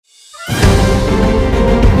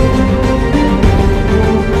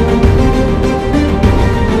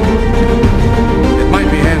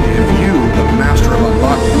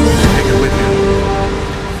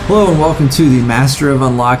Hello and welcome to the Master of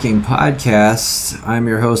Unlocking podcast. I'm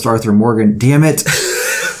your host, Arthur Morgan. Damn it.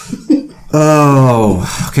 Oh,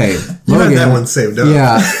 okay. You had that one saved up.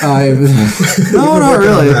 Yeah. No, not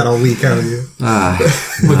really. That all week, haven't you?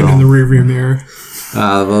 Looking in the rearview mirror.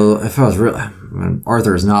 Well, if I was really...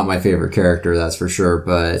 Arthur is not my favorite character, that's for sure,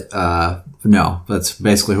 but no, that's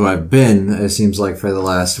basically who I've been, it seems like, for the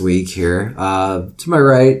last week here. To my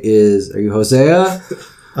right is... Are you Hosea?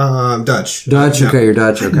 Dutch. Dutch? No, Okay, you're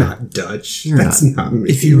Dutch. Okay. I'm not Dutch. You're That's not me.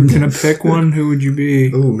 If you were going to pick one, who would you be?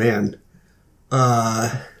 Oh, man.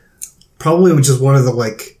 Probably just one of the,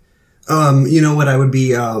 like... you know what? I would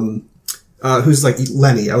be... who's like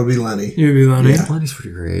Lenny. I would be Lenny. You'd be Lenny. Yeah. Lenny's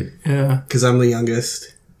pretty great. Yeah. Because I'm the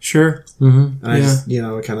youngest. Sure. Mm-hmm. And I just,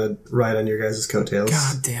 kind of ride on your guys' coattails.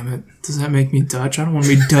 God damn it. Does that make me Dutch? I don't want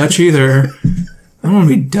to be Dutch either. I don't want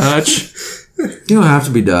to be Dutch. You don't have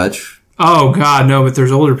to be Dutch. Oh, God, no, but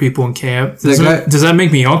there's older people in camp. Does That guy- that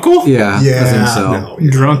make me uncle? Yeah, I think so. No,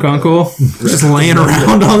 you're Drunk not. uncle? Just laying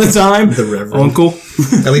around all the time? The Reverend. Uncle?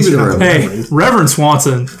 At least you're not the Hey, Reverend. Reverend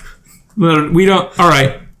Swanson. We don't... All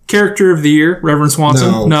right. Character of the year, Reverend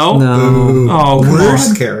Swanson? No. No. Boo. Oh,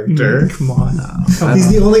 Worst character. Come on.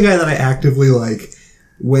 He's the only guy that I actively like.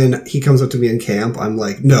 When he comes up to me in camp, I'm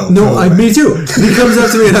like, no. No, go away. me too. He comes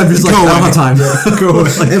up to me and I'm just like, I don't have time. Go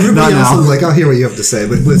away. Like, Everybody not else now. is like, I'll hear what you have to say,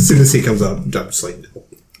 but as soon as he comes up, I'm just like, no.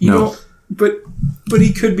 You No. know, but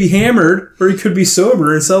he could be hammered or he could be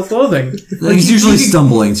sober and self-loathing. He's usually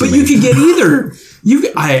stumbling to But me. you could get either.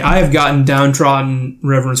 I have gotten downtrodden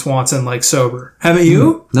Reverend Swanson like sober. Haven't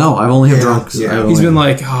you? No, I've only had Yeah, drunk. yeah. I've He's only- been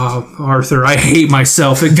like, oh, Arthur, I hate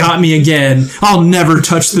myself. It got me again. I'll never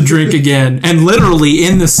touch the drink again. And literally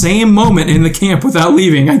in the same moment in the camp without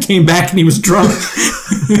leaving, I came back and he was drunk.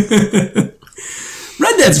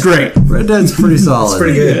 Red Dead's great. Red Dead's pretty solid.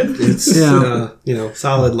 Pretty good. It's, Yeah.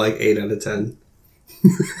 solid like 8 out of 10.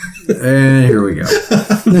 And here we go.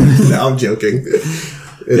 No, I'm joking.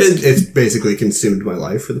 It's basically consumed my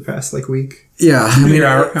life for the past like week. Yeah, I mean,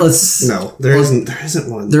 Yeah. let's... No, there isn't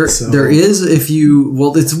one. There so. is if you...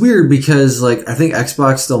 Well, it's weird because, like, I think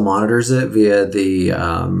Xbox still monitors it via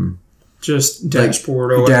the... Just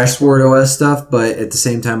dashboard OS. Dashboard OS stuff, but at the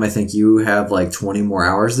same time, I think you have like 20 more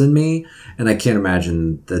hours than me, and I can't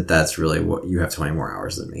imagine that that's really what you have 20 more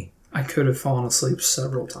hours than me. I could have fallen asleep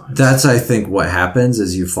several times. That's, I think, what happens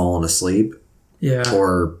is you've fallen asleep, Yeah.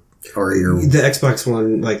 or you're... The Xbox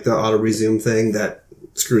One, like the auto resume thing, that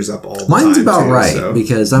screws up all the time. Mine's about too, right, so.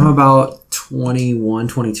 because I'm about 21,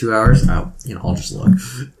 22 hours. I'll just look.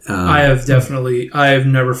 I have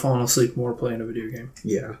never fallen asleep more playing a video game.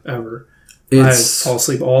 Yeah. Ever. I It's... fall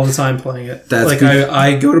asleep all the time playing it. That's like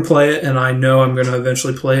I go to play it and I know I'm going to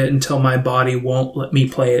eventually play it until my body won't let me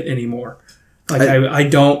play it anymore. Like I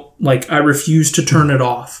don't, like I refuse to turn it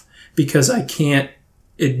off because I can't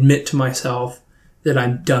admit to myself that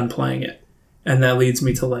I'm done playing it. And that leads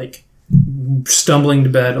me to like stumbling to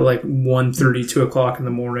bed at like 1:30, 2 o'clock in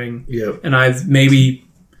the morning. Yep. And I've maybe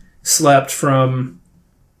slept from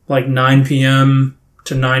like 9 p.m.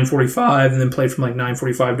 to 9:45 and then played from like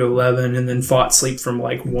 9:45 to 11 and then fought sleep from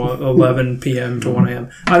like 11 p.m. to 1 a.m.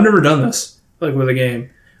 I've never done this like with a game.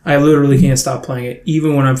 I literally can't stop playing it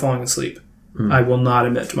even when I'm falling asleep. I will not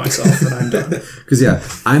admit to myself that I'm done. Because, yeah,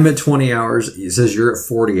 I'm at 20 hours. It says you're at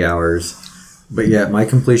 40 hours. But, yeah, my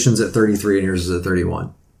completion's at 33 and yours is at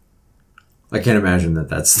 31. I can't imagine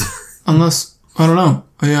that's... Unless, I don't know.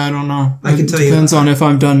 Yeah, I don't know. I can tell you- Depends on if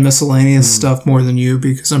I've done miscellaneous stuff more than you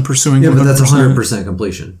because I'm pursuing Yeah, but that's 100%. 100%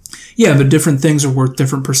 completion. Yeah, but different things are worth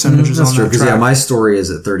different percentages That's on true. that Because, track. yeah, my story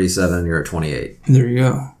is at 37 and you're at 28. There you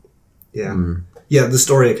go. Yeah. Yeah, the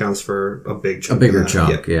story accounts for a big A chunk. bigger of that.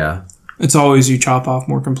 chunk, Yeah. yeah. It's always you chop off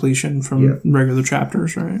more completion from Yeah. regular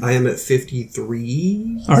chapters, right? I am at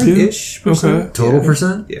 53 Are you? ish percent. Okay. Total Yeah.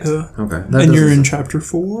 percent? Yeah. Okay. And you're in chapter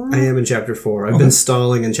 4? I am in chapter 4. I've been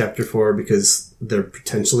stalling in chapter 4 because there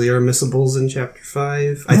potentially are missables in chapter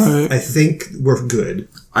 5. Right. I think we're good.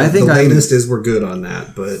 I think the I'm- latest is we're good on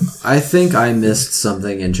that, but I think I missed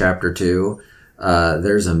something in chapter 2.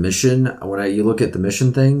 There's a mission. When you look at the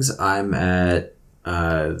mission things, I'm at...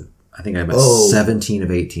 I think I'm at 17 of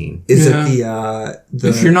 18. is Yeah. it the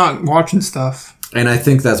If you're not watching stuff. And I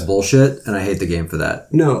think that's bullshit, and I hate the game for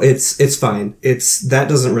that. No, it's fine. That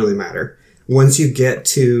doesn't really matter. Once you get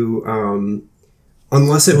to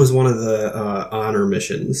unless it was one of the honor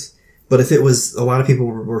missions, but if it was, a lot of people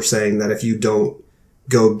were saying that if you don't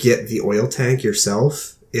go get the oil tank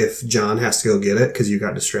yourself, if John has to go get it because you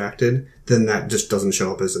got distracted, then that just doesn't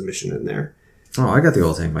show up as a mission in there. Oh, I got the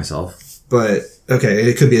oil tank myself. But, okay,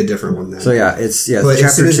 it could be a different one then. So yeah, it's But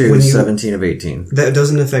as soon chapter as 2, when you- 17 of 18. That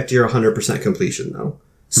doesn't affect your 100% completion, though.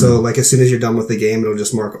 So, like, as soon as you're done with the game, it'll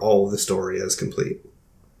just mark all of the story as complete.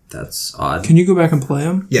 That's odd. Can you go back and play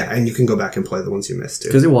them? Yeah, and you can go back and play the ones you missed, too.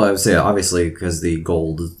 Because, well, I would say, obviously, because the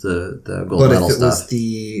gold, the gold But medal if it stuff. was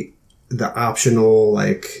the optional,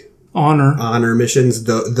 like, Honor missions,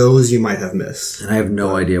 those you might have missed. And I have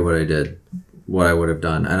no idea what I did, what I would have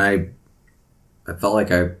done. And I felt like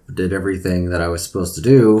I did everything that I was supposed to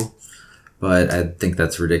do, but I think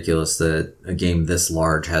that's ridiculous that a game this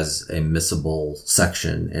large has a missable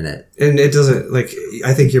section in it. And it doesn't, like,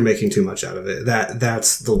 I think you're making too much out of it.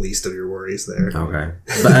 That's the least of your worries there. Okay.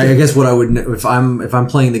 But I guess what I would, if I'm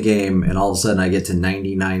playing the game and all of a sudden I get to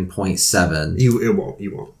 99.7. You won't.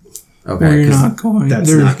 Okay. Where you're 'cause- not going. that's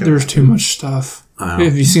not gonna There's too much stuff. I don't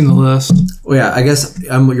Have you seen the list? Well, yeah, I guess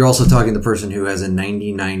you're also talking to the person who has a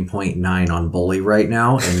 99.9 on Bully right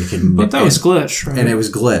now, and can. But that was glitched, right? and it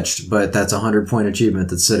was glitched. But that's a 100-point achievement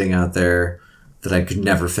that's sitting out there that I could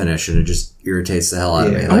never finish, and it just irritates the hell out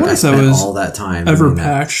of me. Yeah. Like I wonder I if that spent was all that time ever doing that.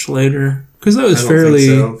 patched later. Because that was I don't fairly...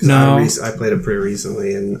 think so, 'cause No. I played it pretty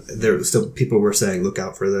recently, and there was still people were saying, "Look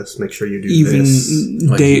out for this. Make sure you do Even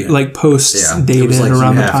this." like posts Yeah, it dated was like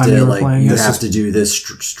around you the have time to you were playing you it. have to do this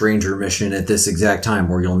stranger mission at this exact time,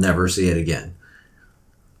 or you'll never see it again.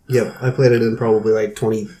 Yep, I played it in probably like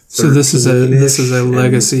 20. So this is a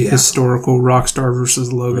legacy yeah. historical Rockstar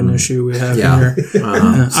versus Logan issue we have Yeah. here.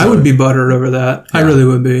 Uh-huh. I would be buttered over that. I Yeah. really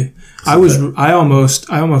would be. I almost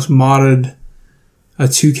modded a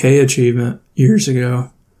 2K achievement years ago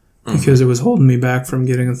because it was holding me back from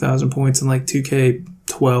getting 1,000 points in like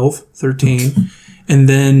 2K12, 13. And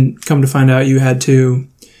then come to find out you had to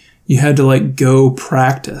like go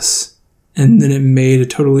practice, and then it made a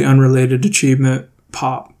totally unrelated achievement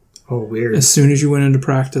pop. Oh, weird. As soon as you went into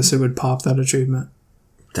practice, it would pop that achievement.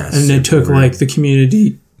 That's And it super took weird. like the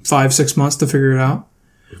community 5-6 months to figure it out.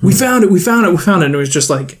 We found it. And it was just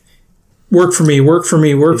like, work for me. And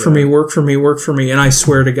I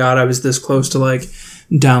swear to God, I was this close to like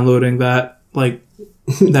downloading that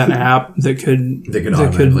app that could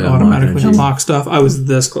automatically unlock stuff. I was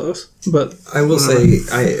this close. But I will say,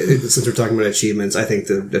 since we're talking about achievements, I think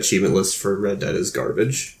the achievement list for Red Dead is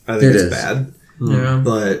garbage. I think it's bad, yeah.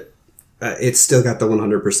 but it's still got the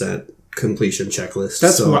 100% completion checklist.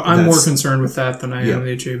 That's so what I'm more that's- concerned with that than I Yeah. am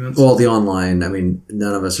the achievements. Well, the online, I mean,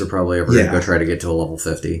 none of us are probably ever going Yeah. to go try to get to a level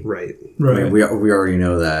 50. Right. I right. mean, we already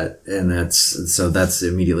know that, and that's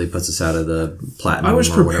immediately puts us out of the platinum. I was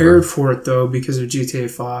or prepared for it though because of GTA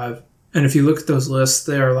 5. And if you look at those lists,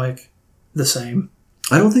 they are like the same.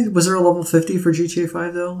 I don't think was there a level 50 for GTA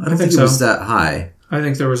 5 though. I don't think it so. was that high. I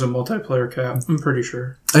think there was a multiplayer cap. I'm pretty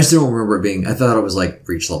sure. I just don't remember it being. I thought it was like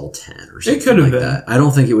reach level 10 or something. could have like been. that. I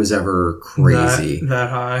don't think it was ever crazy. That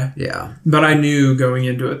high. Yeah. But I knew going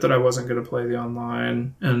into it that I wasn't going to play the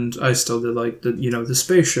online, and I still did like the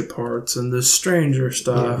spaceship parts and the stranger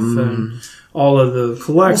stuff and all of the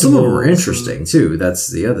collectibles. Well, some of them were and interesting too. That's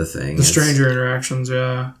the other thing. The stranger interactions,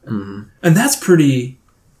 yeah. Mm-hmm. And that's pretty.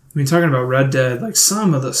 I mean, talking about Red Dead, like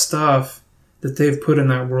some of the stuff that they've put in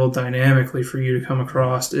that world dynamically for you to come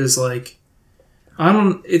across is like,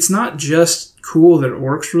 it's not just cool that it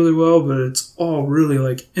works really well, but it's all really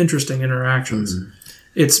like interesting interactions.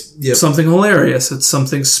 It's something hilarious. It's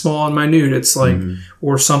something small and minute. It's like,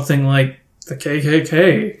 or something like the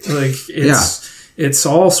KKK. Like it's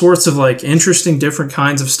all sorts of like interesting, different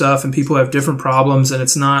kinds of stuff, and people have different problems, and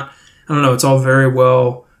it's not, I don't know, it's all very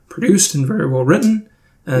well produced and very well written,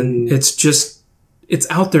 and it's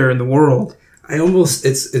out there in the world.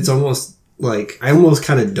 It's almost like I almost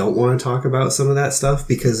kind of don't want to talk about some of that stuff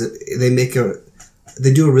because they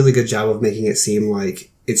do a really good job of making it seem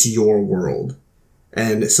like it's your world.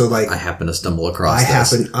 And so like I happened to stumble across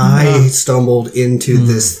I stumbled into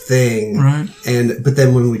this thing. Right. But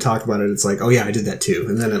then when we talk about it, it's like, oh yeah, I did that too.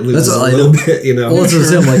 And then it loses a I little know. bit, you know. Well, that's what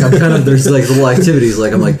I'm saying. Like, I'm kind of, there's like little activities.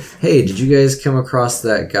 Like, I'm like, hey, did you guys come across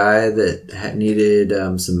that guy that needed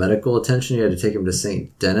some medical attention? You had to take him to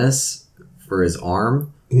St. Denis for his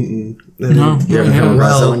arm. No, You haven't come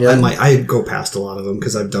across that one yet? I go past a lot of them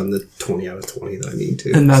because I've done the 20 out of 20 that I need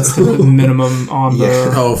to. and that's the minimum on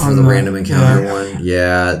the. Oh, for on the random encounter yeah. one?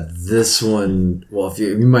 Yeah, this one, well, if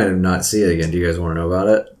you might have not seen it again. Do you guys want to know about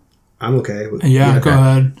it? I'm okay. Yeah, go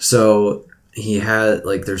ahead. So he had,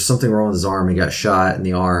 like, there's something wrong with his arm. He got shot in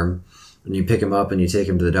the arm, and you pick him up and you take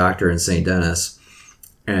him to the doctor in St. Denis,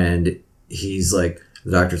 and he's like,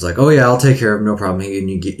 the doctor's like, oh yeah, I'll take care of him, no problem. And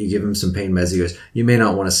you give him some pain meds. He goes, you may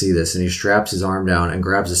not want to see this. And he straps his arm down and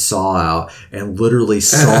grabs a saw out and literally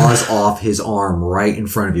saws off his arm right in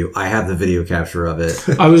front of you. I have the video capture of it.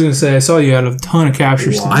 I was going to say, I saw you had a ton of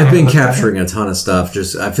captures. Wow. I've been capturing a ton of stuff.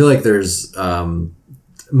 I feel like there's,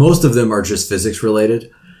 most of them are just physics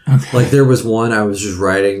related. Okay. Like there was one I was just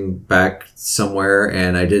riding back somewhere,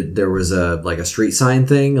 and there was a street sign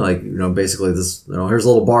thing, like, basically this, here's a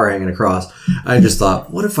little bar hanging across. I just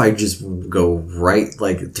thought, what if I just go right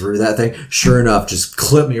like through that thing? Sure enough, just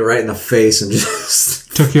clipped me right in the face and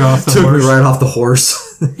just Took you off the took horse. me right off the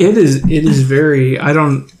horse. It is very,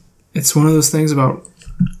 it's one of those things about,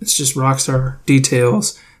 it's just Rockstar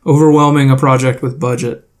details. Overwhelming a project with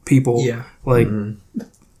budget, people. Yeah. Like,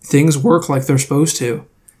 things work like they're supposed to.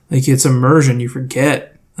 Like, it's immersion, you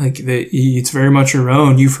forget. Like, it's very much your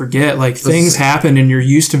own, you forget. Like, things happen and you're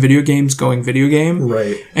used to video games going video game.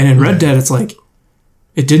 Right. And in Red Dead, it's like,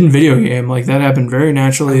 it didn't video game. Like, that happened very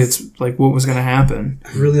naturally. It's like what was going to happen.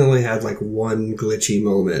 I really only had like one glitchy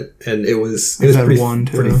moment, and it was had pretty, one,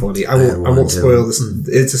 too. pretty funny. I had one, won't too. spoil this.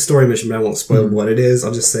 It's a story mission, but I won't spoil what it is.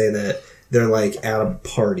 I'll just say that they're like at a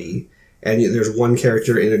party, and there's one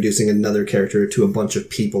character introducing another character to a bunch of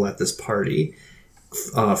people at this party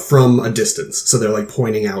from a distance. So they're like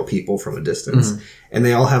pointing out people from a distance, and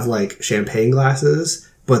they all have like champagne glasses,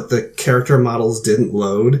 but the character models didn't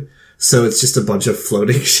load. So it's just a bunch of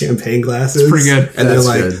floating champagne glasses. It's pretty good. And That's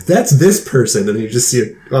they're like, good. that's this person. And you just see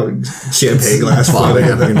a champagne glass Bobbing floating.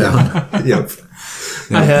 up and down. Yep.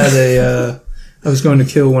 I had I was going to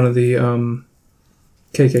kill one of the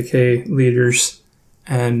KKK leaders,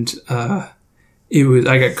 and I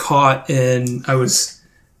got caught in, I was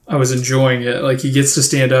enjoying it. Like, he gets to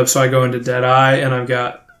stand up, so I go into Deadeye, and I've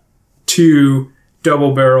got 2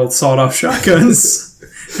 double-barreled sawed-off shotguns,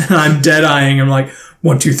 and I'm Deadeyeing him, like,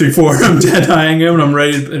 1, 2, 3, 4. I'm Deadeyeing him, and I'm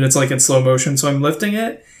ready, and it's like in slow motion, so I'm lifting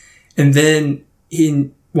it, and then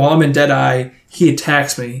while I'm in Deadeye, he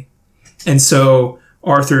attacks me, and so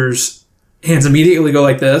Arthur's hands immediately go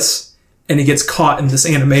like this, and he gets caught in this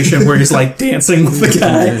animation where he's like dancing with the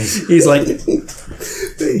guy. He's like,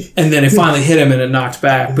 and then it finally hit him and it knocked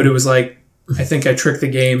back. But it was like, I think I tricked the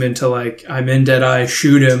game into like, I'm in Deadeye,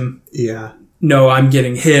 shoot him. Yeah. No, I'm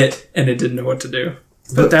getting hit, and it didn't know what to do.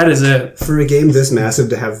 But that is it. For a game this massive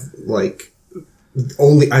to have, like,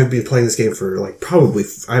 I've been playing this game for, like, probably,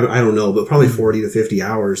 I don't know, but probably 40 to 50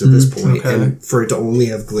 hours at this point. Okay. And for it to only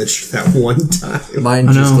have glitched that one time. Mine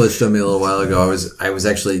I just know. glitched on me a little while ago. I was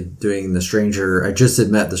actually doing the stranger. I just had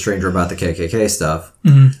met the stranger about the KKK stuff.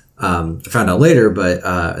 I found out later, but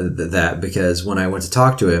that because when I went to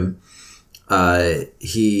talk to him, I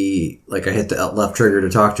hit the left trigger to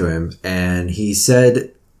talk to him, and he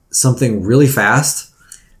said something really fast,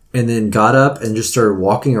 and then got up and just started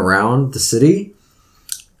walking around the city,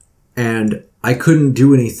 and I couldn't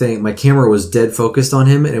do anything. My camera was dead focused on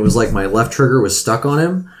him, and it was like my left trigger was stuck on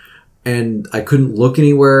him, and I couldn't look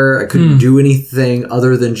anywhere. I couldn't do anything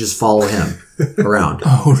other than just follow him around.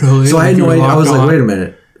 Oh, really? So I had Like, no you were idea. I was locked like, on? wait a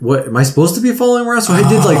minute. What am I supposed to be following around? So I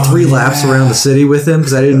did like 3 laps around the city with him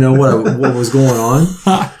because I didn't know what was going on.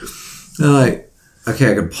 And I'm like,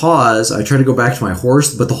 okay, I could pause. I tried to go back to my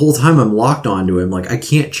horse, but the whole time I'm locked onto him. Like, I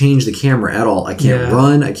can't change the camera at all. I can't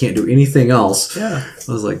run. I can't do anything else. Yeah.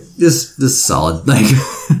 I was like, this is solid. Like,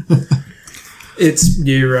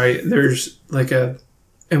 You're right. There's like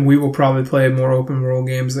and we will probably play more open world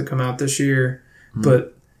games that come out this year,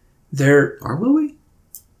 but will we?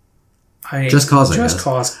 I Just Cause, I Just guess.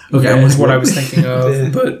 Cause. Okay, Yeah, I'm is like, what I what? was thinking of, Yeah.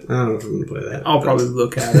 but I don't know if I'm going to play that. I'll probably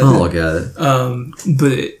look at it. I'll look at it.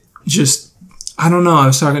 But I don't know. I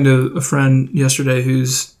was talking to a friend yesterday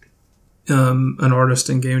who's an artist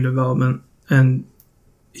in game development, and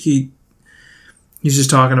he's just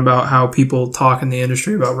talking about how people talk in the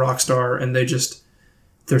industry about Rockstar, and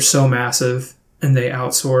they're so massive, and they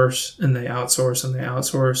outsource and they outsource and they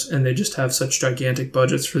outsource, and they just have such gigantic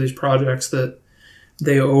budgets for these projects that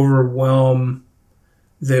they overwhelm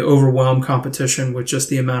competition with just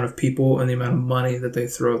the amount of people and the amount of money that they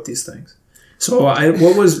throw at these things. So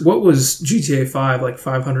what was GTA 5, like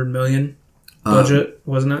 500 million budget,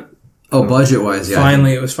 wasn't it? Oh, budget wise, yeah.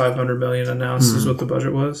 Finally, it was 500 million announced is what the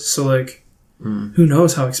budget was. So like, who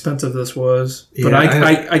knows how expensive this was? But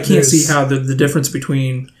Yeah, I can't see how the difference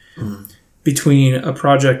between a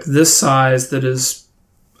project this size that is,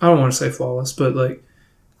 I don't want to say flawless, but like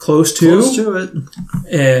close to it.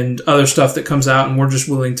 and other stuff that comes out, and we're just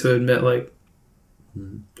willing to admit like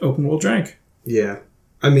open world jank. Yeah.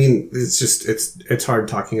 I mean, it's just, it's hard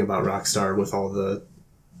talking about Rockstar with all the,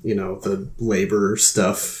 the labor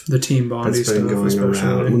stuff The Team Bondi that's been stuff, going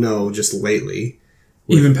especially. around. No, just lately.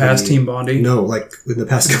 Even past Team Bondi. No, like in the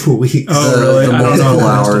past couple of weeks. Oh, really? The I don't know. multiple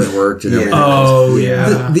hours worked and Yeah. everything. Oh,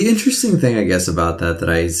 yeah. The interesting thing, I guess, about that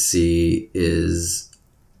I see is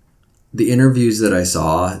the interviews that I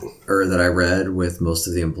saw or that I read with most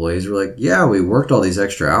of the employees were like, yeah, we worked all these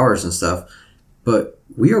extra hours and stuff, but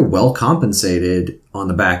we are well compensated on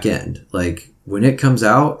the back end. Like, when it comes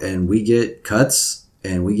out and we get cuts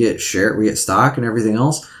and we get stock and everything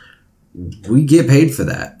else, we get paid for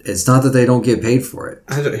that. It's not that they don't get paid for it.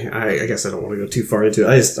 I guess I don't want to go too far into it.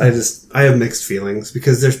 I have mixed feelings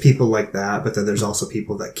because there's people like that, but then there's also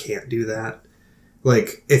people that can't do that.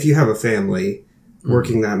 Like, if you have a family,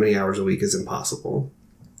 working that many hours a week is impossible.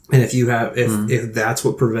 And if that's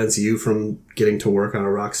what prevents you from getting to work on a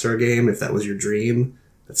Rockstar game, if that was your dream,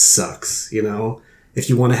 that sucks, you know? If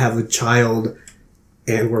you want to have a child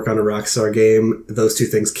and work on a Rockstar game, those two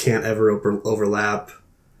things can't ever overlap.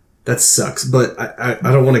 That sucks, but I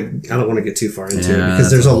don't want to get too far into it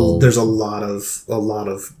because there's a lot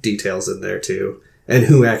of details in there too, and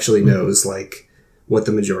who actually knows like what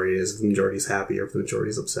the majority is, if the majority's happy or if the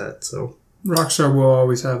majority's upset. So Rockstar will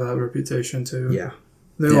always have that reputation too. Yeah,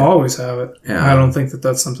 they'll always have it. Yeah. I don't think that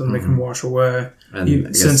that's something they can wash away.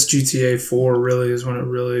 Since GTA 4 really is when it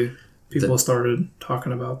really people started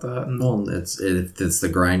talking about that. And well, it's the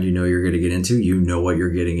grind. You know you're going to get into. You know what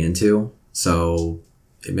you're getting into. So.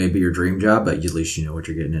 It may be your dream job, but at least you know what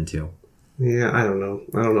you're getting into. Yeah, I don't know.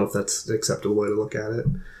 I don't know if that's an acceptable way to look at it.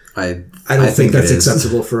 I don't think that's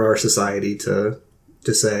acceptable for our society to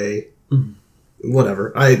say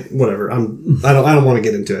whatever. I don't want to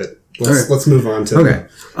get into it. Let's move on to okay.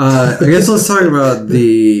 I guess let's talk about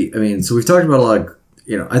so we've talked about a lot of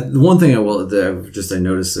the one thing I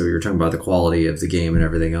noticed that we were talking about the quality of the game and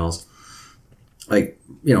everything else. Like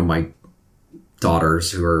my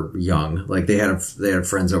daughters who are young, like they had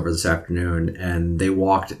friends over this afternoon, and they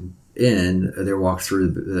walked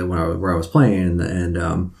through where I was playing, and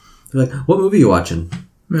they're like, "What movie are you watching?"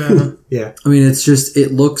 Yeah. I mean,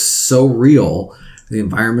 it looks so real. The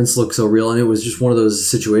environments look so real, and it was just one of those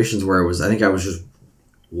situations where I think I was just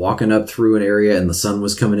walking up through an area, and the sun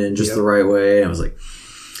was coming in just the right way, and I was like,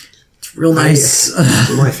 "It's real nice."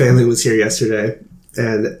 My family was here yesterday,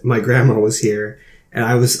 and my grandma was here. And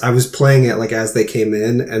I was playing it like as they came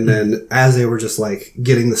in, and then as they were just like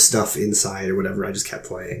getting the stuff inside or whatever, I just kept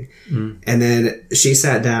playing. And then she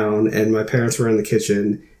sat down, and my parents were in the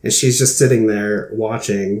kitchen, and she's just sitting there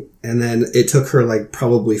watching. And then it took her like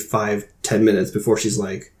probably 5-10 minutes before she's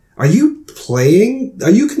like, "Are you playing? Are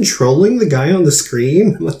you controlling the guy on the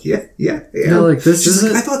screen?" I'm like, yeah. Like this is.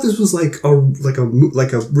 Like, I thought this was like a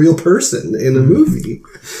real person in a movie.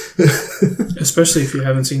 Especially if you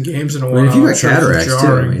haven't seen games in a while. I mean, if you got cataracts too,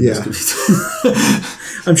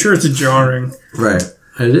 I'm sure it's jarring. Right,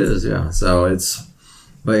 it is. Yeah. So so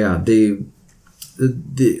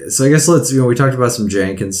I guess we talked about some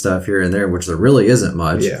jank and stuff here and there, which there really isn't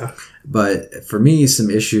much. Yeah. But for me, some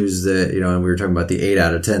issues that, and we were talking about the 8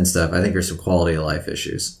 out of 10 stuff, I think there's some quality of life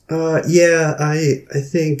issues. I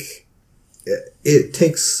think it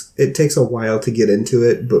takes a while to get into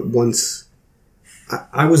it, but once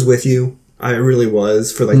I was with you, I really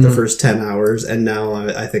was for like the first 10 hours, and now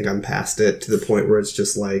I think I'm past it to the point where it's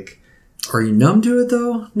just like... Are you numb to it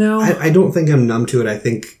though now? I don't think I'm numb to it. I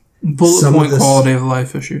think... Bullet point quality of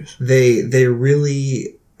life issues. They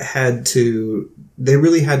really had to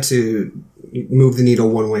move the needle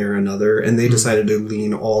one way or another, and they decided to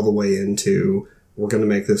lean all the way into, we're going to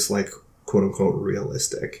make this like quote unquote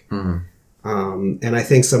realistic. And I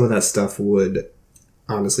think some of that stuff would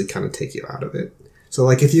honestly kind of take you out of it. So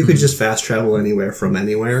like if you could just fast travel anywhere from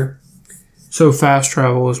anywhere. So fast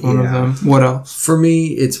travel is one of them. What else? For me,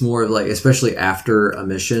 it's more like, especially after a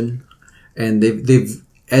mission, and they've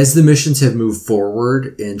as the missions have moved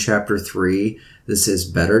forward in Chapter 3, this is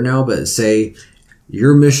better now, but say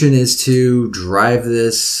your mission is to drive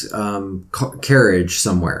this carriage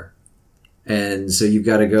somewhere. And so you've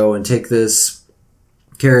got to go and take this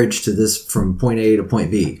carriage from point A to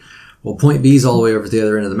point B. Well, point B is all the way over at the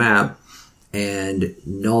other end of the map, and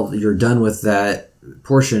you're done with that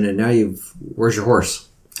portion, and now where's your horse?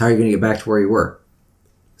 How are you going to get back to where you were?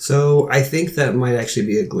 So I think that might actually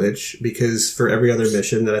be a glitch, because for every other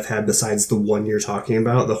mission that I've had besides the one you're talking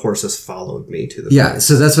about, the horse has followed me to the place.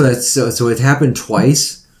 So that's what so it happened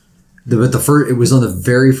twice. But it was on the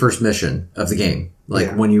very first mission of the game,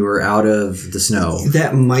 when you were out of the snow.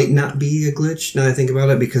 That might not be a glitch now that I think about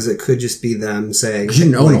it, because it could just be them saying, you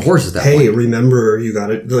didn't own a horse at that point. Hey, remember, you got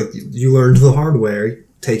it. Like, you learned the hard way.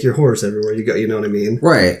 Take your horse everywhere you go. You know what I mean?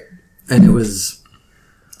 Right. And it was.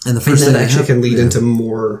 And the first thing that actually can lead into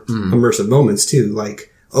more immersive moments too.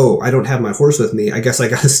 Like, oh, I don't have my horse with me. I guess I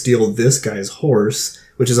got to steal this guy's horse,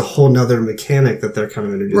 which is a whole nother mechanic that they're kind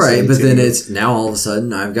of introducing. Right, but then it's now all of a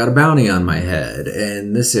sudden I've got a bounty on my head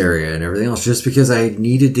and this area and everything else just because I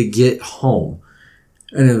needed to get home.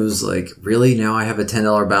 And it was like, really? Now I have a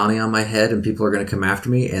 $10 bounty on my head and people are going to come after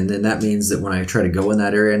me? And then that means that when I try to go in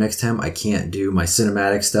that area next time, I can't do my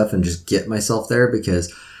cinematic stuff and just get myself there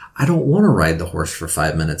because I don't want to ride the horse for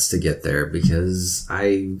 5 minutes to get there because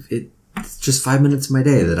it's just 5 minutes of my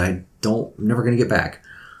day that I'm never going to get back.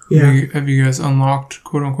 Yeah. Have you guys unlocked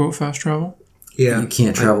quote unquote fast travel? Yeah. You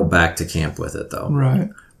can't travel back to camp with it though. Right.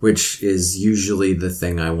 Which is usually the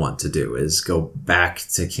thing I want to do, is go back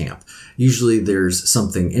to camp. Usually there's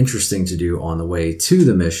something interesting to do on the way to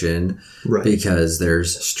the mission, Right. because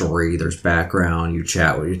there's story, there's background, you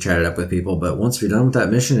chat it up with people. But once you're done with that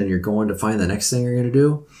mission and you're going to find the next thing you're going to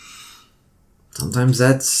do, sometimes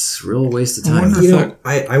that's a real waste of time. wonder- You know,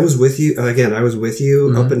 I was with you, again, I was with you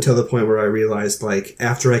Mm-hmm. up until the point where I realized, like,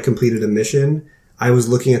 after I completed a mission, I was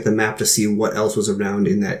looking at the map to see what else was around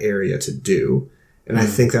in that area to do. And I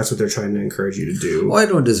think that's what they're trying to encourage you to do. Well, I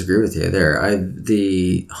don't disagree with you there.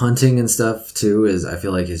 The hunting and stuff too I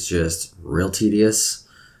feel like it's just real tedious.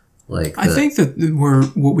 Like I think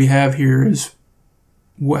that what we have here is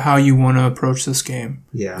how you want to approach this game.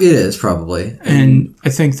 Yeah. it is probably. And I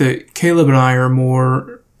think that Caleb and I are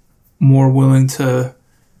more willing to,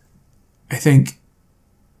 I think,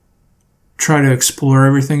 try to explore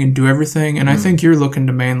everything and do everything. And I think you're looking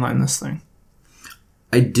to mainline this thing.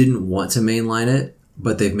 I didn't want to mainline it,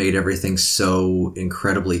 but they've made everything so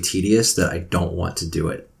incredibly tedious that I don't want to do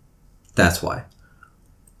it. That's why.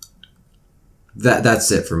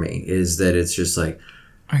 That's it for me, is that it's just like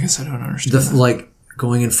I guess I don't understand. like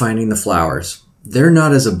going and finding the flowers. They're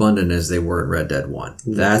not as abundant as they were in Red Dead 1.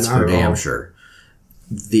 That's Not for at damn all. sure.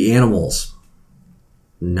 The animals,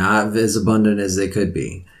 not as abundant as they could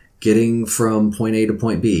be. Getting from point A to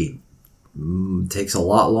point B takes a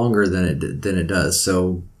lot longer than it does.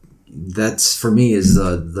 So that's, for me, is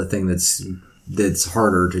the thing that's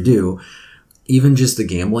harder to do. Even just the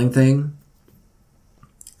gambling thing,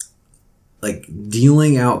 like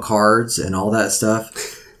dealing out cards and all that stuff,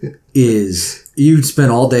 is you'd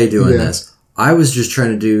spend all day doing this. I was just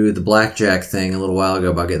trying to do the blackjack thing a little while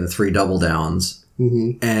ago about getting the 3 double downs,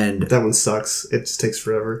 and That one sucks. It just takes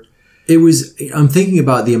forever. I'm thinking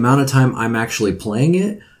about the amount of time I'm actually playing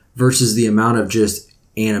it versus the amount of just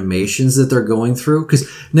animations that they're going through. Because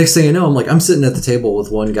next thing I know, I'm sitting at the table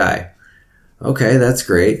with one guy. Okay, that's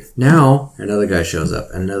great. Now another guy shows up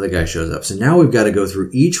and another guy shows up. So now we've got to go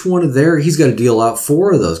through each one of he's got to deal out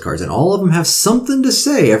 4 of those cards, and all of them have something to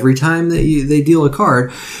say every time that they deal a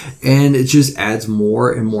card. And it just adds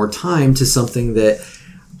more and more time to something that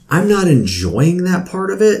I'm not enjoying that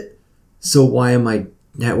part of it. So why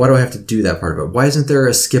do I have to do that part of it? Why isn't there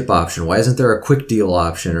a skip option? Why isn't there a quick deal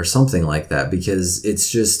option or something like that? Because it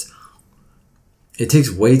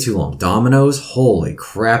takes way too long. Dominoes, holy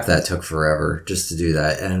crap, that took forever just to do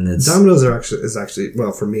that. And Dominoes is actually,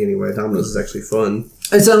 well, for me anyway, Dominoes is actually fun.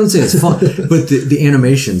 I don't say it's fun, but the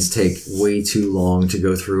animations take way too long to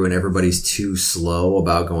go through, and everybody's too slow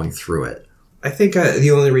about going through it. I think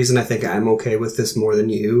the only reason I think I'm okay with this more than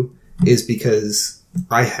you is because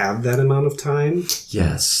I have that amount of time.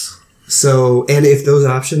 Yes. So, and if those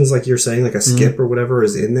options, like you're saying, like a skip or whatever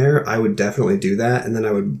is in there, I would definitely do that. And then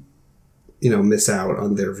I would, miss out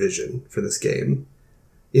on their vision for this game.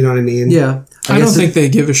 You know what I mean? Yeah. I don't think they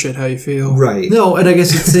give a shit how you feel. Right. No, and I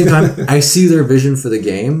guess at the same time, I see their vision for the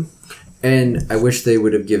game, and I wish they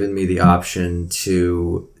would have given me the option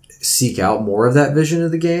to seek out more of that vision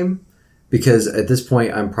of the game, because at this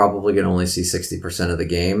point, I'm probably going to only see 60% of the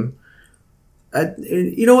game.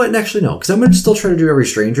 You know what? And actually, no, because I'm going to still try to do every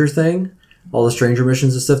stranger thing, all the stranger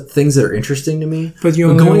missions and stuff, things that are interesting to me. But the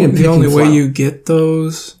only way you get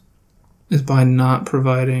those is by not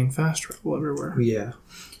providing fast travel everywhere. Yeah.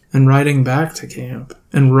 And riding back to camp.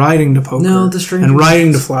 And riding to poker. No, the stranger and riding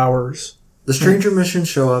to missions. flowers. The stranger missions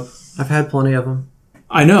show up. I've had plenty of them.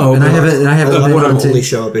 I know. And I haven't A lot been of them hunting. only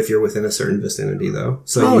show up if you're within a certain vicinity, though.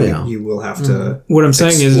 So you will have to. What I'm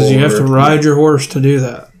saying is you have to ride your horse to do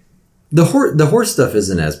that. The horse stuff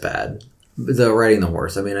isn't as bad. The riding the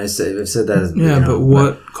horse. I mean, I've said that. Yeah, but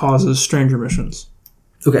what causes stranger missions?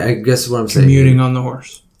 Okay, I guess what I'm saying. Commuting on the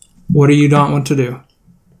horse. What do you not want to do?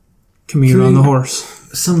 Commute on the horse.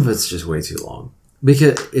 Some of it's just way too long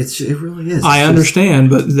because it really is. I understand,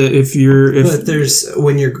 but But there's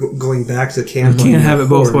when you're going back to camp. You can't have it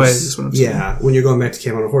both ways, is what I'm saying. Yeah, when you're going back to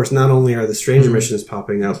camp on a horse, not only are the stranger missions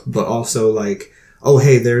popping up, but also like, oh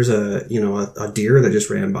hey, there's a deer that just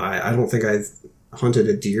ran by. I don't think I've hunted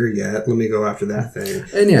a deer yet. Let me go after that thing.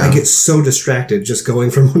 And I get so distracted just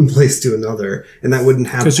going from one place to another, and that wouldn't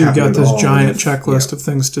happen. because you've got this giant with, checklist of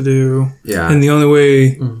things to do. Yeah. And the only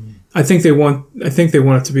way I think they want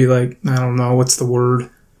it to be like, I don't know, what's the word?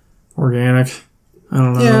 Organic. I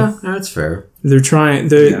don't know. Yeah, that's fair. They're trying.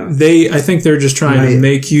 I think they're just trying to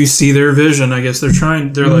make you see their vision. I guess they're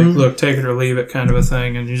trying. They're like, look, take it or leave it, kind of a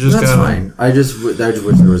thing, and you just That's fine. I just wish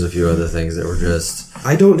there was a few other things that were just.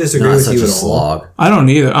 I don't disagree not with such you a at slog. all. I don't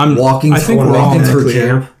either. I'm walking. I think walking through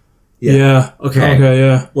clear. camp. Yeah. Okay.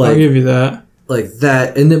 Yeah. Like- I'll give you that. Like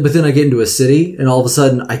that, but then I get into a city, and all of a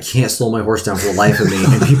sudden I can't slow my horse down for the life of me,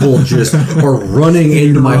 and people just are running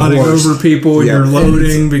into my Running horse. over people. Yeah. You're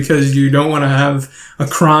loading because you don't want to have a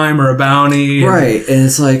crime or a bounty. Right, and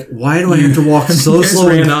it's like, why do I have to walk so You guys slow?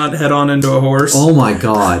 ran on head on into a horse. Oh my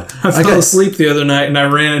god! I fell asleep the other night and I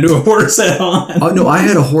ran into a horse head on. Oh no, I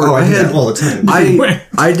had a horse. Oh, I do had that all the time.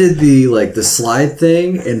 I did the slide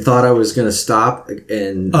thing and thought I was gonna stop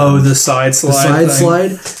and The side slide.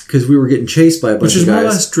 slide because we were getting chased by a bunch Which is of more or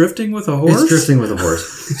guys. less drifting with a horse. It's drifting with a horse.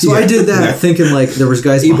 So I did that thinking like there was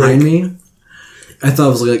guys behind me. I thought I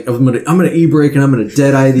was like I'm gonna e-brake and I'm gonna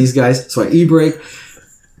dead eye these guys. So I e-brake,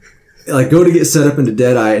 like go to get set up into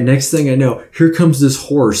dead eye, and next thing I know, here comes this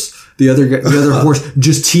horse. The other horse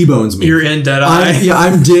just T-bones me. You're in dead eye.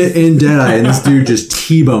 I'm in dead eye, and this dude just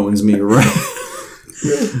T-bones me right.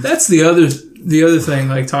 That's the other thing,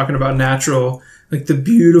 like talking about natural, like the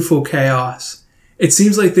beautiful chaos. It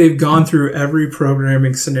seems like they've gone through every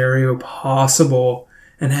programming scenario possible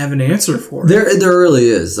and have an answer for it. There really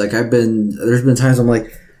is. Like there's been times I'm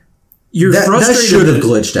like, You're that frustrated. should have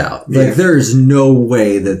glitched out. Like there is no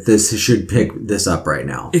way that this should pick this up right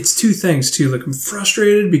now. It's two things too. Like I'm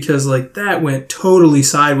frustrated because like that went totally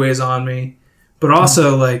sideways on me, but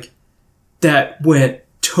also like that went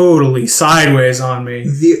totally sideways on me,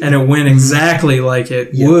 and it went exactly like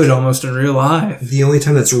it would almost in real life. The only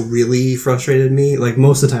time that's really frustrated me, like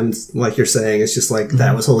most of the time, like you're saying, it's just like,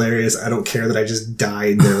 that was hilarious. I don't care that I just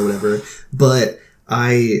died there or whatever. But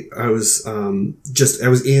I was in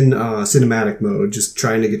cinematic mode, just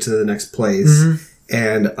trying to get to the next place.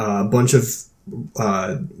 And a bunch of,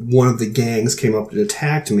 one of the gangs came up and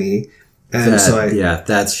attacked me. And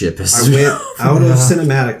that shit pissed I went out of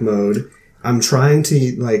cinematic mode. I'm trying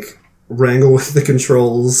to like wrangle with the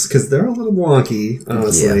controls because they're a little wonky,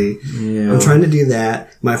 honestly. Yeah. I'm trying to do that.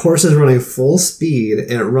 My horse is running full speed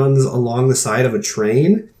and it runs along the side of a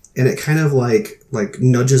train and it kind of like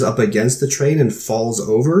nudges up against the train and falls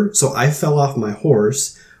over. So I fell off my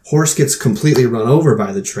horse. Horse gets completely run over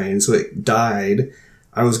by the train, so it died.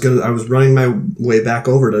 I was running my way back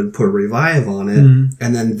over to put a revive on it,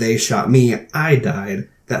 and then they shot me. I died.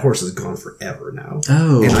 That horse is gone forever now.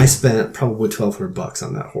 Oh. And I spent probably $1,200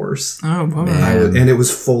 on that horse. Oh, bummer. And it was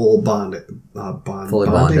full bonded. fully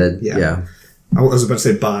bonded. Yeah. I was about to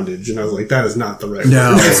say bondage, and I was like, that is not the right word.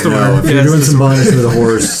 No. If you're Yes, doing it's some bondage with a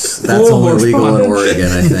horse, that's Full only horse legal in bondage.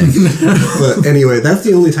 Oregon, I think. But anyway, that's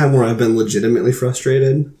the only time where I've been legitimately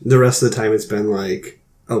frustrated. The rest of the time it's been like,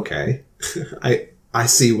 okay, I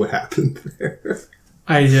see what happened there.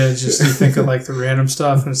 You think of like the random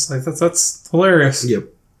stuff, and it's like that's hilarious. Yep.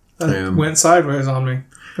 That went sideways on me.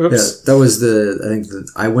 Oops. Yeah, that was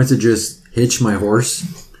I went to just hitch my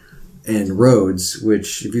horse and roads,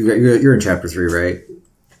 which if you're in chapter 3, right?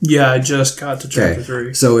 Yeah, I just got to chapter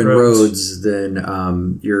 3. So in roads, then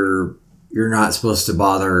you're not supposed to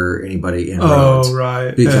bother anybody in roads. Oh,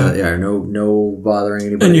 right. Because no bothering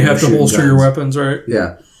anybody. And you no have to shooting holster your guns. weapons, right?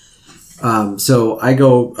 Yeah. So I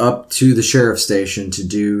go up to the sheriff's station to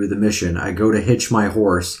do the mission. I go to hitch my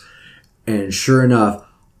horse, and sure enough,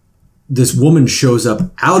 this woman shows up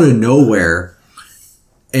out of nowhere,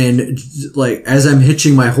 and like as I'm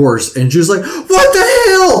hitching my horse, and she's like, "What the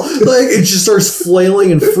hell?" Like it just starts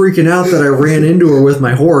flailing and freaking out that I ran into her with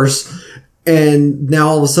my horse, and now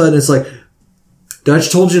all of a sudden it's like,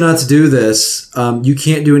 "Dutch told you not to do this. You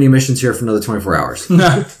can't do any missions here for another 24 hours."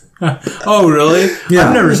 Oh, really? Yeah.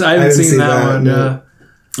 I haven't didn't seen see that that, one. no.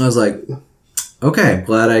 I was like, okay,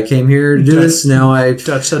 glad I came here to do this. Now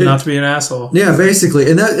Dutch said not to be an asshole. yeah, basically,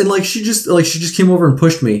 and she just came over and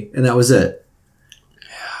pushed me, and that was it.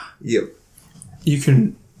 Yep.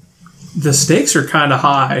 The stakes are kind of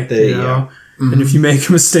high, you know? Yeah. And if you make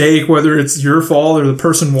a mistake, whether it's your fault or the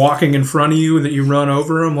person walking in front of you that you run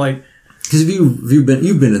over them, like, Because you've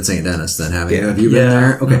been in St. Dennis, then haven't you? Have you been Yeah.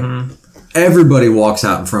 there? Okay, everybody walks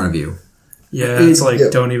out in front of you. yeah, it's like,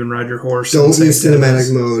 Yep. don't even ride your horse. Don't in use St. Dennis.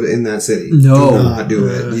 cinematic mode in that city. No. Do not do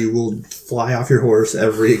it. You will fly off your horse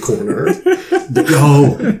every corner.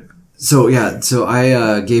 Oh, so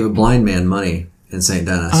I gave a blind man money in St.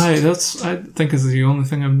 Dennis. I think is the only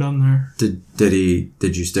thing I've done there. Did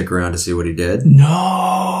you stick around to see what he did?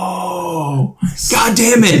 No! God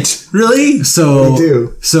damn it! Really? So I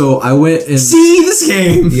do. So I went and See this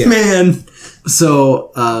game, Yeah. man.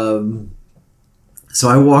 so So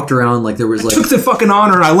I walked around like there was like Took the fucking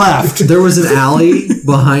honor and I left. there was an alley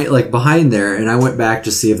behind there, and I went back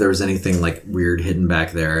to see if there was anything like weird hidden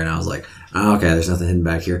back there, and I was like, oh, okay, there's nothing hidden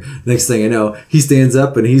back here. Next thing I know, he stands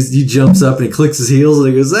up and he jumps up and he clicks his heels and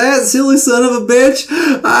he goes, that silly son of a bitch,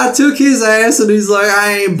 I took his ass, and he's like,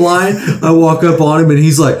 I ain't blind. I walk up on him and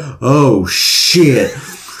he's like, oh shit.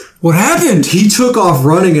 What happened? He took off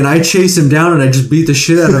running and I chased him down and I just beat the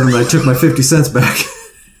shit out of him and I took my 50 cents back.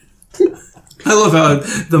 I love how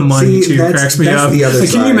the money too cracks me up. The other Like,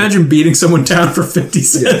 can side. you imagine beating someone down for 50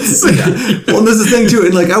 cents? Well, and this is the thing too.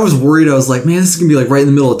 And like, I was worried. I was like, man, this is gonna be like right in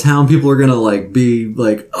the middle of town. People are gonna like be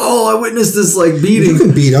like, oh, I witnessed this like beating. You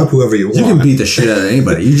can beat up whoever you want. You can beat the shit out of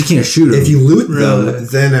anybody. You just can't shoot them. If you loot Really? them,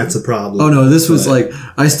 then that's a problem. Oh no, this was like,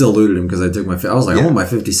 I still looted him because I took my. I was like, I Yeah. want my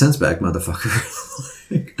 50 cents back, motherfucker.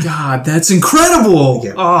 God, that's incredible.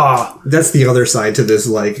 Yeah. Ah, That's the other side to this,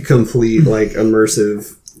 like, complete, like,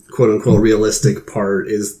 immersive, quote-unquote, realistic part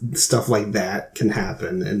is stuff like that can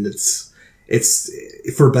happen, and it's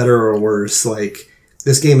for better or worse, like,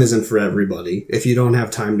 this game isn't for everybody. If you don't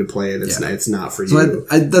have time to play it, it's not for So you.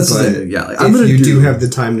 that's the But thing. Yeah, like, if you do have the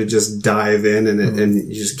time to just dive in and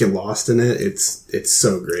you just get lost in it, it's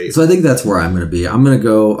so great. So I think that's where I'm going to be. I'm going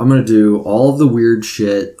to do all of the weird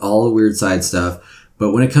shit, all the weird side stuff.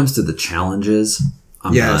 But when it comes to the challenges,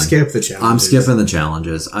 I'm done. Skip the challenges. I'm skipping the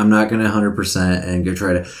challenges. I'm not going to 100% and go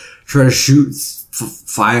try to shoot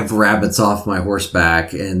 5 rabbits off my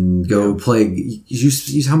horseback and go play.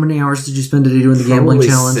 How many hours did you spend today doing the gambling Probably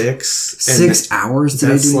challenge? 6. 6 hours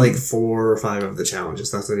today That's doing like 4 or 5 of the challenges.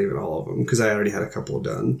 That's not even all of them because I already had a couple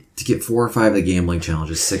done. to get 4 or 5 of the gambling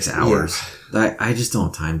challenges, 6 hours. I just don't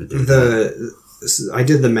have time to do that. I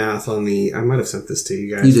did the math on the. I might have sent this to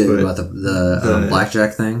you guys. You did but about the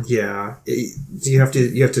blackjack thing. yeah, you have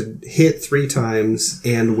to hit 3 times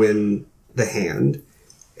and win the hand,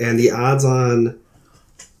 and the odds on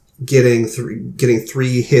getting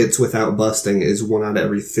 3 hits without busting is 1 out of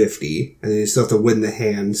every 50, and then you still have to win the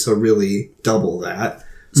hand, so really double that.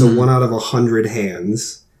 So 1 out of 100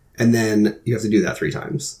 hands, and then you have to do that 3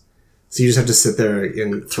 times. So you just have to sit there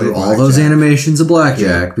and play Through all those blackjack. animations of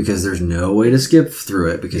blackjack because there's no way to skip through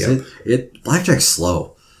it because Yep. blackjack's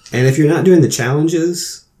slow. And if you're not doing the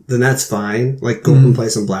challenges, then that's fine. Like, go and play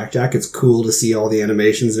some blackjack. It's cool to see all the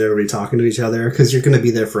animations and everybody talking to each other because you're going to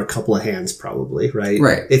be there for a couple of hands probably, right?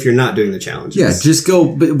 Right. If you're not doing the challenges. Yeah, just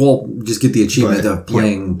get the achievement But, of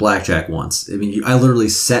playing blackjack once. I mean, I literally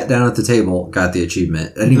sat down at the table, got the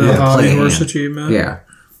achievement. I didn't even the have to play hobby a horse hand. achievement. Yeah,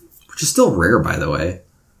 which is still rare, by the way.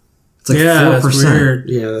 It's like Yeah, 4%. it's weird.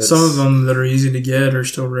 Yeah, Some of them that are easy to get are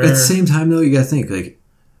still rare. At the same time, though, you got to think like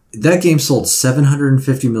that game sold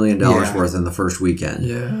 $750 million Yeah. worth in the first weekend.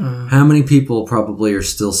 Yeah. How many people probably are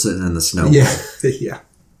still sitting in the snow? Yeah. Yeah.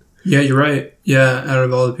 Yeah, you're right. Yeah, out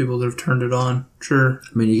of all the people that have turned it on. Sure.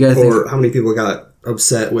 I mean, you got to think. Or how many people got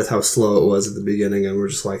upset with how slow it was at the beginning and were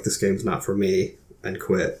just like, this game's not for me, and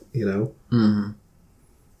quit, you know?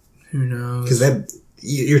 Who knows? Because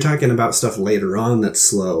you're talking about stuff later on that's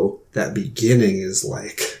slow. That beginning is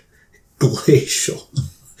like glacial.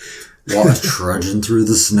 Trudging through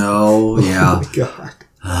the snow. Yeah. Oh my God.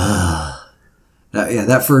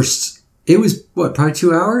 That first, it was probably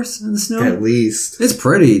 2 hours in the snow? At least. It's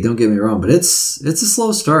pretty, don't get me wrong, but it's a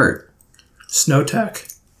slow start. Snow Tech.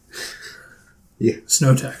 Yeah.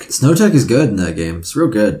 Snow Tech. Snow Tech is good in that game. It's real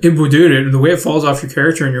good. Dude, the way it falls off your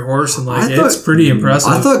character and your horse and it's pretty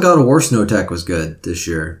impressive. I thought God of War Snow Tech was good this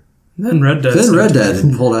year. And then Red Dead. Then Snow Red Tech.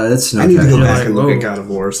 Dead pulled out its Snow I need to Tech. go on it. back and look whoa. at God of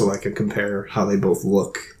War so I can compare how they both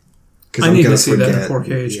look. 'Cause I I'm need gonna to see that in forget. 4K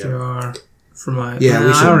Yeah. HDR for my. Yeah,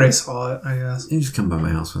 we should- I already saw it. I guess. You just come by my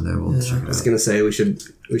house one day. We'll check I it was out. gonna say we should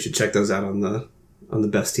check those out on the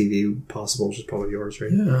best TV possible, which is probably yours,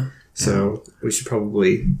 right? Yeah. So we should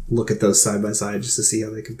probably look at those side by side just to see how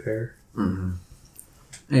they compare.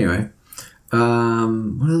 Anyway, what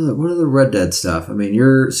are the Red Dead stuff? I mean,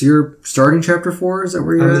 you're starting chapter 4. Is that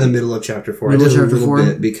where you're I'm in at? the middle of chapter 4. Middle I of did a chapter little 4?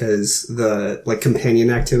 bit because the companion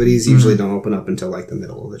activities usually don't open up until like the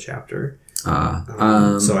middle of the chapter. So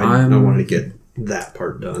I wanted to get that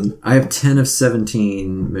part done. I have 10 of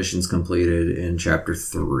 17 missions completed in chapter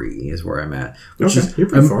 3 is where I'm at. Which Okay, is, you're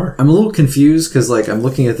pretty far. I'm a little confused because like I'm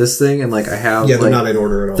looking at this thing and like I have Yeah, they're like, not in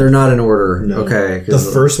order at all. they're not in order. No. Okay. The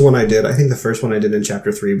first one I did, I think the first one I did in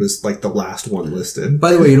chapter 3 was like the last one listed.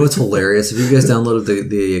 By the way, you know what's hilarious? If you guys downloaded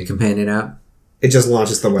the companion app, It just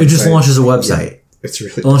launches the website. it just launches a website. It's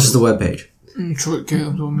really It launches the webpage. That's what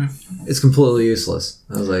Caleb told me. It's completely useless.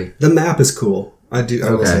 I was like, The map is cool. I will say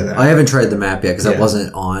okay. that. I haven't tried the map yet because I Yeah.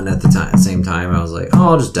 wasn't on at the same time. I was like, oh,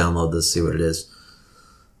 I'll just download this, see what it is.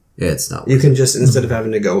 Yeah, it's not. You can just, instead of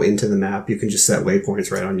having to go into the map, you can just set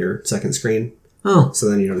waypoints right on your second screen. Oh. So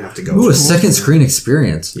then you don't have to go. Ooh, a second screen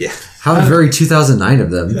experience. Yeah. How very 2009 of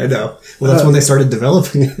them. I know. Well, that's when they started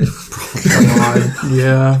developing it. God.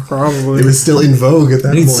 Yeah, probably. It was still in vogue at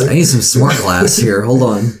that point. I need some smart glass here. Hold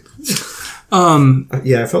on.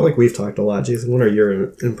 Yeah, I felt like we've talked a lot, Jason. What are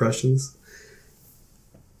your impressions?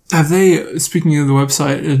 Have they? Speaking of the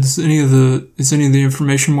website, is any of the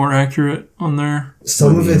information more accurate on there?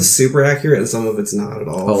 Some of it's super accurate, and some of it's not at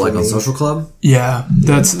all. Oh, like for on me. Social Club? Yeah,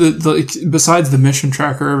 that's besides the mission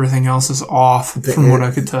tracker, everything else is off from what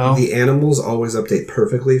I could tell. The animals always update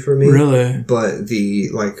perfectly for me. Really? But the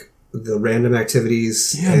random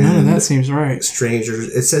activities. Yeah, and none of that seems right. Strangers.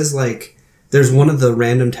 It says like there's one of the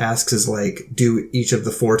random tasks is like do each of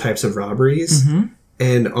the 4 types of robberies. Mm-hmm.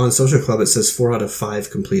 And on Social Club, it says 4 out of 5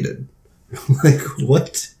 completed. Like,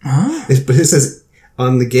 what? Huh? But it says,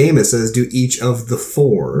 on the game, it says do each of the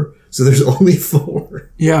 4. So there's only 4.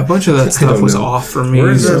 Yeah, a bunch of that stuff was off for me. Where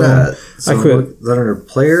is it at? I quit. Is that under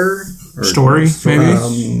player? Or Story, maybe?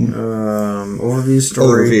 Overview,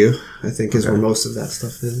 story. Overview, I think, is where most of that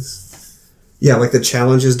stuff is. Yeah, like the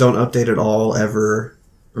challenges don't update at all, ever.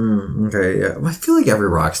 Okay, yeah. I feel like every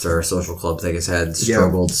Rockstar Social Club thing has had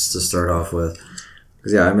struggles to start off with.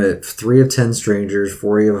 Because, yeah, I'm at 3 of 10 strangers,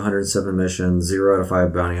 40 of 107 missions, 0 out of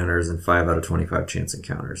 5 bounty hunters, and 5 out of 25 chance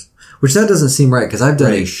encounters. Which that doesn't seem right, because I've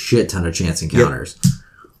done a shit ton of chance encounters.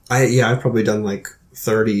 Yep. I've probably done like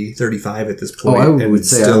 30, 35 at this point. I would and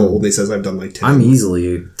say still only says I've done like 10. I'm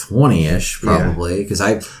easily 20-ish, probably, because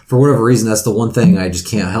for whatever reason, that's the one thing I just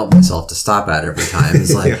can't help myself to stop at every time.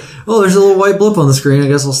 It's like, oh, there's a little white blip on the screen, I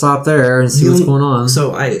guess I'll stop there and see what's going on.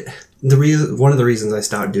 So one of the reasons I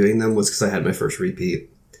stopped doing them was because I had my first repeat,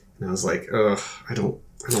 and I was like, ugh, I don't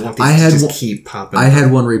want these to just keep popping. I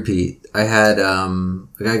had one repeat. I had a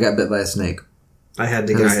guy got bit by a snake. I had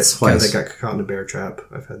the guy that got caught in a bear trap.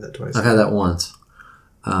 I've had that twice. I've had that once.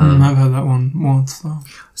 I've had that one once though.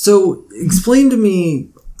 So explain to me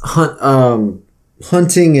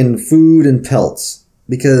hunting and food and pelts,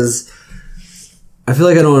 because I feel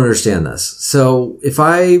like I don't understand this. So if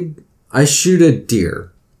I shoot a deer,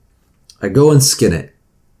 I go and skin it.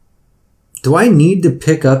 Do I need to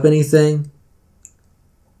pick up anything?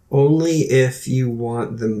 Only if you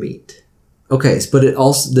want the meat. Okay, but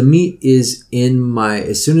the meat is in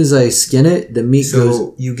as soon as I skin it, the meat goes.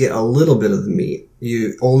 So you get a little bit of the meat.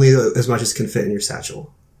 You only as much as can fit in your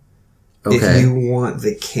satchel. Okay. If you want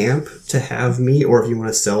the camp to have meat, or if you want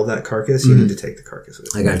to sell that carcass, you need to take the carcass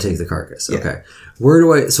with you. I gotta take the carcass. Yeah. Okay.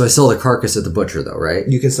 So I sell the carcass at the butcher though, right?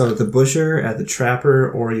 You can sell it at the butcher, at the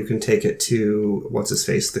trapper, or you can take it to,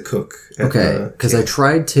 the cook. Okay, because I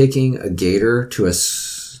tried taking a gator to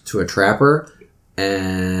a trapper,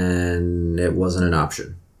 and it wasn't an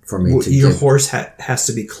option for me to your horse has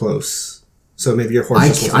to be close. So maybe your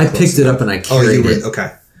horse I picked it up and I carried it.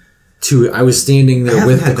 Okay. I was standing there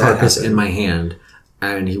with the carcass in my hand,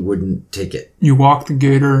 and he wouldn't take it. You walked the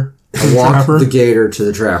gator to I walked the gator to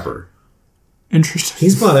the trapper. Interesting.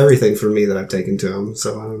 He's bought everything from me that I've taken to him,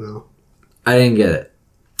 so I don't know. I didn't get it.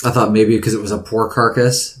 I thought maybe because it was a poor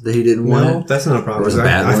carcarcass that he didn't want it. That's not a problem. Or was it a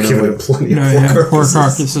bad I've one? given him plenty of poor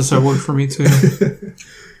carcasses that worked for me too.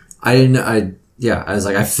 I was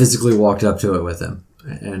like, I physically walked up to it with him,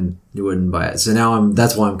 and he wouldn't buy it. So now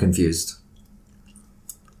that's why I'm confused.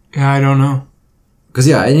 Yeah, I don't know. Because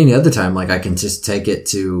any other time, like I can just take it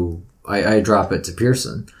to, I drop it to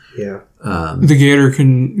Pearson. Yeah. The gator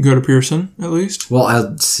can go to Pearson at least. Well,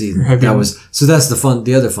 I'll see. That's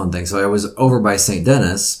the other fun thing. So I was over by St.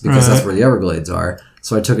 Dennis because that's where the Everglades are.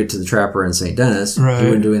 So I took it to the trapper in St. Dennis. He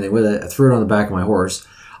wouldn't do anything with it. I threw it on the back of my horse.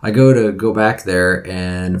 I go back there,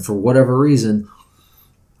 and for whatever reason,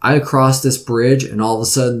 I crossed this bridge, and all of a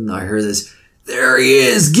sudden I hear this, "There he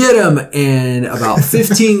is, get him!" And about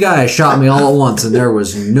 15 guys shot me all at once, and there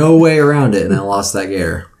was no way around it, and I lost that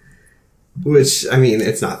gator. Which, I mean,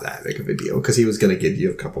 it's not that big of a deal, because he was going to give you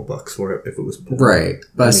a couple bucks for it if it was poor. Right.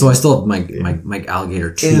 But so I still have my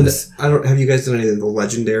alligator tooth. And have you guys done any of the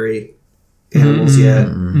legendary animals yet?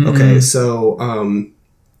 Mm-hmm. Okay, so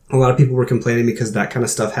a lot of people were complaining because that kind of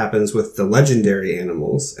stuff happens with the legendary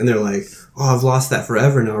animals, and they're like, "Oh, I've lost that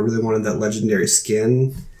forever now. I really wanted that legendary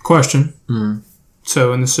skin." Question.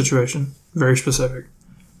 So in this situation, very specific.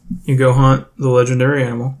 You go hunt the legendary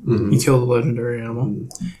animal. You kill the legendary animal.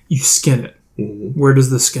 You skin it. Where does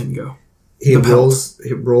the skin go? He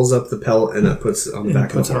rolls up the pelt and it puts it on the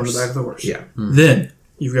back of the horse. Puts it on the back of the horse. Yeah. Then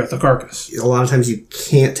you've got the carcass. A lot of times you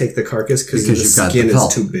can't take the carcass because the skin is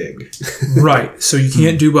too big. Right. So you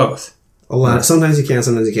can't do both. Sometimes you can,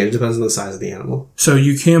 sometimes you can't. It depends on the size of the animal. So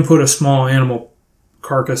you can put a small animal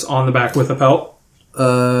carcass on the back with a pelt?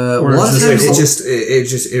 Or a lot of is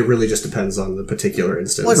times It really just depends on the particular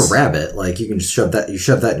instance. like a rabbit, like you can just shove that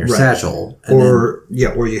in your satchel, or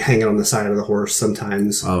you hang it on the side of the horse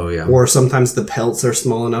sometimes. Oh yeah. Or sometimes the pelts are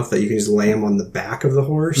small enough that you can just lay them on the back of the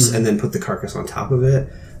horse and then put the carcass on top of it.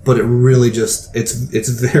 But it really just it's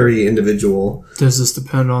very individual. Does this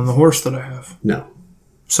depend on the horse that I have? No.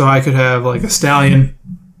 So I could have like a stallion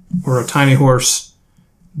or a tiny horse.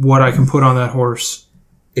 What I can put on that horse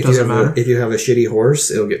doesn't matter. If you have a shitty horse,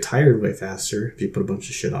 it'll get tired way faster if you put a bunch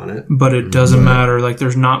of shit on it. But it doesn't matter. Like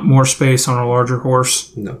there's not more space on a larger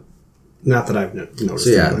horse. No. Not that I've noticed. So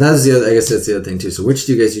yeah, that's the other. I guess that's the other thing too. So which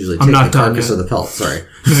do you guys usually take? I'm not the done carcass yet. or the pelt? Sorry.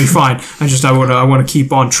 You'll be fine. I want to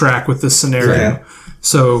keep on track with this scenario. Yeah.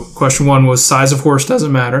 So question 1 was size of horse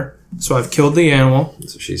doesn't matter. So I've killed the animal,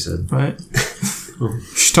 That's what she said. right?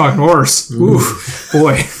 She's talking horse. Ooh,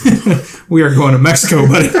 boy. We are going to Mexico,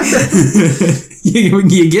 buddy.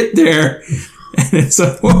 you get there, and it's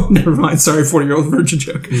a, oh, never mind. Sorry, 40-year-old virgin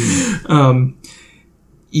joke.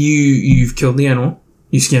 You've killed the animal.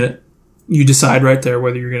 You skin it. You decide right there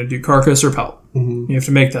whether you're going to do carcass or pelt. You have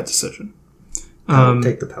to make that decision.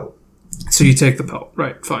 Take the pelt. So you take the pelt.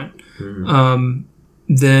 Right, fine.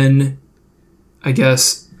 Then, I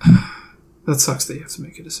guess, that sucks that you have to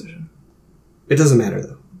make a decision. It doesn't matter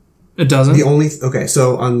though. It doesn't?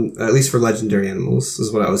 So on at least for legendary animals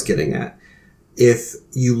is what I was getting at. If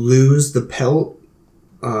you lose the pelt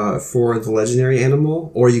for the legendary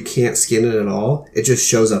animal, or you can't skin it at all, it just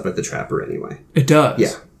shows up at the trapper anyway. It does?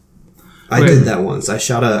 Yeah. I did that once. I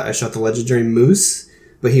shot the legendary moose,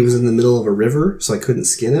 but he was in the middle of a river, so I couldn't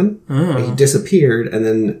skin him. And he disappeared, and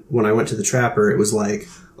then when I went to the trapper, it was like,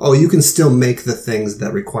 oh, you can still make the things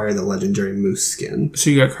that require the legendary moose skin. So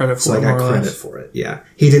you got credit for it, So I got more or credit less. for it, yeah.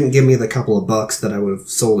 He didn't give me the couple of bucks that I would have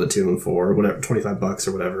sold it to him for, whatever, $25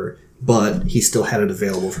 or whatever, but he still had it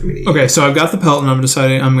available for me to eat. Okay, so I've got the pelt, and I'm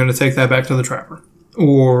deciding I'm going to take that back to the trapper.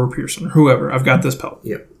 Or Pearson, or whoever. I've got this pelt.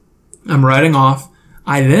 Yep. I'm riding off.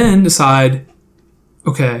 I then decide,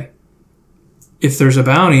 okay, if there's a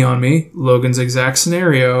bounty on me, Logan's exact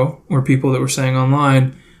scenario, or people that were saying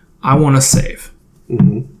online, I want to save.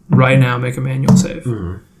 Right now, make a manual save.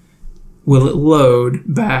 Will it load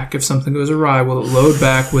back if something goes awry? Will it load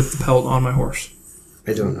back with the pelt on my horse?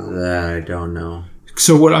 I don't know. That I don't know.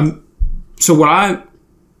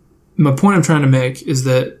 My point I'm trying to make is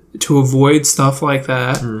that to avoid stuff like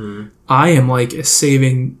that, I am like a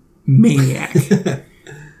saving maniac.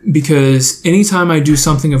 Because anytime I do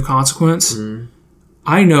something of consequence,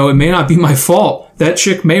 I know it may not be my fault. That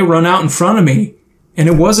chick may run out in front of me, and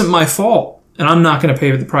it wasn't my fault. And I'm not going to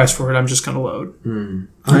pay the price for it. I'm just going to load.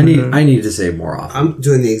 I need to save more often. I'm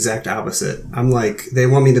doing the exact opposite. I'm like, they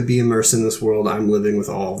want me to be immersed in this world. I'm living with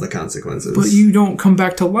all the consequences. But you don't come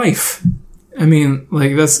back to life. I mean,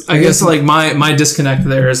 like that's. I guess like my disconnect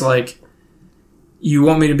there is like, you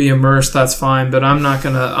want me to be immersed. That's fine, but I'm not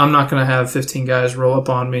gonna have 15 guys roll up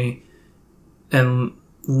on me and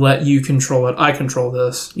let you control it. I control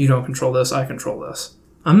this. You don't control this. I control this.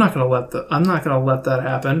 I'm not gonna let that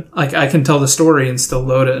happen. Like I can tell the story and still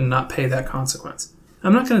load it and not pay that consequence.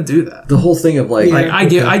 I'm not gonna do that. The whole thing of like I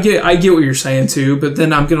get what you're saying too, but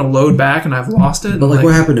then I'm gonna load back and I've lost it. But like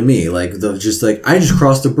what happened to me? Like I just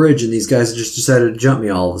crossed a bridge and these guys just decided to jump me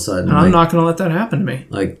all of a sudden. And I'm not gonna let that happen to me.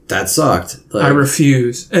 Like that sucked. Like, I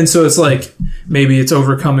refuse. And so it's like maybe it's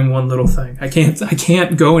overcoming one little thing. I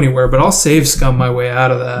can't go anywhere, but I'll save scum my way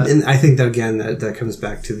out of that. And I think that again that comes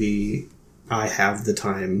back to the I have the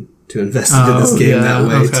time to invest into this game that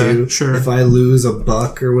way too. Sure. If I lose a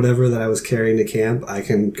buck or whatever that I was carrying to camp, I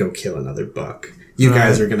can go kill another buck. You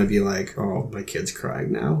guys are going to be like, oh, my kid's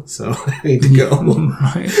crying now, so I need to go.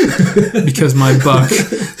 Right. Because my buck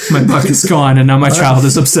is gone and now my child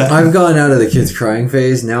is upset. I've gone out of the kids crying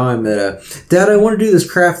phase. Now I'm at Dad, I want to do this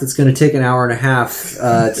craft that's going to take an hour and a half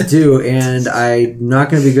to do, and I'm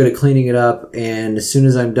not going to be good at cleaning it up, and as soon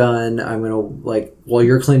as I'm done, I'm going to, while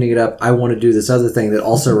you're cleaning it up, I want to do this other thing that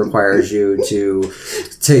also requires you to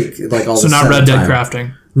take, all so the not Red Dead time.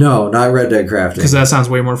 crafting. No, not Red Dead crafting. Because that sounds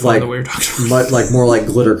way more fun than what you're talking about. More like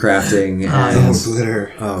glitter crafting. Oh,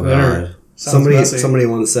 glitter. Oh, Glitter. God. Somebody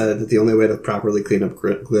once said that the only way to properly clean up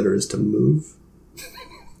glitter is to move.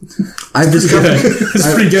 I've discovered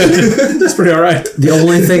It's pretty good. It's pretty all right. the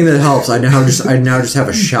only thing that helps. I now just have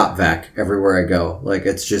a shop vac everywhere I go. Like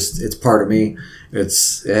it's part of me.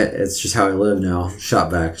 It's just how I live now.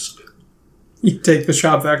 Shop vacs. You take the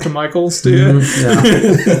shop back to Michael's, do you?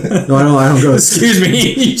 Yeah. No, I don't go. Excuse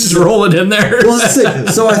me. You just roll it in there. Well,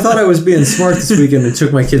 so I thought I was being smart this weekend and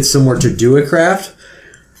took my kids somewhere to do a craft.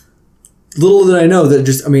 Little did I know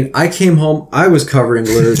that I came home, I was covered in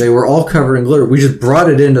glitter. They were all covered in glitter. We just brought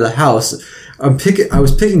it into the house. I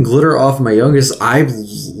was picking glitter off my youngest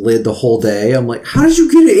eyelid the whole day. I'm like, how did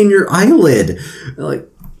you get it in your eyelid? Like,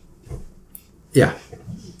 yeah.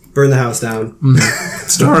 Burn the house down.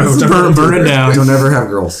 Start over. Burn it down. Don't ever have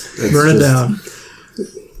girls. Burn it down.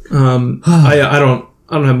 I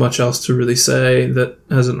don't have much else to really say that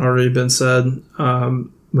hasn't already been said.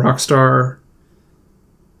 Rockstar.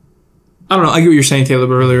 I don't know. I get what you're saying,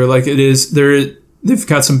 Caleb, earlier. Like they've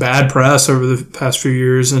got some bad press over the past few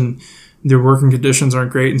years, and their working conditions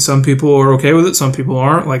aren't great. And some people are okay with it, some people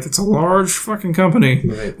aren't. Like, it's a large fucking company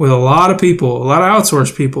with a lot of people, a lot of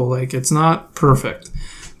outsourced people. Like, it's not perfect,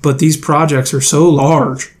 but these projects are so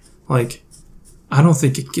large. Like, I don't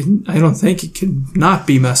think it can not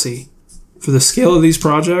be messy for the scale of these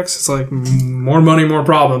projects. It's like more money, more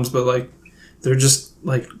problems, but like they're just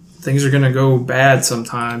like things are going to go bad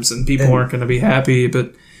sometimes, and people aren't going to be happy.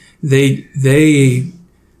 But they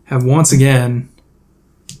have once again,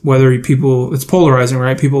 it's polarizing,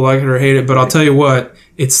 right? People like it or hate it, but I'll tell you what,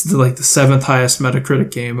 it's the 7th highest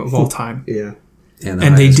Metacritic game of all time. Yeah,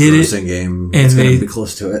 and they did it. Game, and they be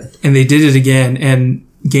close to it, and they did it again. And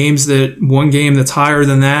one game that's higher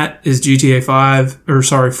than that is GTA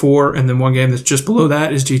 4, and then one game that's just below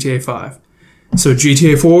that is GTA 5. So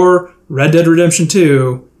GTA 4, Red Dead Redemption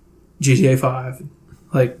 2, GTA 5.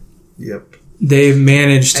 Like, yep. They've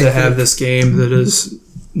managed to have this game that is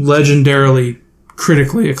legendarily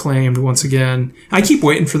critically acclaimed once again. I keep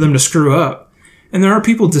waiting for them to screw up. And there are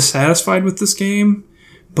people dissatisfied with this game,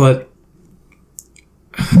 but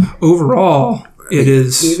overall, it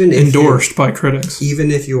is endorsed by critics.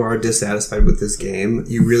 Even if you are dissatisfied with this game,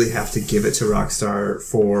 you really have to give it to Rockstar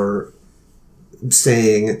for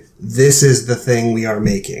saying, this is the thing we are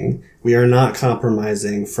making. We are not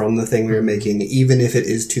compromising from the thing we are making, even if it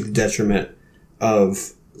is to the detriment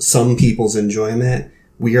of some people's enjoyment.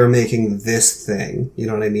 We are making this thing. You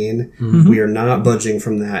know what I mean? Mm-hmm. We are not budging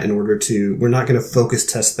from that we're not going to focus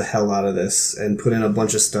test the hell out of this and put in a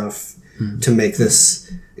bunch of stuff to make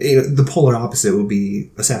this. The polar opposite would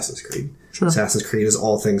be Assassin's Creed. Sure. Assassin's Creed is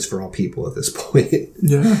all things for all people at this point.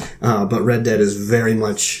 Yeah. But Red Dead is very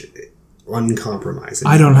much uncompromising.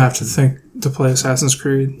 I don't have to think to play Assassin's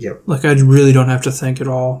Creed. Yep. Like, I really don't have to think at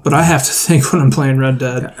all. But I have to think when I'm playing Red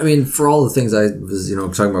Dead. I mean, for all the things I was,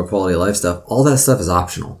 talking about quality of life stuff, all that stuff is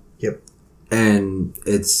optional. Yep. And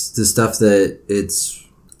it's the stuff that it's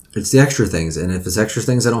the extra things. And if it's extra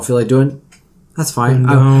things I don't feel like doing, that's fine.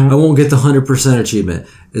 I won't get the 100% achievement.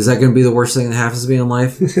 Is that going to be the worst thing that happens to me in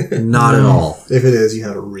life? Not at all. If it is, you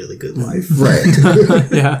have a really good life. Right.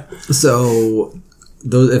 Yeah. So,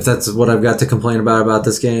 if that's what I've got to complain about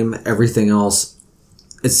this game, everything else,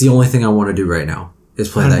 it's the only thing I want to do right now is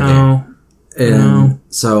play that game. And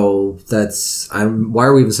so why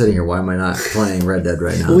are we even sitting here? Why am I not playing Red Dead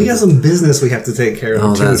right now? Well, we got some business we have to take care of.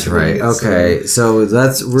 Oh, that's right. Okay. So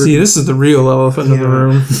see, this is the real elephant in the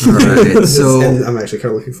room. All right. So I'm actually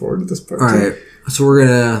kind of looking forward to this part. All right. So we're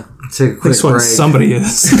going to take a quick break. Somebody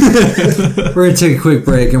is. We're going to take a quick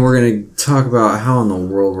break, and we're going to talk about how in the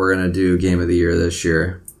world we're going to do Game of the Year this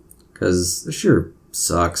year. Because this year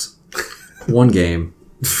sucks. One game.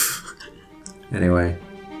 Anyway,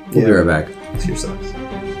 we'll be right back. This year sucks.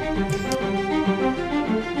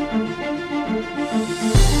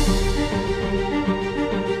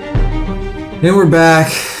 And we're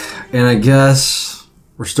back, and I guess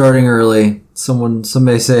we're starting early. Some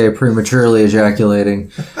may say prematurely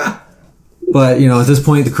ejaculating. But, at this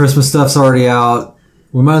point, the Christmas stuff's already out.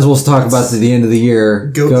 We might as well talk about the end of the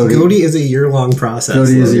year. Goaty is a year-long process.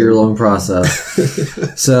 Goaty is a year-long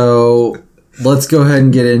process. So, let's go ahead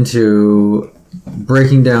and get into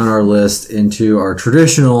breaking down our list into our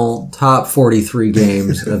traditional top 43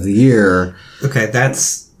 games of the year. Okay,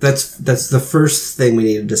 that's the first thing we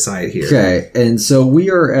need to decide here. Okay, and so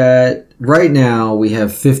we are at, right now, we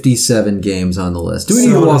have 57 games on the list. Do we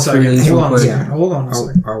need to walk through these real quick? Hold on a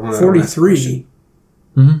second. 43.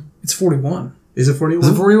 Mm-hmm. It's 41. Is it 41? Is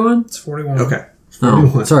it 41? It's 41. Okay.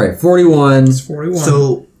 41. Oh, sorry, 41. It's 41.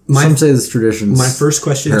 So, some say this tradition. My first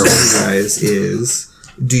question to you guys is,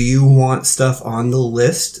 do you want stuff on the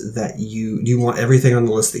list do you want everything on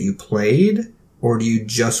the list that you played? Or do you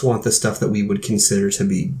just want the stuff that we would consider to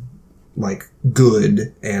be, like,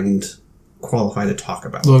 good and qualified to talk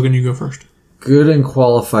about? Logan, you go first. Good and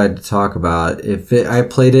qualified to talk about. If I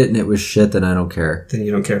played it and it was shit, then I don't care. Then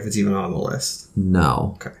you don't care if it's even on the list?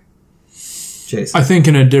 No. Okay. Jason? I think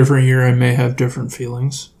in a different year I may have different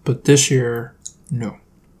feelings. But this year, no.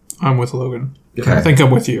 I'm with Logan. Okay. I think I'm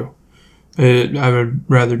with you. I would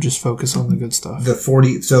rather just focus on the good stuff.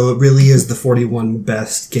 So it really is the 41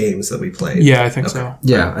 best games that we played. Yeah, I think so.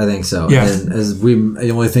 Yeah, I think so. Yeah. And the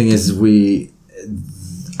only thing is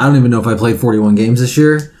I don't even know if I played 41 games this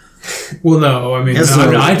year. Well, no, I mean,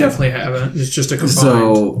 I definitely haven't. It's just a combined.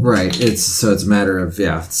 So right, it's a matter of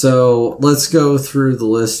So let's go through the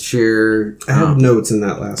list here. I have notes in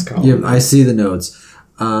that last column. Yeah, I see the notes.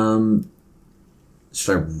 Should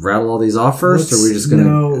I rattle all these off first, or are we just gonna?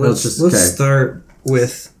 No, let's start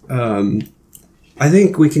with. I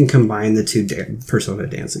think we can combine the two Persona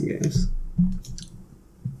dancing games.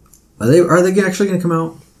 Are they actually going to come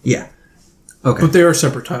out? Yeah. Okay. But they are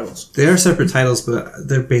separate titles. They are separate titles, but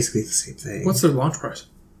they're basically the same thing. What's their launch price?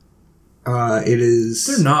 It is.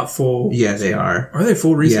 They're not full. Yeah, they are. Are they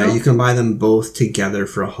full retail? Yeah, you can buy them both together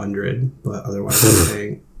for $100, but otherwise they're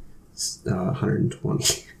paying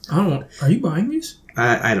 $120. Are you buying these?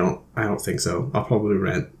 I don't think so. I'll probably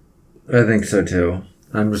rent. I think so too.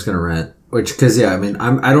 I'm just going to rent. I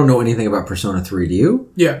don't know anything about Persona 3. Do you?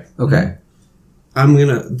 Yeah. Okay.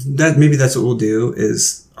 Maybe that's what we'll do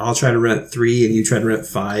is I'll try to rent 3 and you try to rent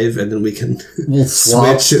 5 and then we can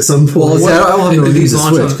switch at some point. Well, I'll have no need to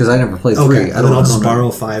switch because I never played 3. Okay, I'll just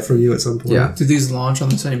borrow 5 from you at some point. Yeah. Do these launch on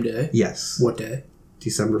the same day? Yes. What day?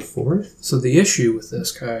 December 4th. So the issue with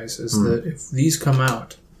this, guys, is that if these come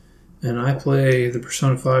out and I play the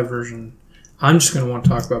Persona 5 version, I'm just going to want to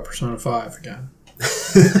talk about Persona 5 again.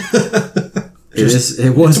 It's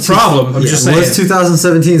a problem. I'm just saying. It was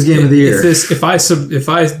 2017's game of the year. If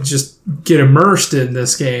I just get immersed in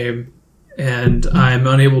this game and I'm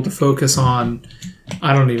unable to focus on,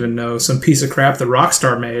 I don't even know, some piece of crap that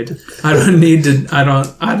Rockstar made, I don't need to. I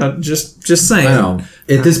don't. Just saying. I know.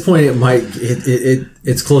 At this point,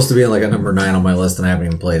 it's close to being like a number 9 on my list, and I haven't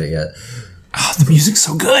even played it yet. Oh, the music's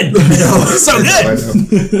so good. I know. It's so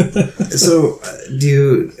good. So, do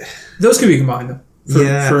you? Those could be combined, though.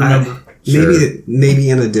 For a number. Maybe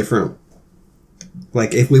in a different.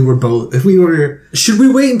 Like if we were. Should we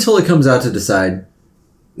wait until it comes out to decide?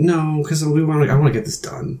 No, because I want to get this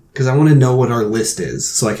done because I want to know what our list is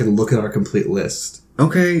so I can look at our complete list.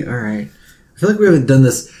 Okay, all right. I feel like we haven't done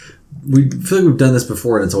this. We feel like we've done this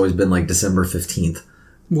before, and it's always been like December 15th.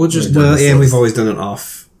 We've always done it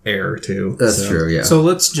off air too. That's true. Yeah. So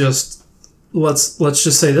let's just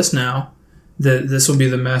say this now that this will be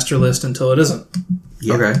the master list until it isn't.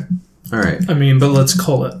 Yeah. Okay. All right. I mean, but let's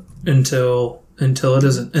call it until it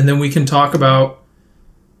isn't, and then we can talk about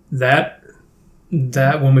that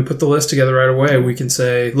when we put the list together right away, we can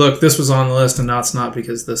say, look, this was on the list and now it's not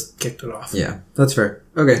because this kicked it off. Yeah, that's fair.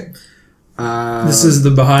 Okay. This is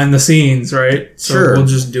the behind the scenes, right? So sure. We'll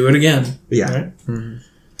just do it again. Yeah. Right? Mm-hmm.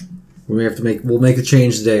 We'll make a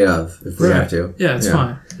change the day of if we have to. Yeah, it's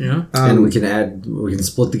fine. You know? And we can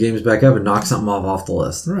split the games back up and knock something off the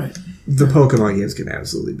list. Right. The Pokemon games can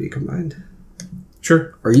absolutely be combined.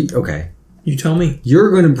 Sure. Are you okay? You tell me. You're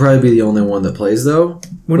going to probably be the only one that plays, though.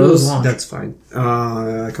 When do those launch? That's fine.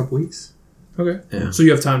 A couple weeks. Okay. Yeah. So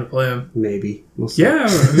you have time to play them. Maybe. We'll see. Yeah,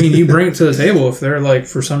 I mean, you bring it to the table if they're like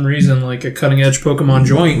for some reason like a cutting edge Pokemon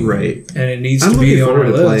joint, right? And it needs to be on our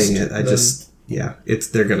list. Playing it.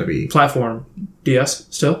 They're gonna be platform DS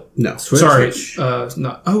still. No, Switch. Sorry,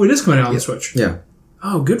 not. Oh, it is coming out on the Switch. Yeah.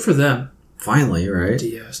 Oh, good for them. Finally, right?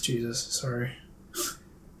 DS, Jesus, sorry.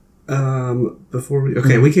 Before we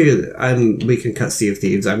we can cut Sea of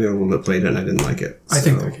Thieves. I'm the only one that played it and I didn't like it. I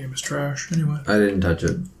think that game is trash. Anyway, I didn't touch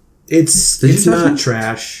it. It's not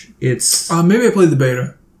trash. It's maybe I played the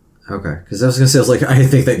beta. Okay, because I was gonna say I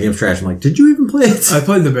think that game's trash. I'm like, did you even play it? I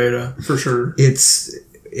played the beta for sure.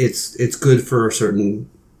 It's good for a certain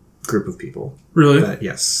group of people. Really?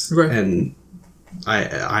 Yes. Okay. And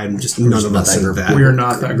I'm just none of us are that. We're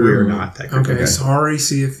not that group. We're not that group. Okay. Sorry,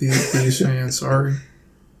 Sea of Thieves fans. Sorry.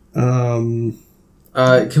 Can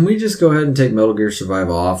we just go ahead and take Metal Gear Survive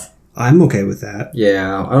off? I'm okay with that.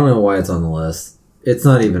 Yeah, I don't know why it's on the list. It's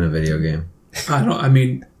not even a video game. I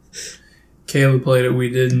mean, Caleb played it.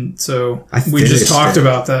 We didn't. So we finished just talked it.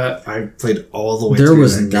 about that. I played all the way. There through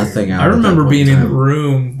was that nothing game. out. I remember being in the time.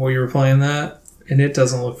 room while you were playing that, and it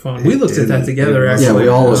doesn't look fun. We looked at that didn't. together. It Actually. Yeah, we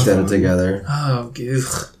all was looked at it fun. together. Oh,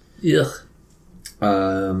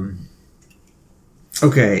 ugh.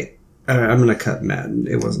 Okay. I'm gonna cut Madden.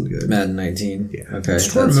 It wasn't good. Madden 19. Yeah. Okay,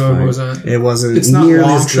 Story that's mode fine. wasn't. It wasn't. It's not nearly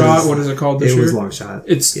Long as good Shot. as- What is it called this It year? was Long Shot.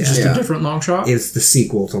 It's just Yeah. a different Long Shot. It's the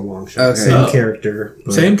sequel to Long Shot. Okay. Same Oh. character.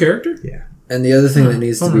 But Same character. Yeah. And the other thing that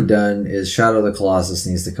needs to be bummer. done is Shadow of the Colossus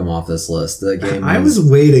needs to come off this list. That game. I was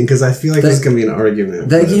waiting because I feel like there's gonna be an argument.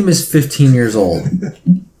 That game is 15 years old.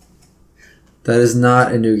 That is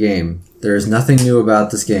not a new game. There is nothing new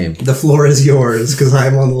about this game. The floor is yours because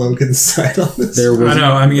I'm on Logan's side on this. There was I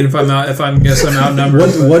know. I mean, if I'm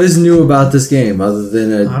outnumbered. what is new about this game other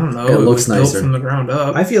than I don't know. it was looks built nicer. from the ground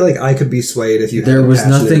up. I feel like I could be swayed if you. There had a was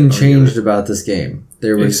passionate nothing argument. changed about this game.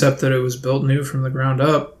 There was Except that it was built new from the ground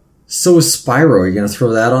up. So is Spyro. Are you going to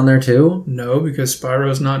throw that on there too? No, because Spyro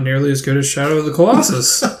is not nearly as good as Shadow of the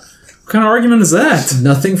Colossus. What kind of argument is that?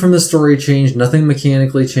 Nothing from the story changed. Nothing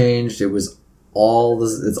mechanically changed. It's all the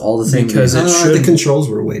same. Because game. the controls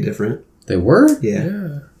were way different. They were?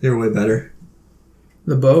 Yeah. They were way better.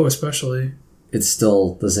 The bow especially. It's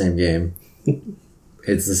still the same game.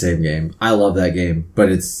 It's the same game. I love that game,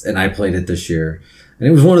 and I played it this year. And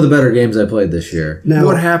it was one of the better games I played this year. Now,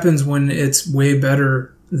 what happens when it's way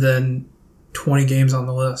better than 20 games on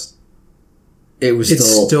the list?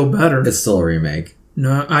 It's still better. It's still a remake.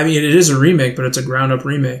 No, I mean, it is a remake, but it's a ground-up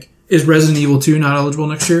remake. Is Resident Evil 2 not eligible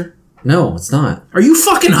next year? No, it's not. Are you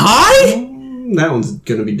fucking high? That one's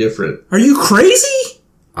gonna be different. Are you crazy?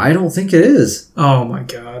 I don't think it is. Oh my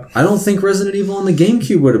god. I don't think Resident Evil on the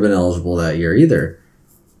GameCube would have been eligible that year either.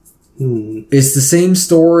 It's the same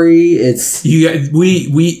story. It's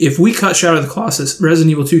if we cut Shadow of the Colossus, Resident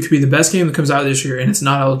Evil 2 could be the best game that comes out this year, and it's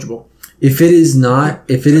not eligible. If it is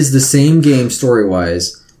the same game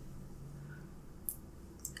story-wise,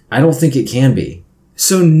 I don't think it can be.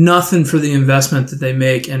 So nothing for the investment that they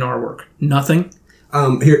make in artwork. Nothing.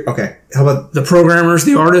 Okay. How about the programmers,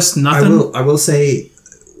 the artists? Nothing. I will say,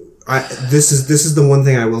 this is the one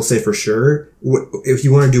thing I will say for sure. If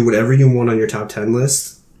you want to do whatever you want on your top 10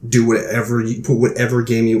 list, do whatever you put. Whatever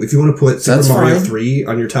game if you want to put Super Mario 3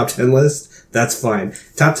 on your top 10 list, that's fine.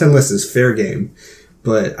 Top 10 list is fair game,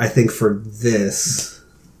 but I think for this,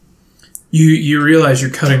 you realize you're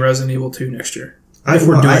cutting Resident Evil 2 next year. I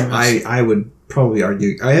would probably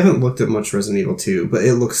argue. I haven't looked at much Resident Evil 2, but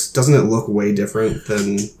doesn't it look way different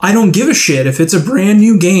than... I don't give a shit if it's a brand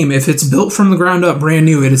new game. If it's built from the ground up brand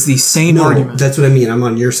new, it is the same argument. That's what I mean. I'm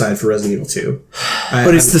on your side for Resident Evil 2.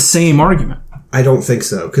 But it's the same argument. I don't think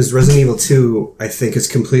so, because Resident Evil 2, I think, is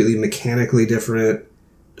completely mechanically different.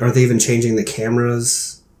 Are they even changing the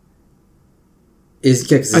cameras? I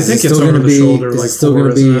think it's over the shoulder. It's still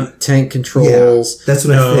going to be tank controls. Yeah, that's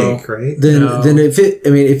what I think, right? Then if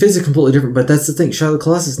it's a completely different, but that's the thing. Shadow of the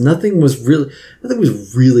Colossus, nothing was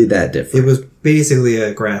really that different. It was basically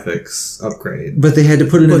a graphics upgrade, but they had to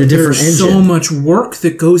put it in a different engine. There's so much work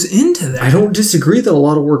that goes into that. I don't disagree that a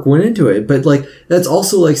lot of work went into it, but that's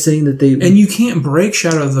also like saying that they and you can't break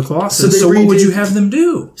Shadow of the Colossus. So what would you have them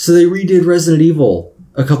do? So they redid Resident Evil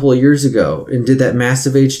a couple of years ago and did that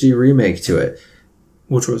massive HD remake to it.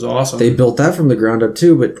 Which was awesome. They built that from the ground up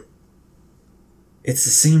too, but it's the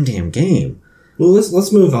same damn game. Well,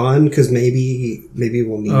 let's move on because maybe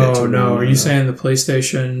we'll need it. Oh no! Are you saying the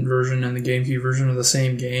PlayStation version and the GameCube version are the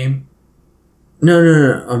same game?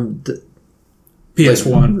 No.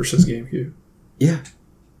 PS1 versus GameCube. Yeah.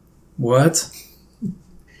 What?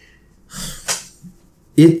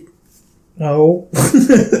 No.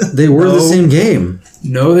 They were the same game.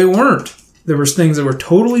 No, they weren't. There was things that were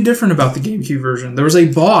totally different about the GameCube version. There was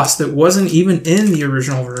a boss that wasn't even in the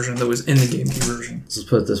original version that was in the GameCube version. Let's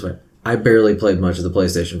put it this way. I barely played much of the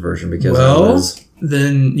PlayStation version because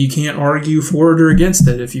then you can't argue for it or against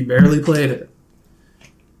it if you barely played it.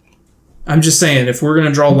 I'm just saying, if we're going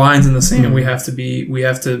to draw lines in the sand, we have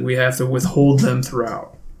to withhold them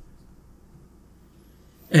throughout.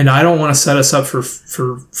 And I don't want to set us up for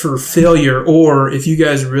failure, or if you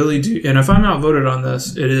guys really do, and if I'm outvoted on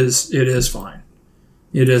this, it is fine.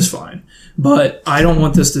 It is fine. But I don't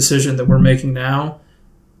want this decision that we're making now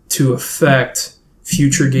to affect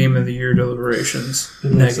future Game of the Year deliberations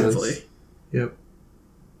negatively. Sense. Yep.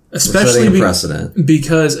 Especially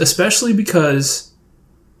because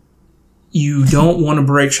you don't want to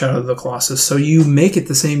break Shadow of the Colossus, so you make it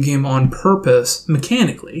the same game on purpose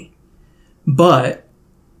mechanically. But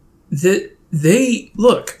they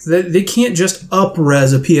can't just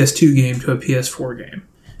up-res a PS2 game to a PS4 game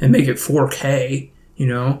and make it 4K,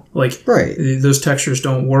 right. Those textures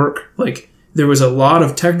don't work. There was a lot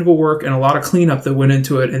of technical work and a lot of cleanup that went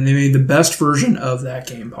into it, and they made the best version of that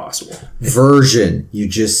game possible. Version. You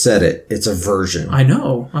just said it. It's a version. I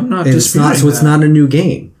know. I'm not disputing that. So it's not a new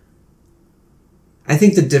game. I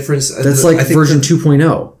think the difference... That's version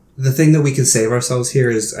 2.0. The thing that we can save ourselves here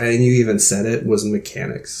is, and you even said it, was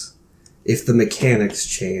mechanics. If the mechanics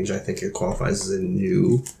change, I think it qualifies as a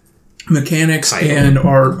new mechanics title. And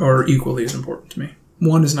art are equally as important to me.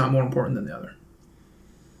 One is not more important than the other.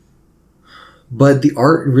 But the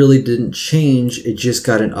art really didn't change. It just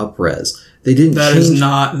got an up-res. They didn't That change... is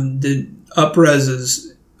not... Up-res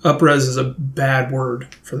is a bad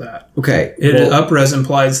word for that. Okay. Up-res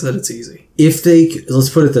implies that it's easy.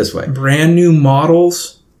 Let's put it this way. Brand new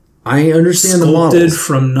models... I understand the models. Sculpted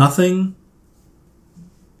from nothing...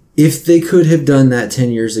 If they could have done that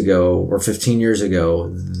 10 years ago or 15 years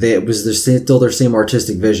ago, it was still their same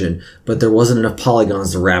artistic vision, but there wasn't enough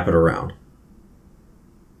polygons to wrap it around.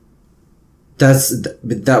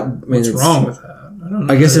 What's wrong with that? I don't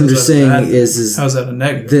know. I guess I'm just saying is how's that a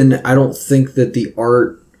negative? Then I don't think that the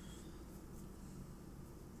art.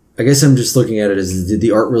 I guess I'm just looking at it as, did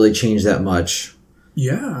the art really change that much?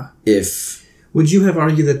 Yeah. Would you have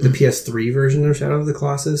argued that the PS3 version of Shadow of the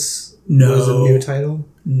Colossus No. was a new title?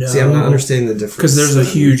 No. See, I'm not understanding the difference. Because there's a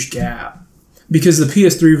huge gap. Because the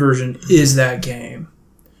PS3 version is that game.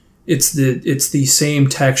 It's the same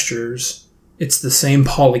textures. It's the same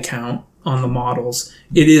poly count on the models.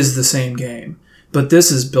 It is the same game. But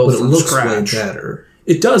this is built from scratch. It looks way better.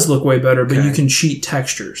 It does look way better, but Okay. you can cheat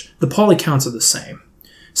textures. The poly counts are the same.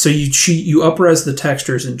 So you up-res the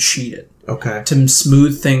textures and cheat it. Okay. To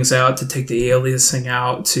smooth things out, to take the aliasing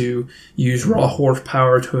out, to use raw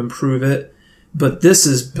horsepower to improve it. But this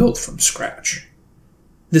is built from scratch.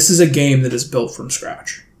 This is a game that is built from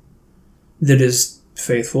scratch. That is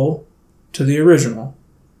faithful to the original.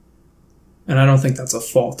 And I don't think that's a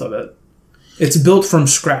fault of it. It's built from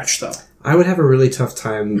scratch, though. I would have a really tough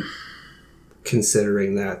time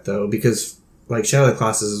considering that, though, because, like, Shadow of the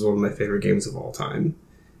Colossus is one of my favorite games of all time.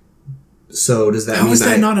 So does that mean How is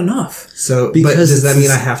that not enough? So, Because but does that mean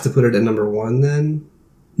I have to put it at number 1 then?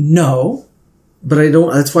 No. But I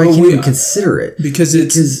don't. That's why I can't even consider it.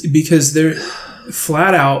 Because they're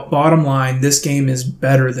flat out, bottom line, this game is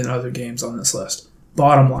better than other games on this list.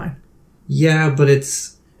 Bottom line. Yeah, but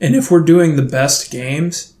it's... And if we're doing the best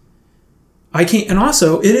games, I can't... And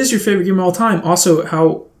also, it is your favorite game of all time. Also,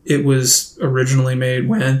 how it was originally made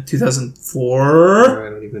when? 2004? I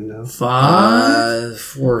don't even know. 5?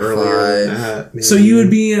 4 or Earlier than 5. that, maybe. So you would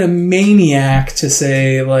be a maniac to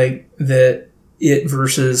say, like, that it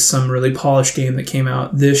versus some really polished game that came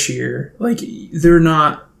out this year. Like, they're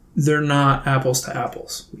not apples to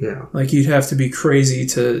apples. Yeah. Like, you'd have to be crazy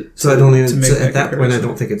to So I don't even... to make So that at that point, I comparison.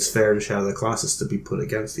 don't think it's fair to Shadow of the Colossus to be put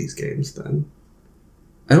against these games then.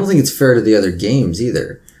 I don't think it's fair to the other games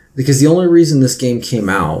either. Because the only reason this game came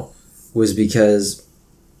out was because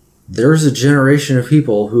there's a generation of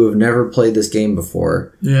people who have never played this game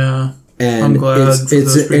before. Yeah. And I'm glad it's for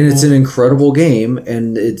those and it's people. an incredible game,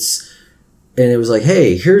 and it was like,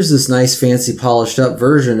 hey, here's this nice, fancy, polished up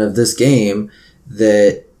version of this game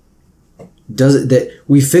that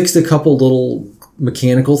we fixed a couple little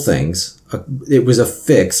mechanical things. It was a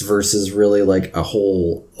fix versus really like a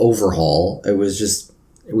whole overhaul. It was just,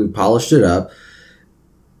 we polished it up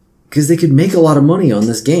because they could make a lot of money on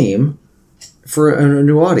this game for a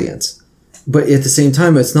new audience. But at the same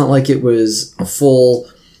time, it's not like it was a full.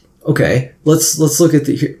 Okay, let's look at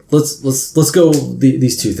let's go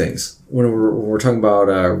these two things when we're talking about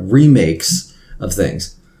remakes of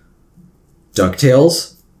things.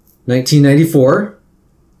 DuckTales, 1994,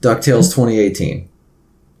 DuckTales 2018.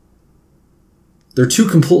 They're two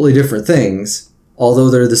completely different things, although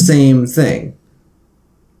they're the same thing.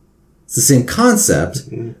 It's the same concept,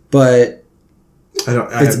 but I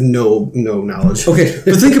have no knowledge. okay.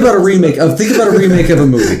 But think about a remake of a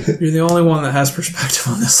movie. You're the only one that has perspective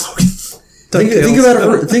on this, Logan.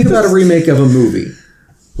 Think about a remake of a movie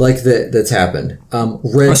like that's happened.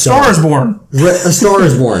 A Star is Born. A Star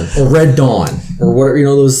is Born, or Red Dawn, or whatever. You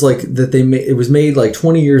know, those like that they made. It was made like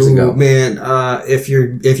 20 years ago. Man, if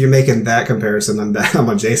you're making that comparison, I'm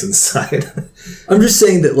on Jason's side. I'm just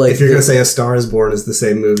saying that, like, If you're gonna say A Star is Born is the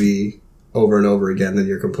same movie over and over again, then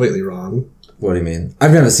you're completely wrong. what do you mean?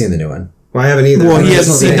 I've never seen the new one. Well, I haven't either. Well, but he I'm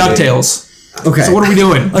hasn't just seen saying- DuckTales. Okay, So what are we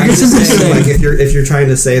doing? I guess I'm just saying, Like if you're trying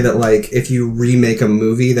to say that, like, if you remake a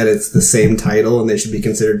movie that it's the same title and they should be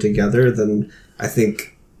considered together, then I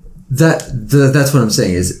think that's what I'm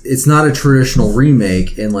saying. Is it's not a traditional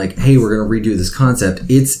remake and like, hey, we're gonna redo this concept.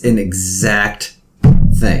 It's an exact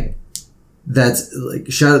thing. That's like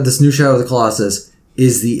this new Shadow of the Colossus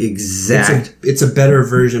is the exact. it's a better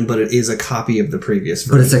version, but it is a copy of the previous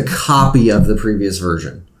version. But it's a copy of the previous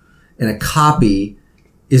version. And a copy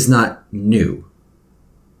is not new.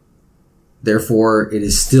 Therefore, it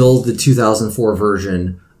is still the 2004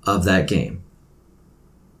 version of that game.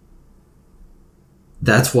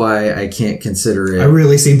 That's why I can't consider it. I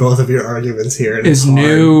really see both of your arguments here. And Is it's hard.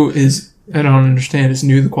 new I don't understand. Is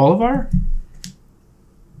new the qualifier?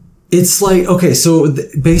 It's like, okay, so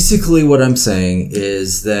basically what I'm saying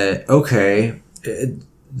is that, okay,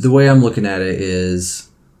 the way I'm looking at it is,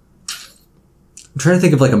 I'm trying to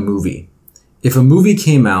think of like a movie. If a movie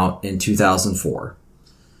came out in 2004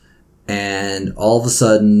 and all of a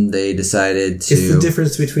sudden they decided to... It's the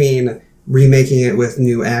difference between remaking it with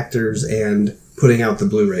new actors and putting out the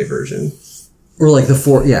Blu-ray version. Or like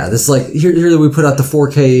this like, here we put out the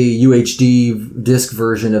 4K UHD disc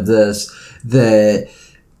version of this that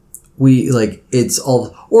we, like, it's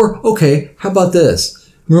all... Or, okay, how about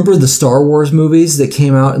this? remember the Star Wars movies that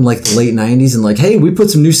came out in like the late 90s and like, hey, we put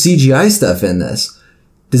some new CGI stuff in this.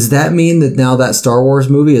 Does that mean that now that Star Wars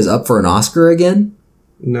movie is up for an Oscar again?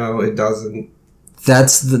 No, it doesn't.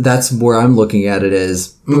 That's where I'm looking at it as.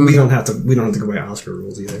 But we don't have to go by Oscar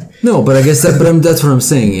rules either. No, but I guess that's what I'm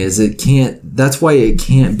saying is it can't. That's why it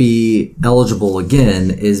can't be eligible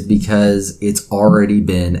again is because it's already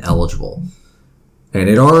been eligible, and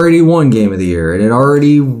it already won Game of the Year, and it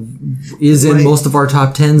already is in most of our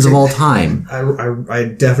top 10s of all time. I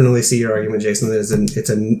definitely see your argument, Jason.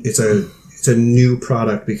 That it's a new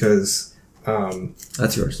product because.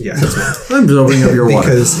 That's yours. Yeah, that's mine. I'm just opening up your water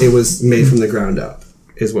because it was made from the ground up.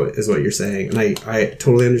 Is what you're saying, and I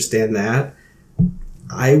totally understand that.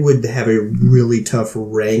 I would have a really tough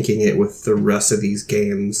ranking it with the rest of these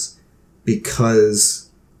games because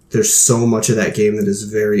there's so much of that game that is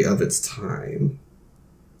very of its time.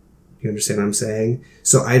 You understand what I'm saying?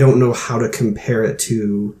 So I don't know how to compare it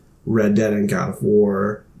to Red Dead and God of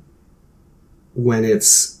War when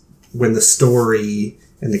the story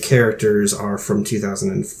and the characters are from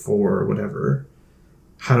 2004 or whatever.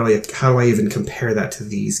 How do I even compare that to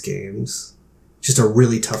these games? Just a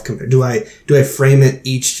really tough compare. Do I frame it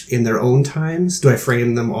each in their own times? Do I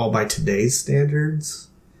frame them all by today's standards?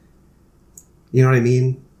 You know what I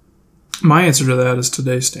mean? My answer to that is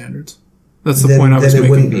today's standards. That's the point I was making. Then it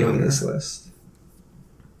wouldn't be on this list.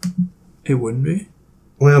 It wouldn't be?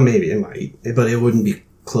 Well, maybe it might, but it wouldn't be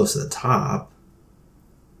close to the top.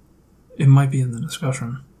 It might be in the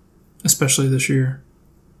discussion, especially this year.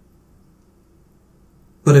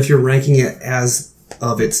 But if you're ranking it as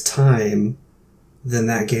of its time, then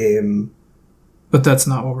that game... But that's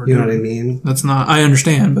not what we're doing. You know what I mean? That's not... I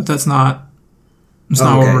understand, but that's not... It's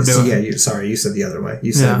not what we're doing. So you said the other way.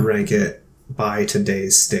 You said rank it by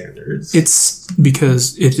today's standards. It's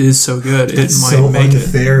because it is so good. It's might make it. It's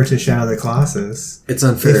so unfair to Shadow of the Colossus. It's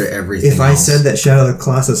unfair to everything If I said that Shadow of the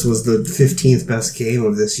Colossus was the 15th best game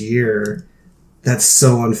of this year, that's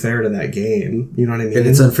so unfair to that game. You know what I mean? And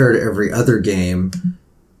it's unfair to every other game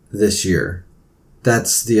this year.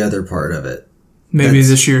 That's the other part of it. Maybe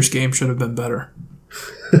this year's game should have been better.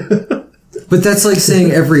 But that's like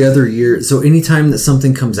saying every other year. So anytime that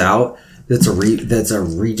something comes out that's a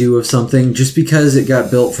redo of something, just because it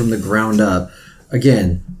got built from the ground up,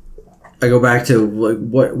 again, I go back to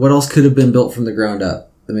what else could have been built from the ground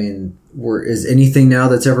up? I mean, is anything now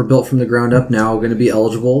that's ever built from the ground up now going to be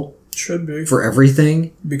eligible? Should be. For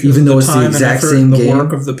everything? Because even though the it's the exact same game? The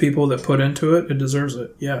work of the people that put into it, it deserves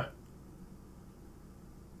it. Yeah.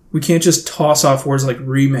 We can't just toss off words like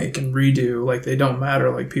remake and redo like they don't matter.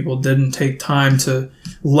 Like people didn't take time to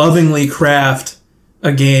lovingly craft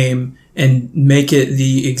a game and make it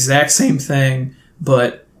the exact same thing,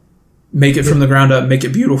 but make it from the ground up, make it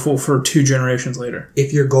beautiful for 2 generations later.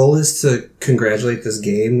 If your goal is to congratulate this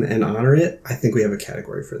game and honor it, I think we have a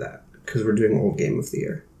category for that because we're doing Old Game of the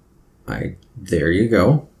Year. There you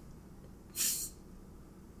go.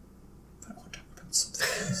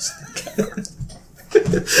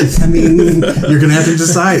 I mean, you're gonna have to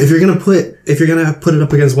decide if you're gonna put it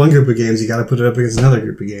up against one group of games, you got to put it up against another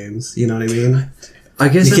group of games. You know what I mean? I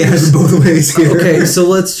guess you can't have it both ways here. Okay, so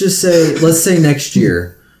let's say next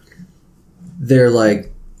year they're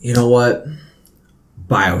like, you know what,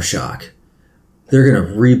 BioShock. They're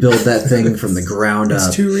gonna rebuild that thing from the ground up.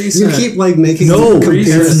 It's too recent. You keep making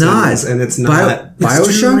it's not, and it's not. BioShock.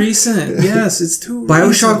 It's too recent. Yes, it's too.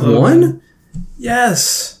 BioShock recent, 1.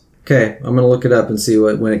 Yes. Okay, I'm gonna look it up and see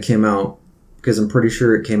when it came out because I'm pretty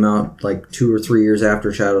sure it came out like 2 or 3 years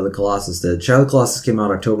after Shadow of the Colossus did. Shadow of the Colossus came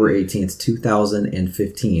out October 18th,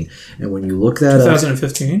 2015, and when you look that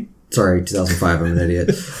 2015? Sorry, 2005. I'm an idiot.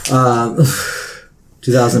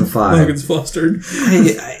 2005. Logan's flustered.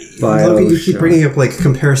 I love you keep bringing up like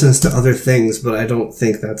comparisons to other things, but I don't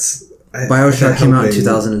think that's. BioShock came out in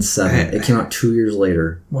 2007. It came out 2 years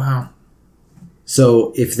later. Wow.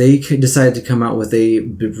 So if they could decide to come out with a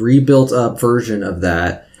rebuilt up version of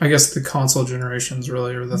that, I guess the console generations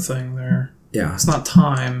really are the thing there. Yeah, it's not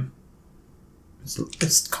time.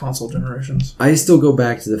 It's console generations. I still go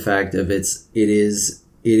back to the fact of it is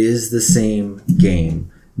the same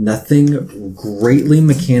game. Nothing greatly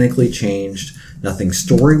mechanically changed. Nothing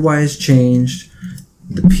story-wise changed.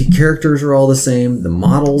 The characters are all the same. The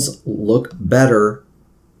models look better.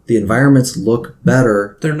 The environments look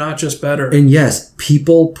better. They're not just better. And yes,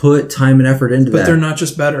 people put time and effort into that. But they're not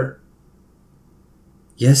just better.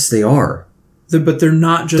 Yes, they are. But they're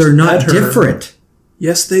not just They're not better. different.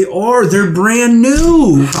 Yes, they are. They're brand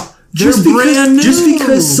new. Just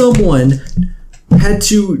because someone had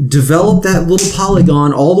to develop that little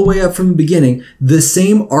polygon all the way up from the beginning, the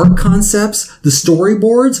same art concepts, the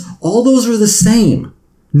storyboards, all those are the same.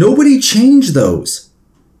 Nobody changed those.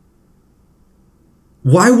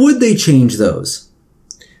 Why would they change those?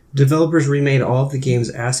 Developers remade all of the game's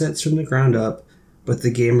assets from the ground up, but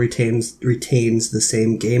the game retains the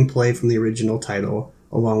same gameplay from the original title,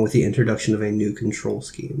 along with the introduction of a new control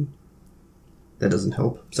scheme. That doesn't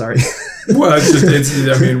help. Sorry. Well,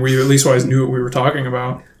 I mean, we at least always knew what we were talking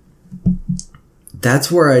about.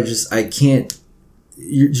 That's where I can't...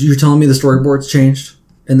 You're telling me the storyboard's changed?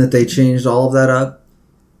 And that they changed all of that up?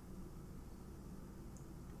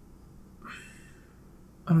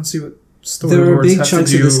 I don't see what There are storyboards big have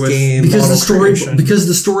chunks to of do this with game. Because model creation. the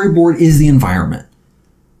storyboard is the environment.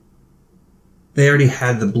 They already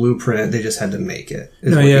had the blueprint. They just had to make it.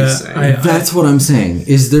 Is No, what yeah, he's saying. That's what I'm saying.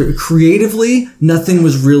 Is there creatively nothing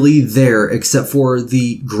was really there except for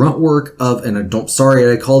the grunt work of, and I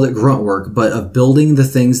called it grunt work, but of building the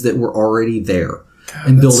things that were already there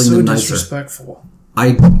and that's building so them nicer. disrespectful.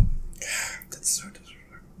 That's so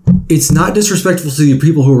disrespectful. It's not disrespectful to the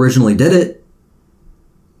people who originally did it.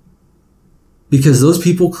 Because those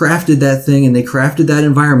people crafted that thing and they crafted that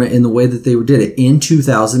environment in the way that they did it in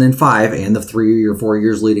 2005 and the 3 or 4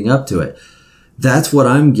 years leading up to it. That's what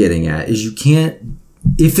I'm getting at, is you can't...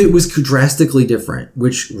 If it was drastically different,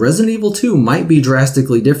 which Resident Evil 2 might be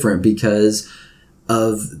drastically different because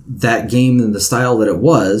of that game and the style that it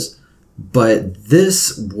was, but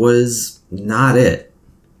this was not it.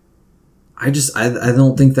 I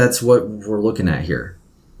don't think that's what we're looking at here.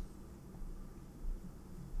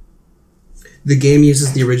 The game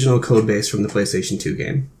uses the original code base from the PlayStation 2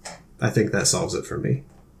 game. I think that solves it for me.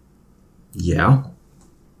 Yeah.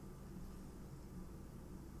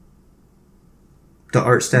 The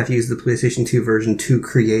art staff used the PlayStation 2 version to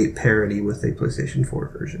create parity with a PlayStation 4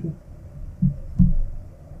 version.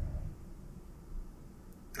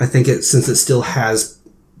 I think since it still has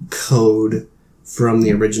code from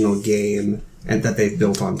the original game and that they've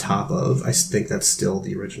built on top of, I think that's still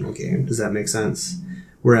the original game. Does that make sense?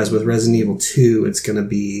 Whereas with Resident Evil 2, it's going to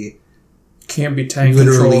be... Can't be tank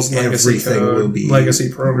literally controls, legacy everything code, will be...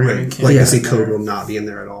 legacy programming. Right. Can't Legacy be in code there. will not be in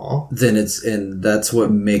there at all. Then and that's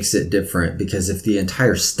what makes it different, because if the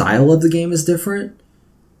entire style of the game is different,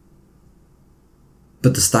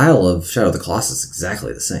 but the style of Shadow of the Colossus is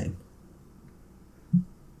exactly the same.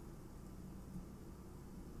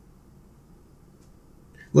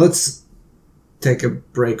 Let's take a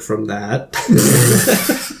break from that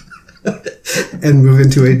and move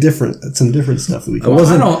into some different stuff that we can.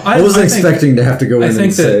 I wasn't expecting to have to go in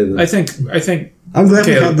and say that. I think. I'm glad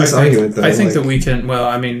we Okay, had this argument, though. I think that we can. Well,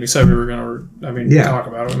 I mean, we said we were going to. Yeah. Talk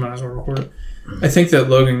about it. We might as well record it. I think that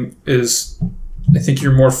Logan is. I think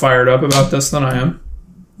you're more fired up about this than I am,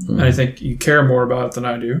 and I think you care more about it than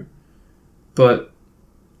I do. But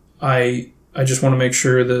I just want to make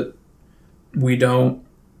sure that we don't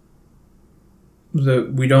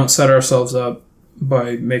set ourselves up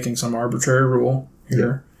by making some arbitrary rule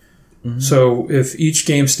here. Yeah. Mm-hmm. So if each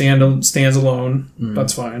game stands alone,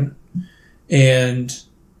 that's fine. And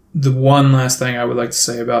the one last thing I would like to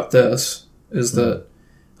say about this is that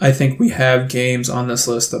I think we have games on this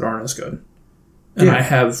list that aren't as good. And I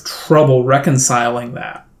have trouble reconciling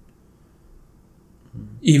that.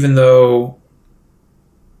 Even though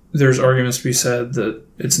there's arguments to be said that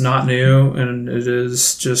it's not new and it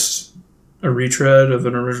is just a retread of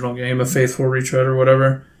an original game, a faithful retread or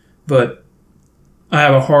whatever. But I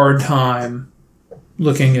have a hard time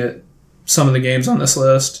looking at some of the games on this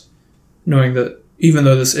list, knowing that even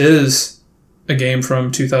though this is a game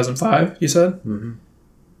from 2005, you said,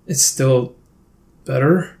 it's still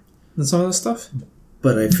better than some of this stuff.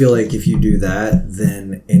 But I feel like if you do that,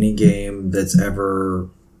 then any game that's ever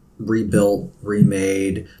rebuilt,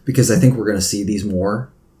 remade, because I think we're going to see these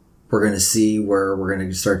more. We're going to see where we're going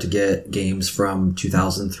to start to get games from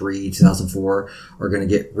 2003, 2004 are going to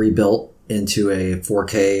get rebuilt into a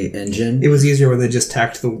 4K engine. It was easier when they just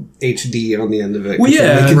tacked the HD on the end of it. Well,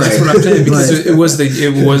 yeah, that's what I'm saying, because it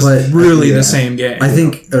was really the same game. I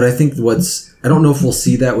think I don't know if we'll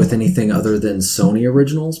see that with anything other than Sony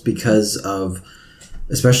originals, because of,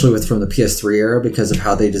 especially from the PS3 era, because of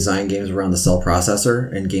how they design games around the cell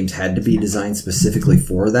processor, and games had to be designed specifically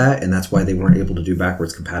for that, and that's why they weren't able to do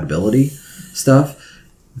backwards compatibility stuff.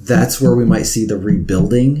 That's where we might see the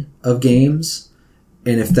rebuilding of games,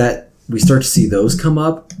 and if we start to see those come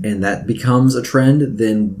up and that becomes a trend,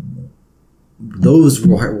 then those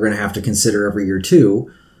we're going to have to consider every year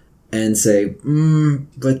too, and say,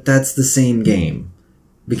 but that's the same game.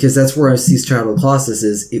 Because that's where I see Shadow of the Colossus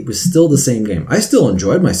is, it was still the same game. I still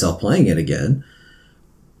enjoyed myself playing it again,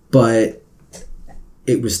 but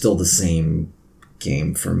it was still the same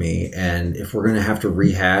game for me. And if we're going to have to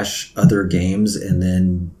rehash other games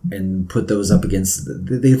and put those up against,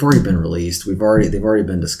 they've already been released. They've already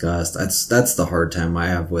been discussed. That's the hard time I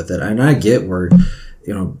have with it. And I get where,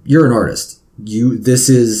 you're an artist. You're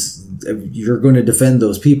going to defend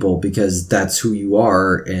those people because that's who you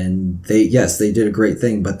are. And they did a great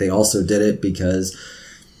thing, but they also did it because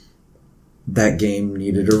that game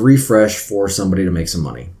needed a refresh for somebody to make some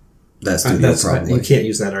money. That's probably. You can't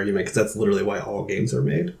use that argument because that's literally why all games are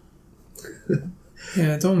made.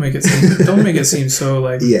 Yeah, don't make it seem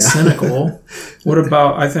so cynical. What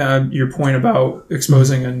about I think your point about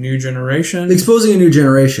exposing a new generation? Exposing a new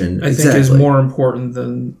generation, I think is more important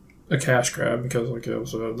than a cash grab because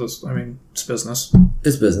it's business.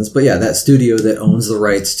 It's business, but yeah, that studio that owns the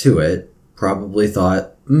rights to it probably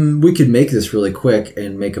thought we could make this really quick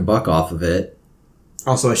and make a buck off of it.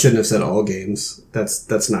 Also, I shouldn't have said all games.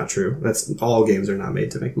 That's not true. That's all games are not made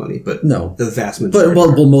to make money, but no, the vast majority.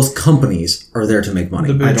 But most companies are there to make money.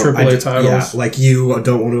 The big AAA titles. Yeah, like you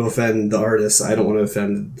don't want to offend the artists. I don't want to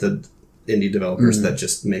offend the indie developers that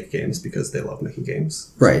just make games because they love making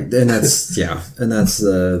games. Right, and that's and that's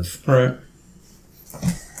the right.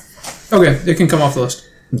 Okay, it can come off the list.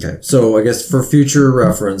 Okay, so I guess for future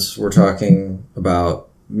reference, we're talking about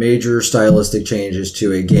major stylistic changes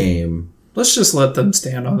to a game. Let's just let them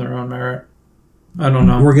stand on their own merit. I don't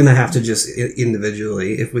know. We're gonna have to just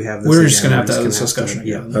individually, if we have this. We're just gonna have to have this discussion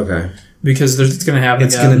again. Okay. Because it's gonna happen.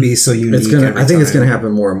 It's gonna be so unique. I think it's gonna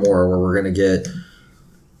happen more and more, where we're gonna get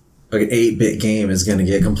like an 8-bit game is gonna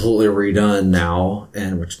get completely redone now,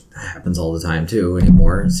 and which happens all the time too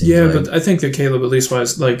anymore. It seems but I think that Caleb, at least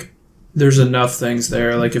wise, there's enough things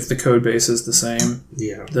there. Like if the code base is the same,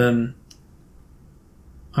 then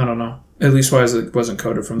I don't know. At least wise it wasn't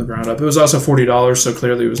coded from the ground up. It was also $40, so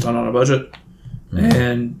clearly it was done on a budget. Mm-hmm.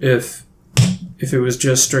 And if it was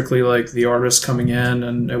just strictly like the artist coming in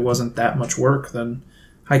and it wasn't that much work, then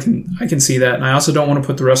I can see that. And I also don't want to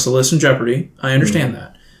put the rest of the list in jeopardy. I understand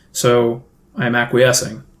that. So I'm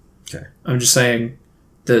acquiescing. Okay. I'm just saying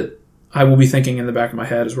that I will be thinking in the back of my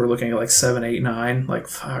head as we're looking at 7, 8, 9,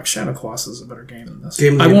 fuck, Shadow Colossus is a better game than this.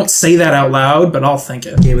 I won't say that out loud, but I'll think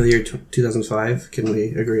it. Game of the year 2005. Can we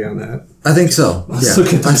agree on that? I think so. Let's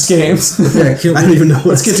look at these games. I don't even know.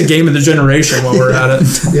 Let's get to Game of the Generation while we're at it.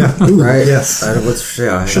 Yeah. Ooh, right. Yes. I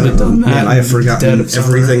should have done that. Man, I have forgotten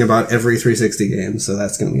everything about every 360 game, so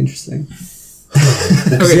that's going to be interesting.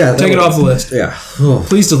 Okay, take it off the list. Yeah.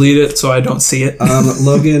 Please delete it so I don't see it.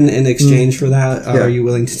 Logan, in exchange for that, are you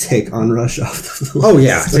willing to take Onrush off the list? Oh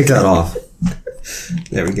yeah, take that off.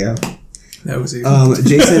 There we go. That was easy.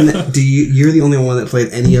 Jason, you're the only one that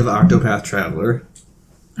played any of Octopath Traveler.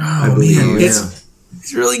 I believe it's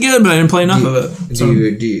really good, but I didn't play enough of it. So. Do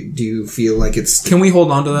you feel like it's? Can we hold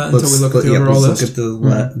on to that until we look at the overall list? Let's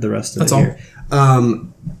look at the rest of it here.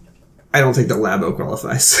 I don't think that Labo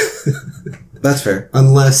qualifies. That's fair.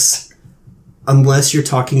 Unless you're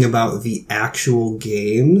talking about the actual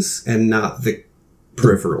games and not the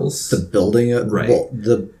peripherals. The building, right? Well,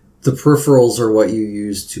 the peripherals are what you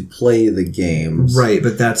use to play the games, right?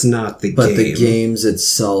 But that's not the game. But the games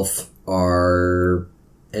itself are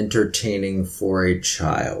entertaining for a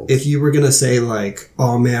child. If you were gonna say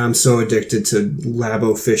oh man, I'm so addicted to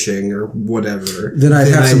Labo fishing or whatever, then I'd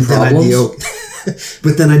have some problems.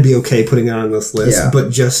 But then I'd be okay putting it on this list. Yeah. But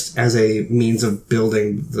just as a means of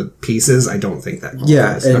building the pieces, I don't think that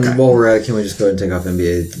qualifies. Yeah, and while we're at it, can we just go ahead and take off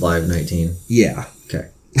NBA Live 19? Yeah. Okay.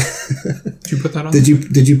 Did you put that on? Did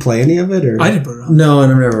you play any of it? Or? I didn't put it on. No,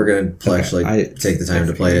 and I'm never going to take the time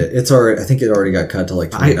to play it. It's already. I think it already got cut to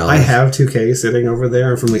 $20. I have 2K sitting over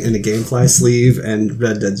there from in a GameFly sleeve, and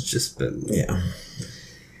Red Dead's just been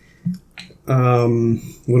What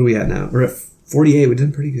are we at now? We're at 48. We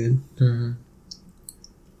did pretty good. Mm-hmm.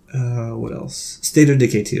 What else? State of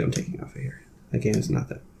Decay 2 I'm taking off of here. That game is not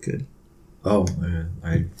that good. Oh, man.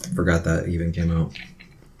 I forgot that even came out.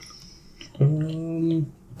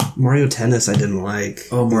 Mario Tennis I didn't like.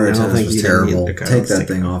 Oh, Mario Tennis was terrible. Take that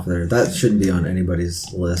thing off there. That shouldn't be on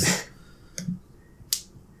anybody's list.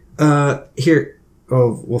 Here.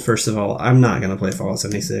 Oh, well, first of all, I'm not going to play Fallout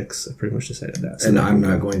 76. I pretty much decided that. So and I'm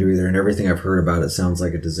not going to either. And everything I've heard about it sounds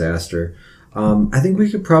like a disaster. I think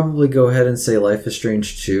we could probably go ahead and say Life is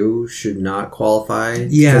Strange 2 should not qualify.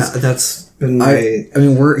 Yeah, that's been my... I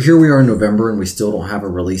mean, we are in November and we still don't have a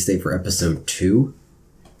release date for episode 2.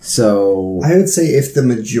 So... I would say if the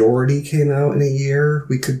majority came out in a year,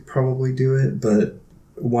 we could probably do it, but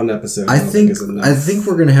one episode I think is enough. I think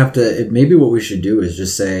we're going to have to... Maybe what we should do is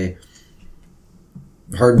just say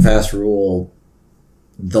hard and fast rule...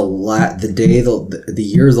 The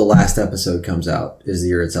year the last episode comes out is the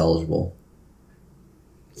year it's eligible.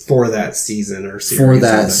 for that season or series. For or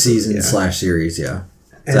that whatever. season Yeah. / series, yeah.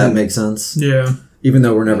 Does that And- make sense? Yeah. Even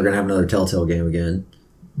though we're never going to have another Telltale game again.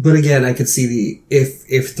 But again, I could see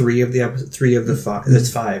if 3 of the 5, that's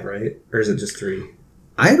 5, right? Or is it just 3?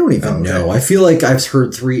 I don't even okay. know. I feel like I've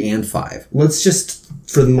heard 3 and 5. Let's just,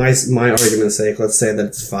 for my argument's sake, let's say that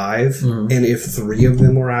it's 5, Mm-hmm. and if 3 of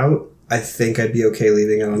them were out, I think I'd be okay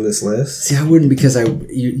leaving it on this list. See, I wouldn't because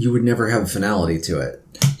you would never have a finality to it.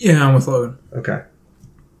 Yeah, I'm with Logan. Okay.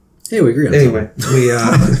 Hey, we agree on Anyway, we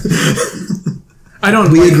I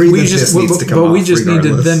don't. We like, agree we that just, this needs to come but we off just need to.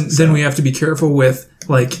 regardless, Then we have to be careful with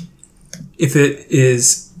like if it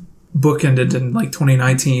is bookended in like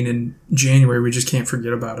 2019 in January, we just can't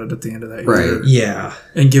forget about it at the end of that year, Right. yeah,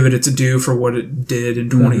 and give it its due for what it did in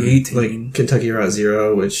 2018. like Kentucky Route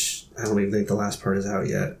Zero, which I don't even think the last part is out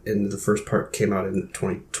yet, and the first part came out in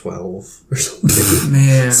 2012 or something.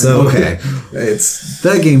 Man, So Okay. it's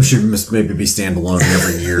That game should maybe be standalone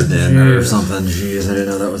every year then or Yeah. something. Jeez, I didn't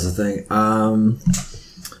know that was a thing. are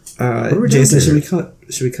we Jason. doing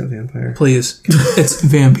Should we cut Vampire? please, it's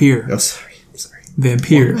Vampire. Oh, sorry. I'm sorry.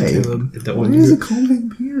 Vampire, Why? Caleb. Don't Why want is to it called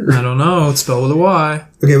Vampire? I don't know. It's spelled with a Y.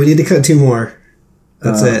 Okay, we need to cut 2 more.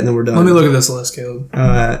 That's it, and then we're done. Let me look at this list, Caleb.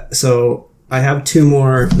 So I have 2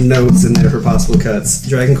 more notes in there for possible cuts.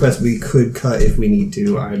 Dragon Quest we could cut if we need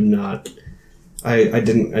to. I'm not. I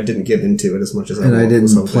didn't get into it as much as And I was didn't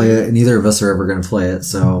hoping. play it. Neither of us are ever going to play it,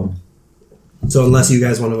 so So unless you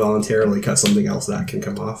guys want to voluntarily cut something else, that can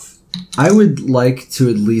come off. I would like to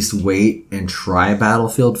at least wait and try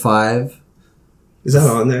Battlefield 5. Is that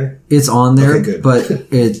on there? It's on there, Okay, good. but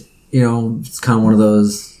it, it's kind of one of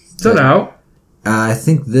those. Is that out? I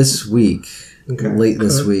think this week, Okay. late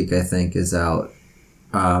this week, I think is out.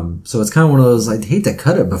 So it's kind of one of those. I'd hate to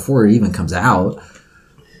cut it before it even comes out.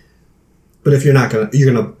 But if you're not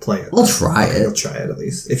you're gonna play it. I'll try it. You'll try it at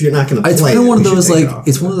least. If you're not gonna play It's it, kind of one of you should those take it like off.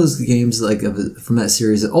 it's one of those games like from that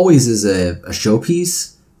series. It always is a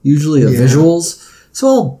showpiece, usually of Yeah. visuals. So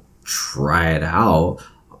I'll try it out.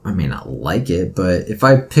 I may not like it, but if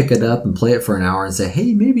I pick it up and play it for an hour and say,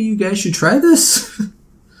 "Hey, maybe you guys should try this,"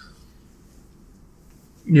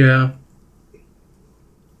 Yeah.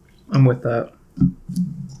 I'm with that.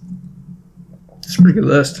 It's a pretty good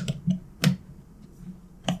list.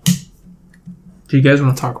 Do you guys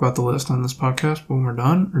want to talk about the list on this podcast when we're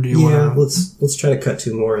done, or do you Yeah, want to? let's try to cut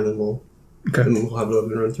 2 more and then we'll have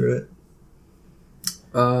Logan run through it.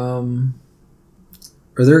 are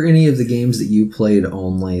there any of the games that you played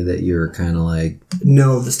only that you're kind of like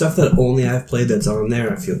No, the stuff that only I've played that's on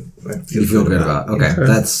there, I feel you feel good about? Okay, Okay.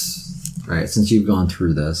 that's all right. Since you've gone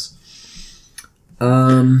through this,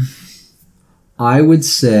 I would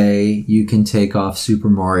say you can take off Super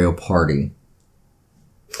Mario Party.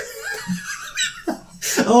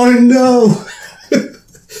 Oh no!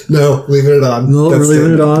 No, leaving it on. No, we're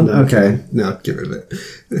leaving it on? No, Okay. No, get rid of it.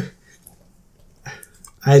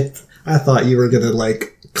 I thought you were gonna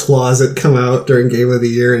like closet come out during Game of the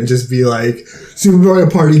Year and just be like Super Mario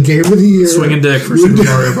Party Game of the Year. Swinging dick for Super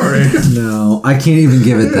Mario Party. No, I can't even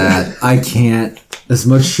give it that. I can't. As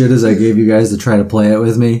much shit as I gave you guys to try to play it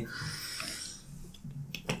with me.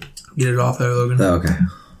 Get it off there, Logan. Oh, okay.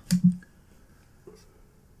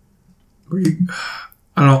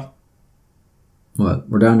 I don't. What?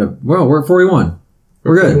 We're down to we're at 41.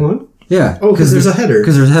 We're good. 41? Yeah. Oh, because there's a header.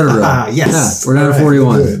 Because there's a header row. Ah, yes. Yeah, we're down to All right,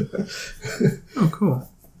 41. good. Oh, cool.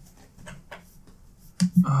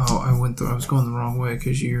 Oh, I was going the wrong way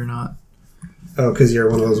because you're not. Oh, because you're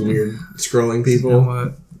one of those weird scrolling You know people.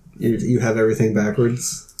 what? You have everything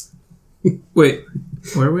backwards. Wait,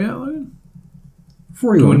 where are we at, Logan? Do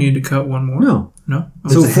 41. we need to cut one more? No. No? Oh,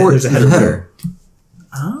 So there's a header.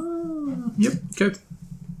 Yep. Okay.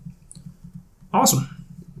 Awesome.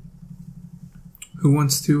 Who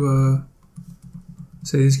wants to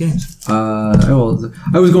say these games? I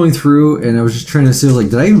was going through and I was just trying to see, like,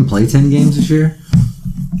 did I even play 10 games this year?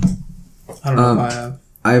 I don't know if I have.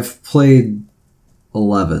 I've played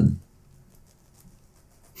 11.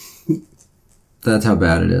 That's how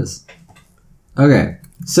bad it is. Okay,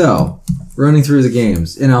 so running through the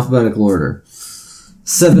games in alphabetical order.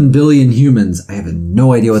 7 Billion Humans. I have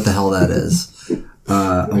no idea what the hell that is.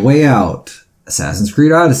 A Way Out. Assassin's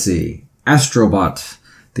Creed Odyssey. Astrobot.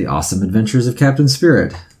 The Awesome Adventures of Captain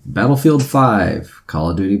Spirit. Battlefield 5. Call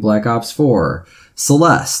of Duty Black Ops 4.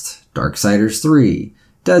 Celeste. Darksiders 3.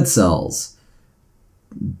 Dead Cells.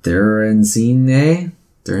 Derenzine?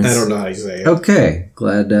 I don't know how you say it. Okay,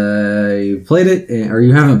 glad you played it, or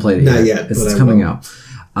you haven't played it Not yet. yet, It's but I coming will.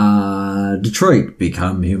 out. Detroit,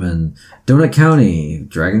 Become Human. Donut County,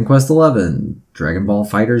 Dragon Quest XI, Dragon Ball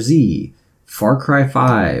Fighter Z, Far Cry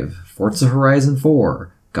 5, Forza Horizon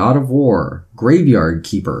 4, God of War, Graveyard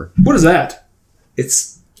Keeper. What is that?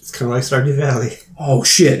 It's kind of like Stardew Valley. Oh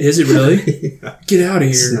shit! Is it really? Yeah. Get out of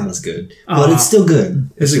It's here! not as good, but it's still good.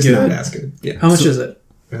 It's Is it just good? not as good. Yeah. How much is it?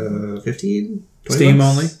 15? 20 Steam bucks?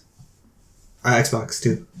 only. Xbox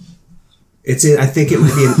too. It's in. I think it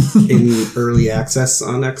would be in early access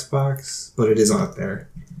on Xbox, but it is out there.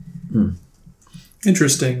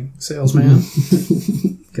 Interesting, salesman.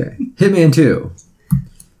 Okay. Hitman 2,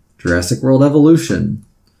 Jurassic World Evolution,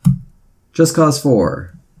 Just Cause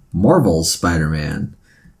 4, Marvel's Spider-Man,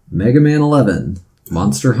 Mega Man 11,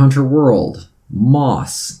 Monster Hunter World,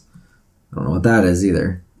 Moss. I don't know what that is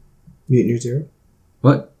either. Mutant Year Zero.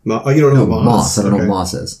 What? Oh, you don't know No, Moss? Moss. I don't know Okay. what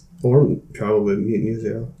Moss is. Or probably Mutant Year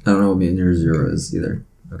Zero. I don't know what Mutant Year Zero is either.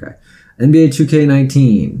 Okay. NBA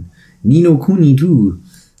 2K19, Ni no Kuni 2,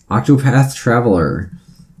 Octopath Traveler,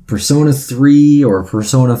 Persona 3 or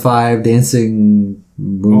Persona 5, Dancing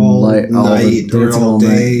Moonlight, all night or Dancing all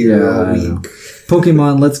day or Yeah, all I know. week.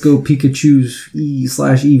 Pokemon Let's Go Pikachu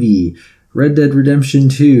 /Eevee, Red Dead Redemption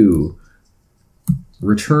 2,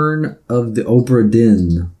 Return of the Obra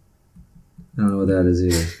Dinn. I don't know what that is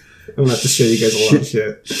either. I'm gonna have to show you guys a lot of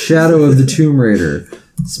shit. Shadow of the Tomb Raider,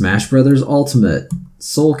 Smash Brothers Ultimate,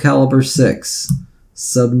 Soul Calibur 6,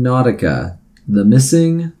 Subnautica, The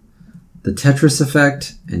Missing, The Tetris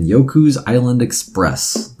Effect, and Yoku's Island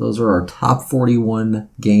Express. Those are our top 41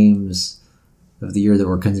 games of the year that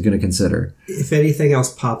we're going to consider. If anything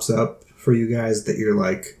else pops up for you guys that you're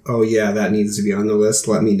like, oh yeah, that needs to be on the list,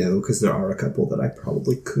 let me know, because there are a couple that I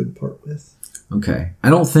probably could part with. Okay. I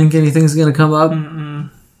don't think anything's going to come up.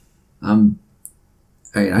 I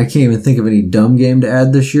can't even think of any dumb game to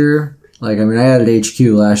add this year. I added HQ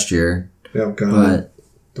last year, Oh god, but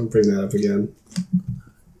don't bring that up again.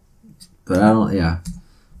 I don't, yeah.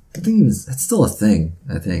 I think it's still a thing,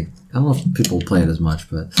 I think. I don't know if people play it as much,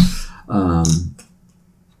 but,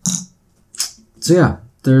 so yeah,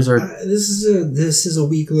 there's our, This is a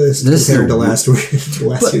weak list This is compared to a last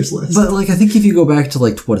year's list. but I think if you go back to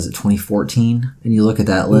what is it, 2014, and you look at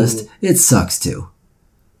that list, it sucks too.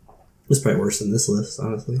 It's probably worse than this list,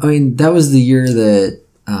 honestly. I mean, that was the year that,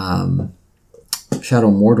 Shadow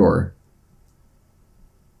of Mordor,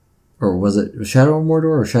 or was it Shadow of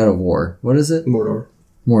Mordor or Shadow of War? What is it? Mordor.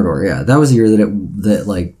 Mordor, yeah. That was the year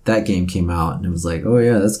that game came out, and it was like, oh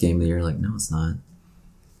yeah, that's game of the year. Like, no, it's not.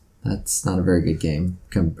 That's not a very good game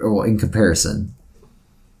in comparison.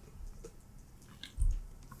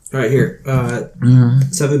 All right, here.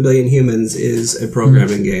 7 Billion Humans is a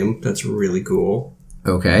programming game. That's really cool.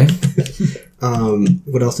 Okay.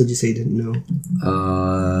 What else did you say you didn't know?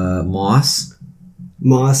 Moss.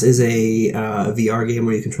 Moss is a VR game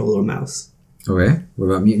where you control a mouse. Okay. What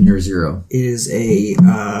about Mutant Year Zero? It is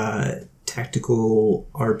a tactical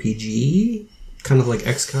RPG, kind of like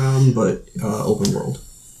XCOM, but open world.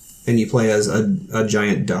 And you play as a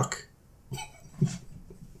giant duck.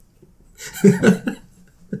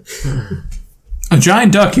 A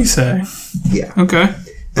giant duck, you say? Yeah. Okay.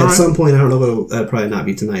 At some point, I don't know what that'll probably not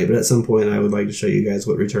be tonight, but at some point I would like to show you guys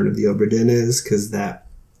what Return of the Obra Dinn is, because that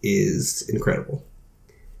is incredible.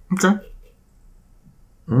 Okay.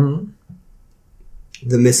 Mm-hmm.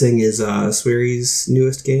 The Missing is Swery's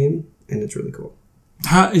newest game, and it's really cool.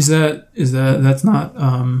 How is that? That's not.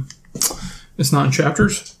 It's not in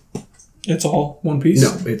chapters. It's all one piece.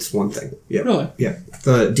 No, it's one thing. Yeah. Really? Yeah.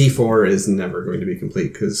 The D4 is never going to be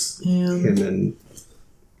complete because him and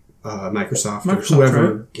Microsoft or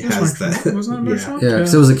whoever right? has that. Wasn't that Microsoft? Yeah,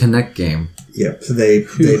 because it was a Kinect game. Yep. So they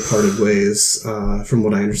parted ways, from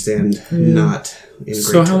what I understand, not in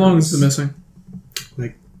So great how long terms. is The Missing?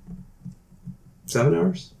 Like 7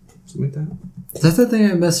 hours? Something like that. Is that the thing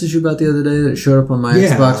I messaged you about the other day that showed up on my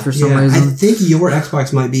Xbox for some I reason? think your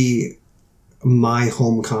Xbox might be my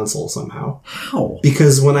home console somehow. How?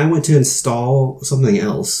 Because when I went to install something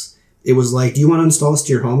else, it was like, do you want to install this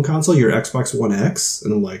to your home console, your Xbox One X?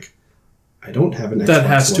 And I'm like, I don't have an Xbox That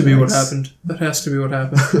has to One be X. what happened. That has to be what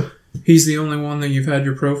happened. He's the only one that you've had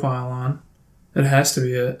your profile on. That has to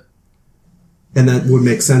be it. And that would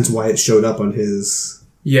make sense why it showed up on his...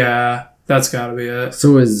 Yeah, that's got to be it.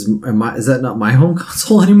 So is that not my home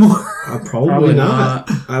console anymore? Probably not.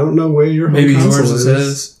 I don't know where your home Maybe console yours is. is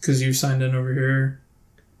his because you signed in over here.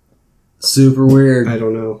 Super weird. I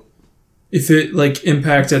don't know. If it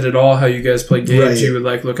impacted at all how you guys play games, Right. you would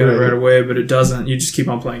look at it right away. But it doesn't. You just keep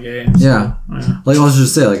on playing games. Yeah. Yeah. Like I was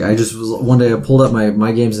just saying, I just was one day I pulled up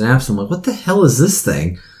my games and apps. And I'm like, what the hell is this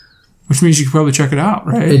thing? Which means you could probably check it out,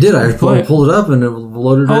 right? It did. I Play it. pulled it up and it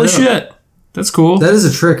loaded Holy right up. shit, that's cool. That is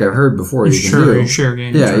a trick I've heard before. You can do. You share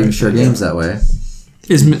games. Yeah, you right? can share games that way.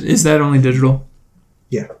 Is that only digital?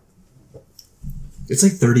 Yeah. It's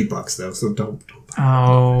like $30 though, so don't buy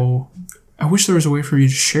Oh, I wish there was a way for you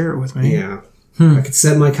to share it with it. me. Yeah. I could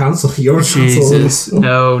set my console, your console. Jesus,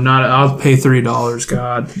 no, not. I'll pay $3.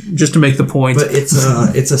 God, just to make the point. But it's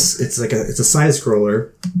a side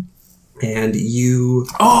scroller, and you.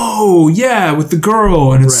 Oh yeah, with the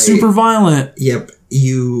girl, and it's Right. super violent. Yep.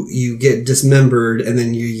 You get dismembered, and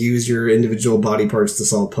then you use your individual body parts to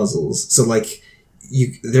solve puzzles. So like,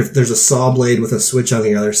 there's a saw blade with a switch on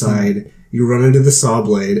the other side. You run into the saw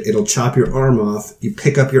blade. It'll chop your arm off. You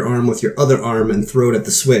pick up your arm with your other arm and throw it at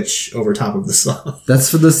the switch over top of the saw. That's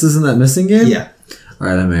for this. Isn't that missing game? Yeah. All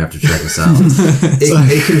right, I may have to check this out.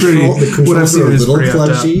 The controls are a little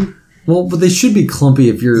clunky. Well, but they should be clumpy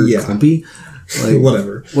if you're clumpy. Like,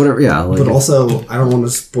 Whatever. yeah. Like, But also, I don't want to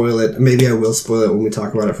spoil it. Maybe I will spoil it when we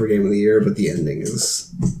talk about it for Game of the Year. But the ending is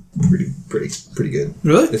pretty good.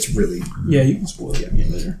 Really? It's really. Yeah, you can spoil the game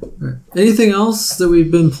later. anything else that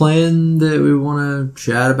we've been playing that we want to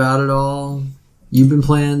chat about at all? You've been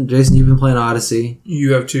playing, Jason. You've been playing Odyssey.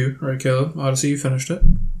 You have two, right, Caleb? Odyssey, you finished it.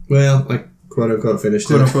 Well, like quote unquote finished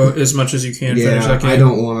Quote it. unquote, as much as you can finish Yeah, that game. I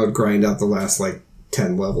don't want to grind out the last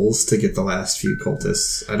 10 levels to get the last few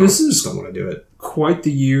cultists. I just don't want to do it. Quite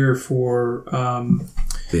the year for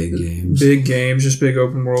Big games. big games, just big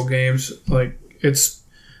open world games. I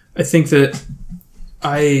think that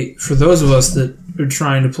for those of us that are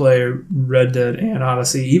trying to play Red Dead and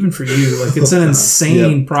Odyssey, even for you, it's an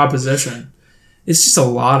insane proposition. It's just a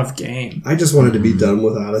lot of game. I just wanted to be done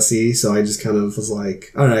with Odyssey, so I just kind of was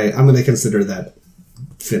like, all right, I'm going to consider that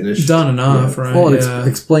finished. Done enough, right? Well, it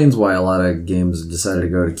explains why a lot of games decided to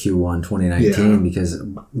go to Q1 2019 because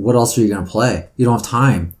what else are you going to play? You don't have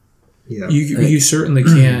time. Yeah. You certainly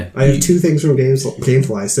can't. I have two things from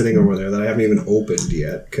GameFly sitting over there that I haven't even opened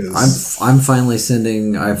yet. Cause I'm finally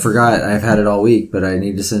sending. I forgot. I've had it all week, but I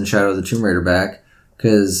need to send Shadow of the Tomb Raider back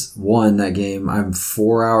because that game. I'm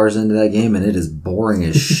 4 hours into that game and it is boring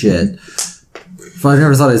as shit. I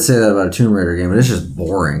never thought I'd say that about a Tomb Raider game, but it's just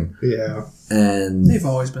boring. Yeah. And they've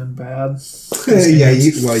always been bad. Okay,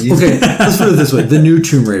 let's put it this way: the new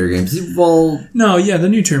Tomb Raider games. Well, no, yeah, the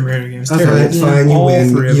new Tomb Raider games. Okay, it's fine. You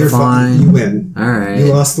win. You're fine. You win. All right. You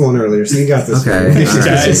lost the one earlier, so you got this. Okay.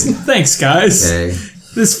 Thanks, guys. Okay.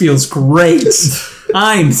 This feels great.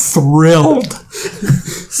 I'm thrilled.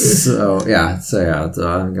 So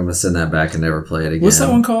I'm gonna send that back and never play it again. What's that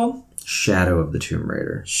one called? Shadow of the Tomb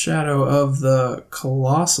Raider. Shadow of the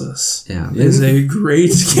Colossus. Yeah, is a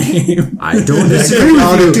great game. I don't disagree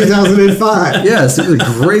with you. 2005. Yes, it was a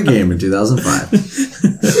great game in 2005.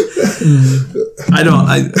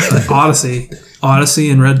 Odyssey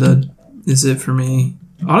and Red Dead is it for me.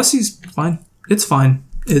 Odyssey's fine. It's fine.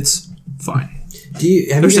 It's fine.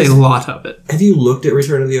 There's a lot of it. Have you looked at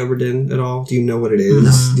Return of the Obra Dinn at all? Do you know what it is?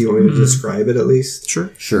 No. Do you want me to describe it at least?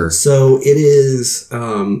 Sure. So it is.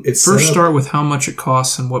 It's first start with how much it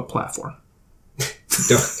costs and what platform.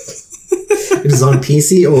 It is on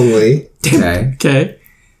PC only. Okay.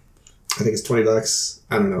 I think it's $20.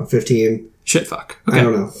 I don't know, 15. Shit, fuck. Okay. I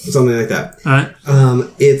don't know, something like that. All right.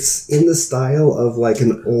 It's in the style of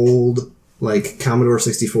an old Commodore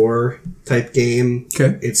 64 type game.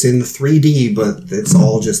 Okay. It's in 3D, but it's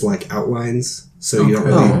all just outlines, so you don't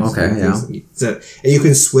really. Oh, okay, yeah. And you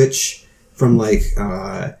can switch from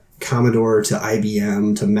Commodore to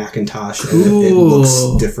IBM to Macintosh, and it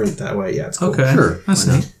looks different that way. Yeah, it's cool. Okay, sure, that's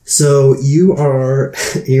neat. So you're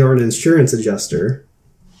an insurance adjuster.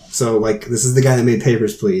 So this is the guy that made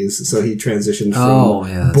Papers, Please. So he transitioned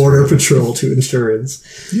from Border Patrol to insurance.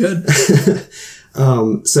 Good.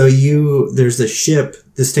 So there's a ship.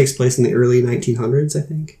 This takes place in the early 1900s, I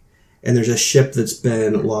think. And there's a ship that's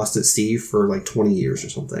been lost at sea for 20 years or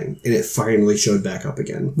something, and it finally showed back up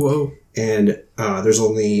again. Whoa! And there's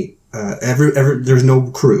only there's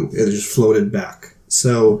no crew. It just floated back.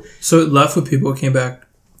 So it left with people. It came back.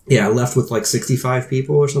 Yeah, left with 65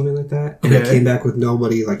 people or something like that, and it came back with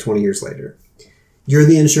nobody 20 years later. You're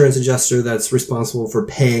the insurance adjuster that's responsible for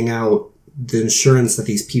paying out the insurance that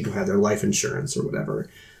these people had, their life insurance or whatever.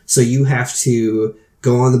 So you have to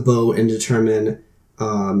go on the boat and determine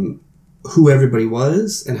who everybody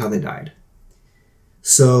was and how they died.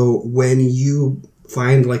 So when you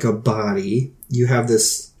find a body, you have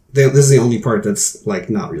this is the only part that's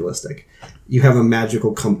not realistic. You have a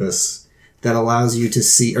magical compass that allows you to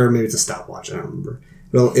see, or maybe it's a stopwatch, I don't remember.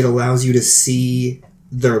 Well, it allows you to see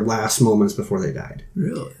their last moments before they died.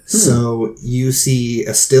 Really? So you see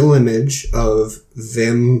a still image of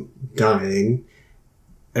them dying,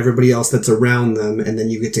 everybody else that's around them, and then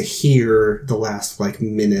you get to hear the last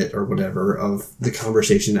minute or whatever of the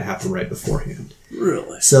conversation that happened right beforehand.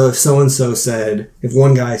 Really? So if so-and-so if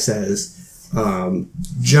one guy says,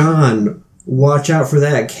 John watch out for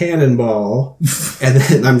that cannonball. And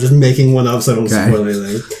then I'm just making one up so I don't spoil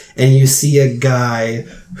anything. And you see a guy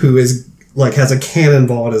who is like has a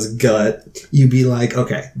cannonball in his gut. You'd be like,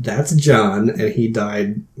 okay, that's John, and he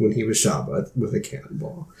died when he was shot with a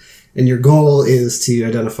cannonball. And your goal is to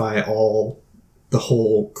identify the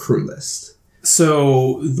whole crew list.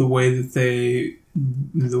 So the way that they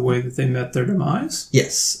met their demise?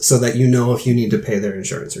 Yes, so that you know if you need to pay their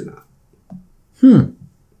insurance or not.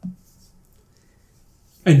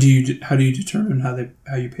 And how do you determine how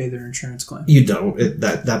you pay their insurance claim? You don't.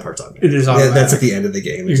 That part's on. It is automatic. That's at the end of the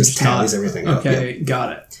game. It just tallies everything up. Okay,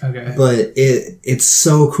 got it. Okay. But it's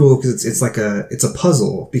so cool because it's like it's a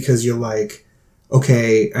puzzle because you're like,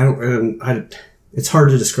 okay, it's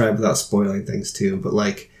hard to describe without spoiling things too, but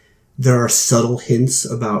like there are subtle hints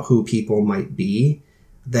about who people might be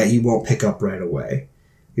that you won't pick up right away.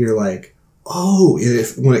 You're like, oh,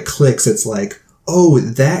 when it clicks, it's like, oh,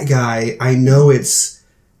 that guy, I know it's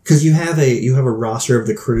because you have a roster of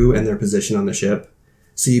the crew and their position on the ship.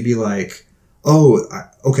 So you'd be like, oh,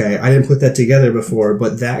 okay, I didn't put that together before,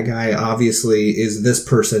 but that guy obviously is this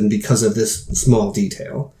person because of this small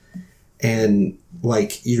detail. And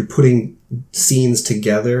like you're putting scenes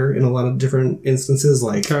together in a lot of different instances.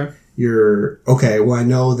 Like well, I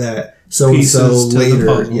know that so-and-so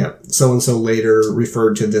later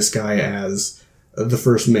referred to this guy as the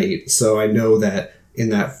first mate. So I know that in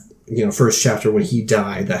that, first chapter when he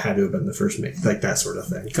died, that had to have been the first mate. Like that sort of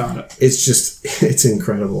thing. Got it. It's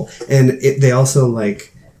incredible. And they also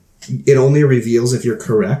like, it only reveals if you're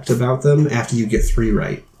correct about them after you get 3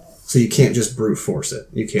 right. So you can't just brute force it.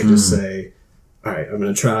 You can't just say, all right, I'm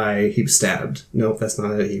going to try. He was stabbed. Nope, that's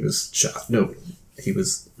not it. He was shot. Nope. He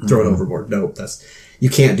was thrown overboard. Nope, you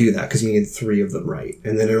can't do that because you need 3 of them right.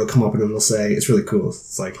 And then it'll come up and it'll say, it's really cool.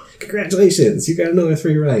 It's like, congratulations, you got another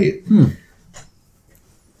 3 right.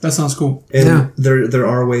 That sounds cool. And there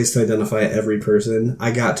are ways to identify every person.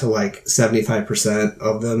 I got to like 75%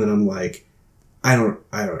 of them and I'm like, I don't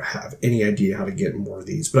have any idea how to get more of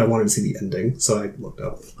these, but I wanted to see the ending, so I looked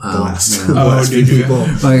up the last few people.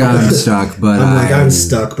 Like I'm stuck, but I'm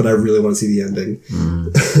stuck, but I really want to see the ending.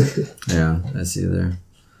 Yeah, I see there.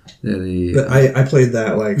 But I played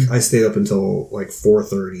that I stayed up until like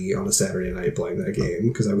 4:30 on a Saturday night playing that game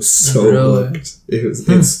because I was so hooked.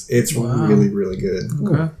 It's really really good.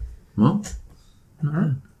 Okay. Well, all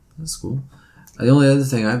right, that's cool. The only other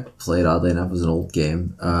thing I played, oddly enough, was an old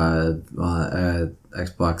game. Xbox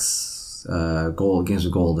Games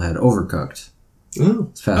with Gold had Overcooked. Oh,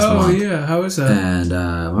 it's past a month. Yeah, how is that? And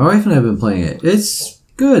my wife and I have been playing it. It's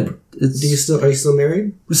good. Are you still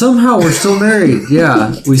married? Somehow we're still married.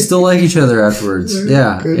 Yeah, we still like each other afterwards.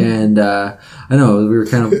 Yeah, and I know we were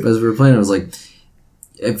kind of as we were playing. I was like,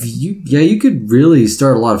 you could really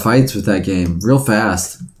start a lot of fights with that game real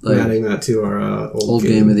fast. Like, adding that to our old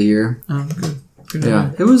game of the year. Oh, good.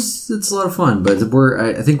 Yeah, it's a lot of fun, but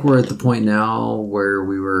I think we're at the point now where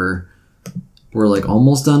we're like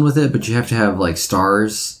almost done with it, but you have to have like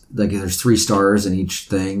stars. Like there's 3 stars in each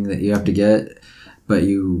thing that you have to get, but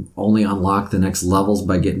you only unlock the next levels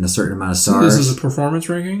by getting a certain amount of stars. So this is a performance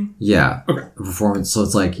ranking? Yeah. Okay. Performance. So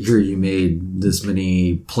it's like here you made this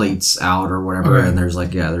many plates out or whatever, and there's a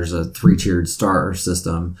 3-tiered star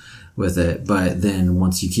system with it, but then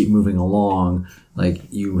once you keep moving along, like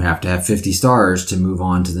you have to have 50 stars to move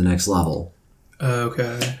on to the next level.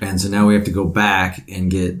 Okay. And so now we have to go back and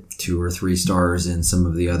get 2 or 3 stars in some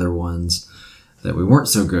of the other ones that we weren't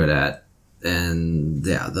so good at. And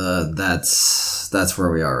yeah, that's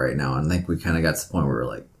where we are right now. And I think we kind of got to the point where we're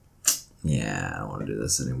like, yeah, I don't want to do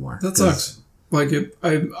this anymore. That sucks. Like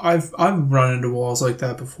I've run into walls like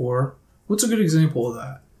that before. What's a good example of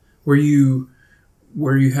that? Where you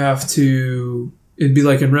have to, it'd be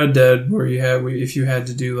like in Red Dead where if you had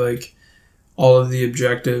to do like all of the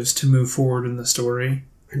objectives to move forward in the story.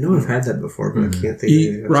 I know I've had that before, but I can't think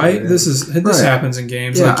of it. Right? This happens in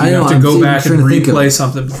games. Yeah, like you have to go back and replay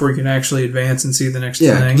something before you can actually advance and see the next thing.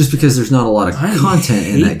 Yeah, just because there's not a lot of content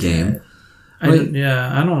in that game. I don't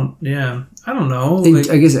know.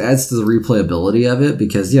 I guess it adds to the replayability of it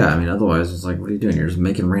because, otherwise it's like, what are you doing? You're just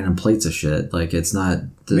making random plates of shit. Like, it's not...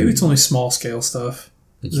 Maybe it's only small scale stuff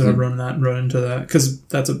that I've run into that. Because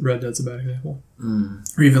Red Dead's a bad example.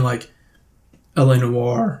 Or even like L.A.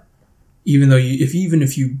 Noire. Even though if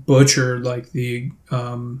you butcher like the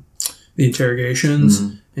interrogations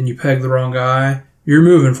and you peg the wrong guy, you're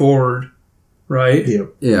moving forward, right?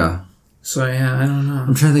 Yep. Yeah. So yeah, I don't know.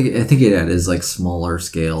 I'm trying to think. I think it is like smaller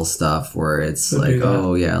scale stuff where it's like,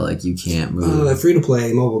 like you can't move. Free to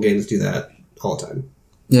play mobile games do that all the time.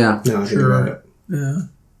 Yeah. No, I think about it. Yeah.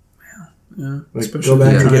 Yeah, Like, especially go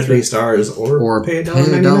back and trying get to- 3 stars, or pay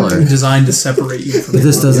 $1. designed to separate you from.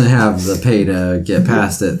 This doesn't have the pay to get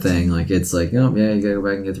past it thing. Like it's like, oh yeah, you gotta go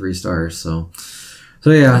back and get 3 stars. So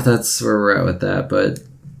yeah, that's where we're at with that. But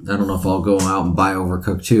I don't know if I'll go out and buy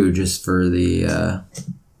Overcooked 2 just for the.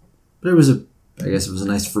 But it was I guess it was a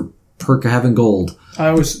nice perk of having gold. I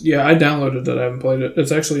downloaded it. I haven't played it.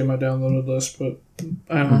 It's actually in my downloaded list, but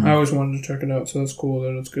I don't know. I always wanted to check it out, so that's cool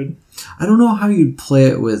that it's good. I don't know how you'd play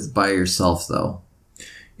it by yourself though.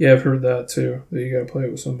 Yeah, I've heard that too. That you gotta play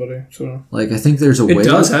it with somebody. So Like I think there's a way. it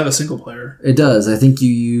does have a single player. It does. I think you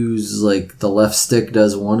use like the left stick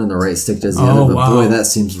does one and the right stick does the Oh, other. But wow. boy, that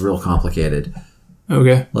seems real complicated.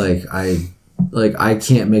 Okay. Like I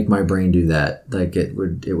can't make my brain do that. Like it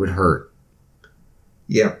would hurt.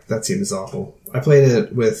 Yeah, that seems awful. I played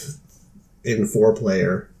it in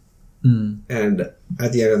 4-player, and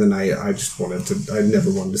at the end of the night, I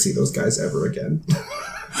never wanted to see those guys ever again.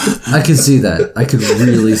 I could see that. I could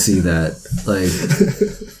really see that. Like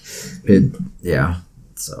it. Yeah.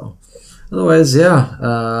 So otherwise, yeah.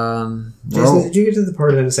 Jason, did you get to the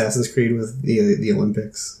part in Assassin's Creed with the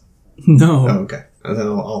Olympics? No, Oh, okay. And then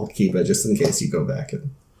I'll keep it just in case you go back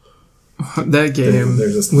and. that game.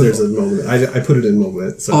 There's a moment. I put it in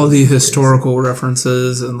moment. So all the historical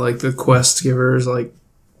references and like the quest givers, like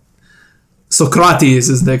Socrates,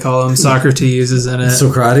 as they call him. Socrates is in it.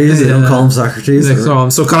 Socrates. They don't call him Socrates. They call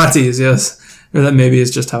him Socrates. Yes, or that maybe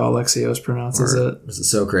is just how Alexios pronounces Or it. was it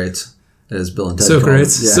Socrates? As Bill and Ted call him.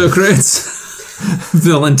 Socrates. Yeah. Socrates.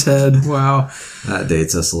 Bill and Ted. Wow. That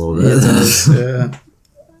dates us a little bit. Yeah.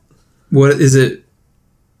 What is it?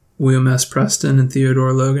 William S. Preston and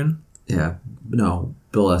Theodore Logan. Yeah. No.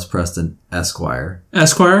 Bill S. Preston, Esquire.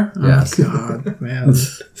 Esquire? Yes. Oh, God, man.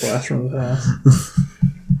 Blast from the past.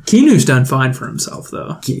 Keanu's done fine for himself,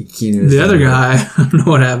 though. Keanu's The other guy, I don't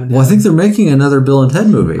know what happened to Well, I him. think they're making another Bill and Ted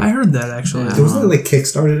movie. I heard that, actually. Yeah. Wasn't it like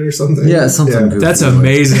Kickstarted or something? Yeah, something goofy. That's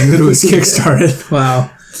amazing that it was Kickstarted.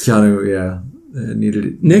 Wow. Keanu, yeah. It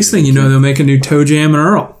needed. Next thing you know, they'll make a new Toe Jam and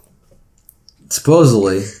Earl.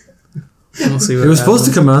 Supposedly. We'll see what It was supposed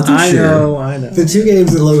to come out this year. I know. The 2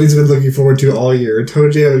 games that Logan's been looking forward to all year, Toe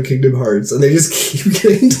Jam and Kingdom Hearts, and they just keep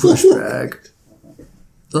getting Pushed delayed. back.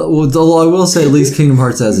 Well, I will say at least Kingdom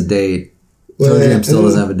Hearts has a date. Toe Jam still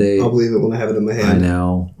doesn't have a date. I'll believe it when I have it in my I hand.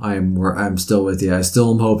 know. I'm still with you. I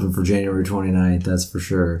still am hoping for January 29th. That's for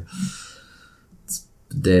sure. It's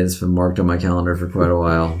a day that's been marked on my calendar for quite a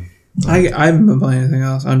while. I haven't been playing anything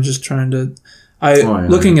else. I'm just trying to... yeah.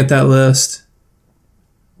 Looking at that list,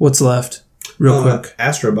 what's left? Real quick.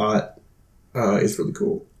 Astrobot is really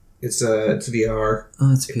cool. It's VR.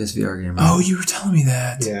 Oh, it's a PSVR game. Oh, you were telling me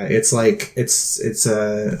that. Yeah, it's like it's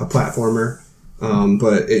a platformer,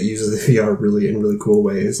 but it uses the VR in really cool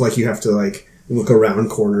ways. Like you have to like look around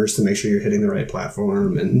corners to make sure you're hitting the right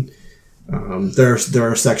platform, and there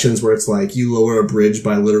are sections where it's like you lower a bridge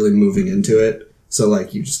by literally moving into it. So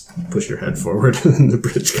like you just push your head forward and the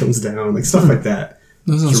bridge comes down, like stuff like that.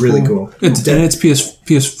 It's really cool. It's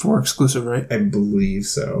PS4 exclusive, right? I believe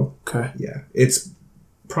so. Okay. Yeah, it's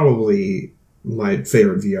probably my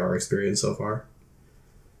favorite VR experience so far.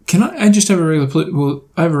 Can I just have a regular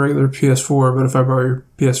I have a regular PS4, but if I borrow your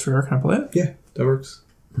PS4, can I play it? Yeah, that works.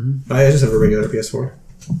 I just have a regular PS4.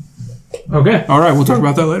 Okay. All right. We'll talk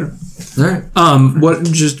about that later. All right. What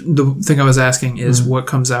just the thing I was asking is what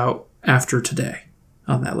comes out after today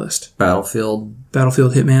on that list? Battlefield,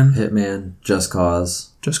 Hitman, Just Cause,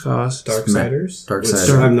 Just Cause, Darksiders?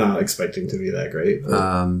 Darksiders. I'm not expecting to be that great.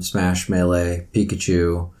 But Smash, Melee,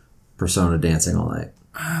 Pikachu, Persona Dancing All Night.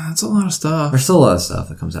 That's a lot of stuff. There's still a lot of stuff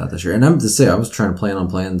that comes out this year. And I'm to say, I was trying to plan on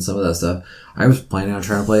playing some of that stuff. I was planning on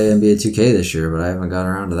trying to play NBA 2K this year, but I haven't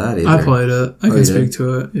gotten around to that either. I played it. I you can speak did?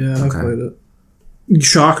 to it. Yeah, Okay. I played it.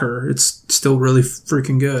 Shocker. It's still really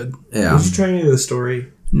freaking good. Yeah. did you try any of the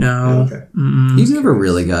story? No. Okay. You've never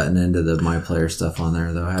really gotten into the My Player stuff on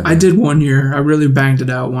there, though, have you? I did 1 year. I really banged it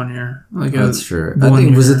out 1 year. Like That's true. one I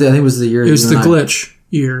think year. I think it was the year. It was you the and I- glitch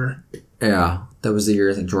year. Yeah, that was the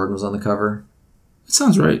year I think Jordan was on the cover. It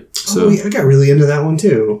sounds right. So I got really into that one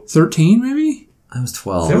too. 13 maybe? I was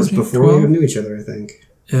 12. That was 14, before 12? we even knew each other, I think.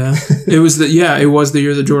 Yeah. It was the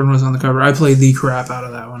year that Jordan was on the cover. I played the crap out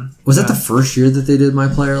of that one. Was that the first year that they did My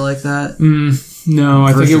Player like that? No,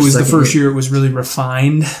 I think First it or was the second first year? year it was really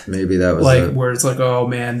refined. Maybe that was Like it. where it's like, oh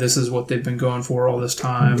man, this is what they've been going for all this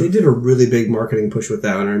time. They did a really big marketing push with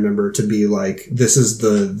that one, I remember, to be like, this is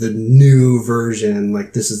the new version,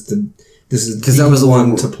 like this is Because that was the one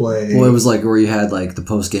one to play. Well, it was like where you had like the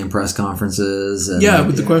post game press conferences and Yeah,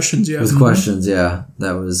 with the questions. Yeah, with questions. Yeah,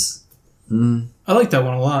 that was. I like that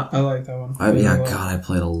one a lot. I like that one. Yeah, God, I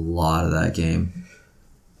played a lot of that game.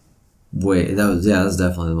 that's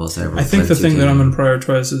definitely the most I ever I think played the thing 2K. that I'm going to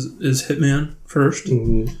prioritize is Hitman first,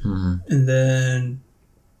 Mm-hmm. and then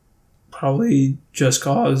probably Just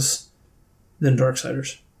Cause, then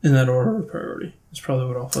Darksiders. In that order of priority. That's probably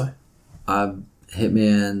what I'll play.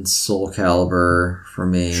 Hitman, Soul Calibur for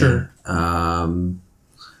me. Sure. And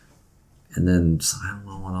then I don't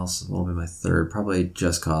know what else will be my third. Probably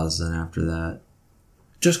Just Cause. Then after that,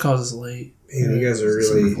 Just Cause is late. Man, you guys are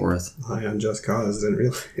December really 4th. high on Just Cause. Didn't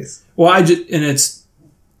realize. Well, it's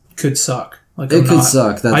could suck. Like It could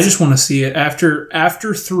suck. I just want to see it after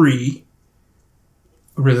 3.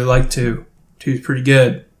 I really like 2. 2 is pretty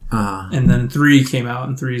good, and then 3 came out,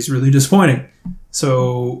 and 3 is really disappointing.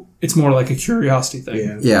 So it's more like a curiosity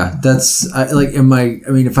thing. Yeah. That's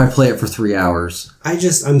if I play it for 3 hours, I'm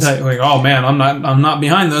Like, oh man, I'm not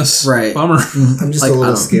behind this. Right. Bummer. I'm just Like, a I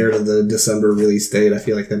little don't- scared of the December release date. I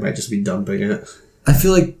feel like they might just be dumping it. I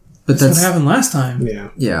feel like, but That's what happened last time.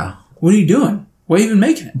 Yeah. What are you doing? Why are you even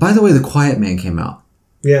making it? By the way, The Quiet Man came out.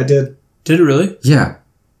 Yeah, it did. Did it really? Yeah.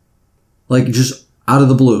 Like, just out of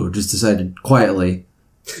the blue, just decided quietly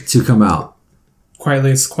to come out.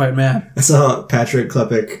 Quietly, it's Quiet Man. I saw Patrick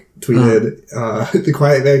Klepek tweeted, The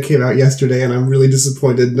Quiet Man came out yesterday, and I'm really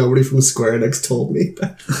disappointed nobody from Square Enix told me.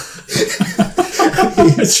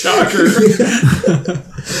 Shocker.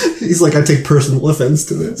 He's like, I take personal offense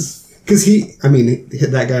to this. Because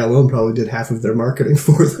that guy alone probably did half of their marketing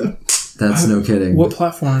for them. That's no kidding. What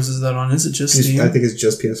platforms is that on? Is it just Steam? I think it's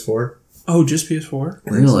just PS4. Oh, just PS4?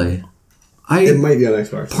 Really? It might be on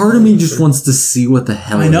Xbox. Part of me just wants to see what the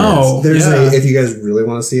hell I it know. is. If you guys really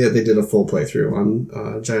want to see it, they did a full playthrough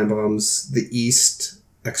on Giant Bomb's The East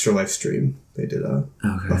Extra Life stream. They did a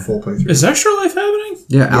full playthrough. Is Extra Life happening?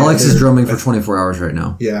 Yeah, Alex is they're- drumming for 24 hours right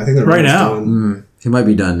now. Yeah, I think they're Right almost now. done. He might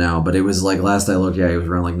be done now, but it was like, last I looked, it was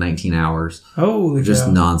around like 19 hours. Holy Just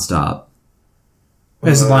cow. nonstop.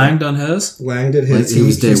 Has Lang done his? Lang did his. Like, he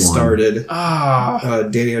was day one. started. Ah.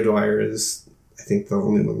 Danny O'Dwyer is, I think, the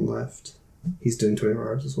only one left. He's doing 24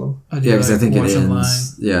 hours as well. I Yeah, because I think it watch him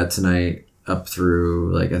ends, tonight up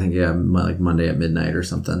through, like Monday at midnight or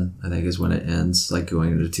something, I think is when it ends, like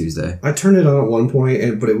going into Tuesday. I turned it on at one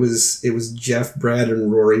point, but it was Jeff, Brad,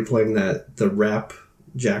 and Rory playing the rap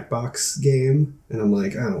Jackbox game, and I'm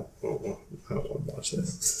like, I don't want to watch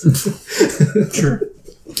this. Sure.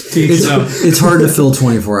 It's It's hard to fill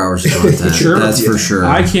 24 hours of content. Sure. That's for sure.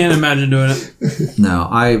 I can't imagine doing it. No,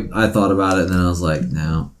 I thought about it and then I was like,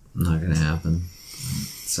 no, not going to happen.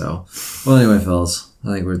 So, well, anyway, fellas,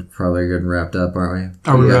 I think we're probably good and wrapped up, aren't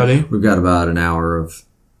we? Are we ready? We've got about an hour of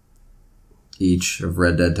each of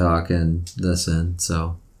Red Dead talk and this in,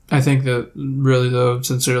 so. I think that really, though,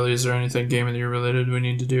 sincerely, is there anything Game of the Year related we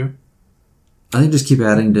need to do? I think just keep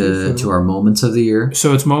adding to our moments of the year.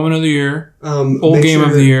 So it's Moment of the Year, Old Make Game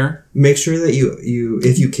of the Year. Make sure that you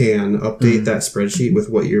if you can, update that spreadsheet with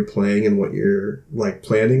what you're playing and what you're like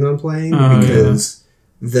planning on playing, because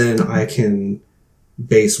then I can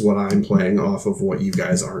base what I'm playing off of what you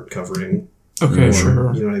guys aren't covering. Okay, Or,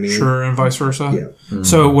 sure. you know what I mean? Sure, and vice versa. Yeah.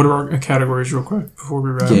 So what are our categories real quick before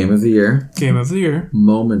we wrap? Game of the year, Game of the Year,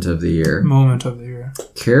 moment of the year, Moment of the Year,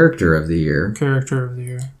 character of the year, Character of the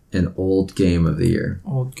Year, and old game of the year.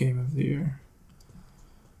 Old Game of the Year.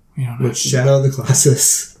 We don't have Which Shadow of the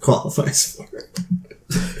Colossus qualifies for.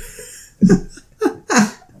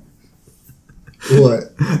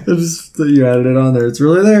 What? Just that you added it on there. It's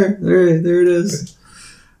really there. There it is.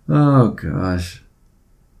 Oh gosh.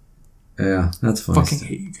 Yeah, that's funny. fucking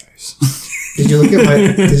hate you guys. Did you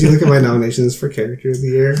look at my nominations for Character of the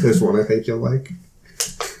Year? There's one I think you'll like.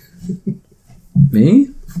 Me?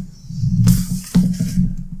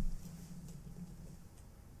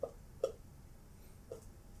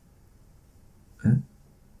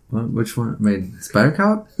 What? Which one? Spider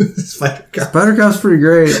Cop? Spider Cop. Spider Cop's pretty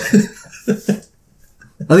great.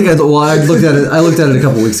 I think I looked at it. I looked at it a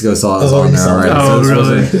couple weeks ago, saw it was Oh, on you there. saw All it. right, Oh, so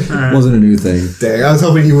really? this All right. wasn't a new thing. Dang, I was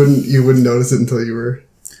hoping you wouldn't notice it until you were.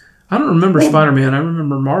 I don't remember Spider-Man. I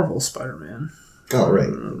remember Marvel Spider-Man. Oh right,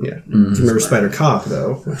 yeah. Do you remember Spider Cop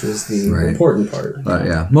though, which is the Right. important part. But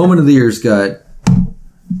yeah, moment of the year's got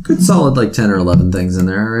good solid like 10 or 11 things in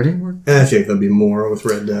there already. I think there'll be more with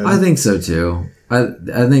Red Dead. I think so too. I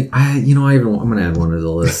think I'm gonna add one to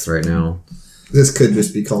the list right now. This could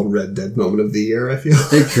just be called Red Dead Moment of the Year. I feel.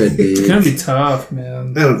 It could It's be. gonna be tough,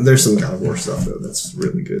 man. There's some God of War stuff though that's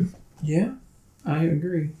really good. Yeah, I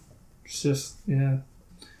agree. It's just the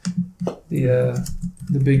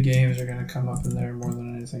big games are gonna come up in there more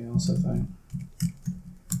than anything else, I think.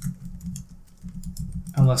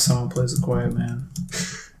 Unless someone plays The Quiet Man.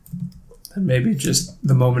 Then maybe just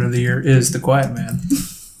the moment of the year is The Quiet Man.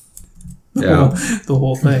 Yeah. The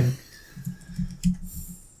whole thing.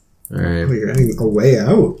 All right. Oh, you're adding A Way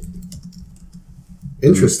Out.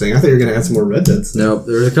 Interesting. I thought you were going to add some more Red Dead stuff. Nope.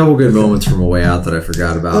 There's a couple good moments from A Way Out that I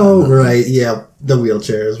forgot about. Oh, right. Yeah. The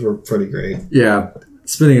wheelchairs were pretty great. Yeah.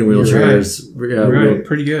 Spinning in wheelchairs. Yeah. Right.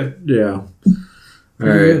 Pretty good. Yeah. All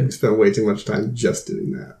Pretty right. I spent way too much time just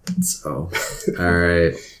doing that. So, all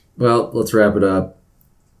right. Well, let's wrap it up.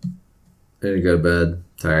 I need to go to bed.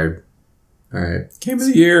 Tired. All right. Game of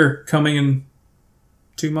the year coming in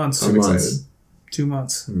 2 months. I'm months. excited. 2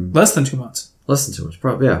 months. Less than 2 months. Less than 2 months.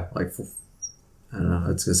 Probably, yeah. Like, I don't know.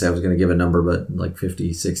 I was going to say I was going to give a number, but like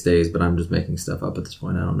 56 days, but I'm just making stuff up at this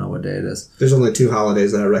point. I don't know what day it is. There's only 2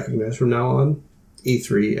 holidays that I recognize from now on.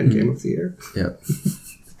 E3 and Game of the Year. Yep.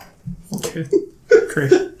 Okay. Great.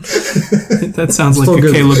 That sounds like Still a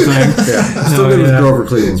good. Caleb thing. Yeah. Still good with Grover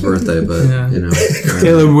Cleveland's birthday, but, Yeah. you know.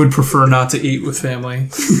 Caleb would prefer not to eat with family.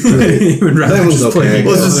 He would rather That one's just play okay.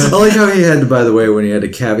 games. I like how he had to, by the way, when he had to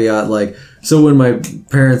caveat, like, so when my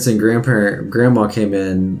parents and grandma came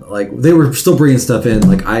in, like, they were still bringing stuff in,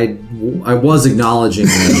 like, I was acknowledging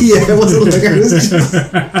them. Yeah, it wasn't like I was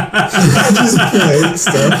just playing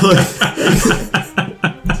stuff.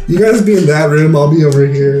 You guys be in that room, I'll be over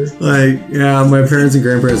here. Like, yeah, my parents and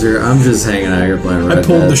grandparents are here. I'm just hanging out here playing Red I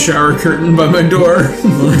pulled Dead. the shower curtain by my door.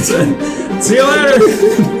 See you later.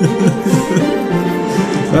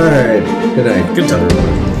 All right. Good night. Good time.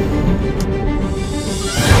 everyone.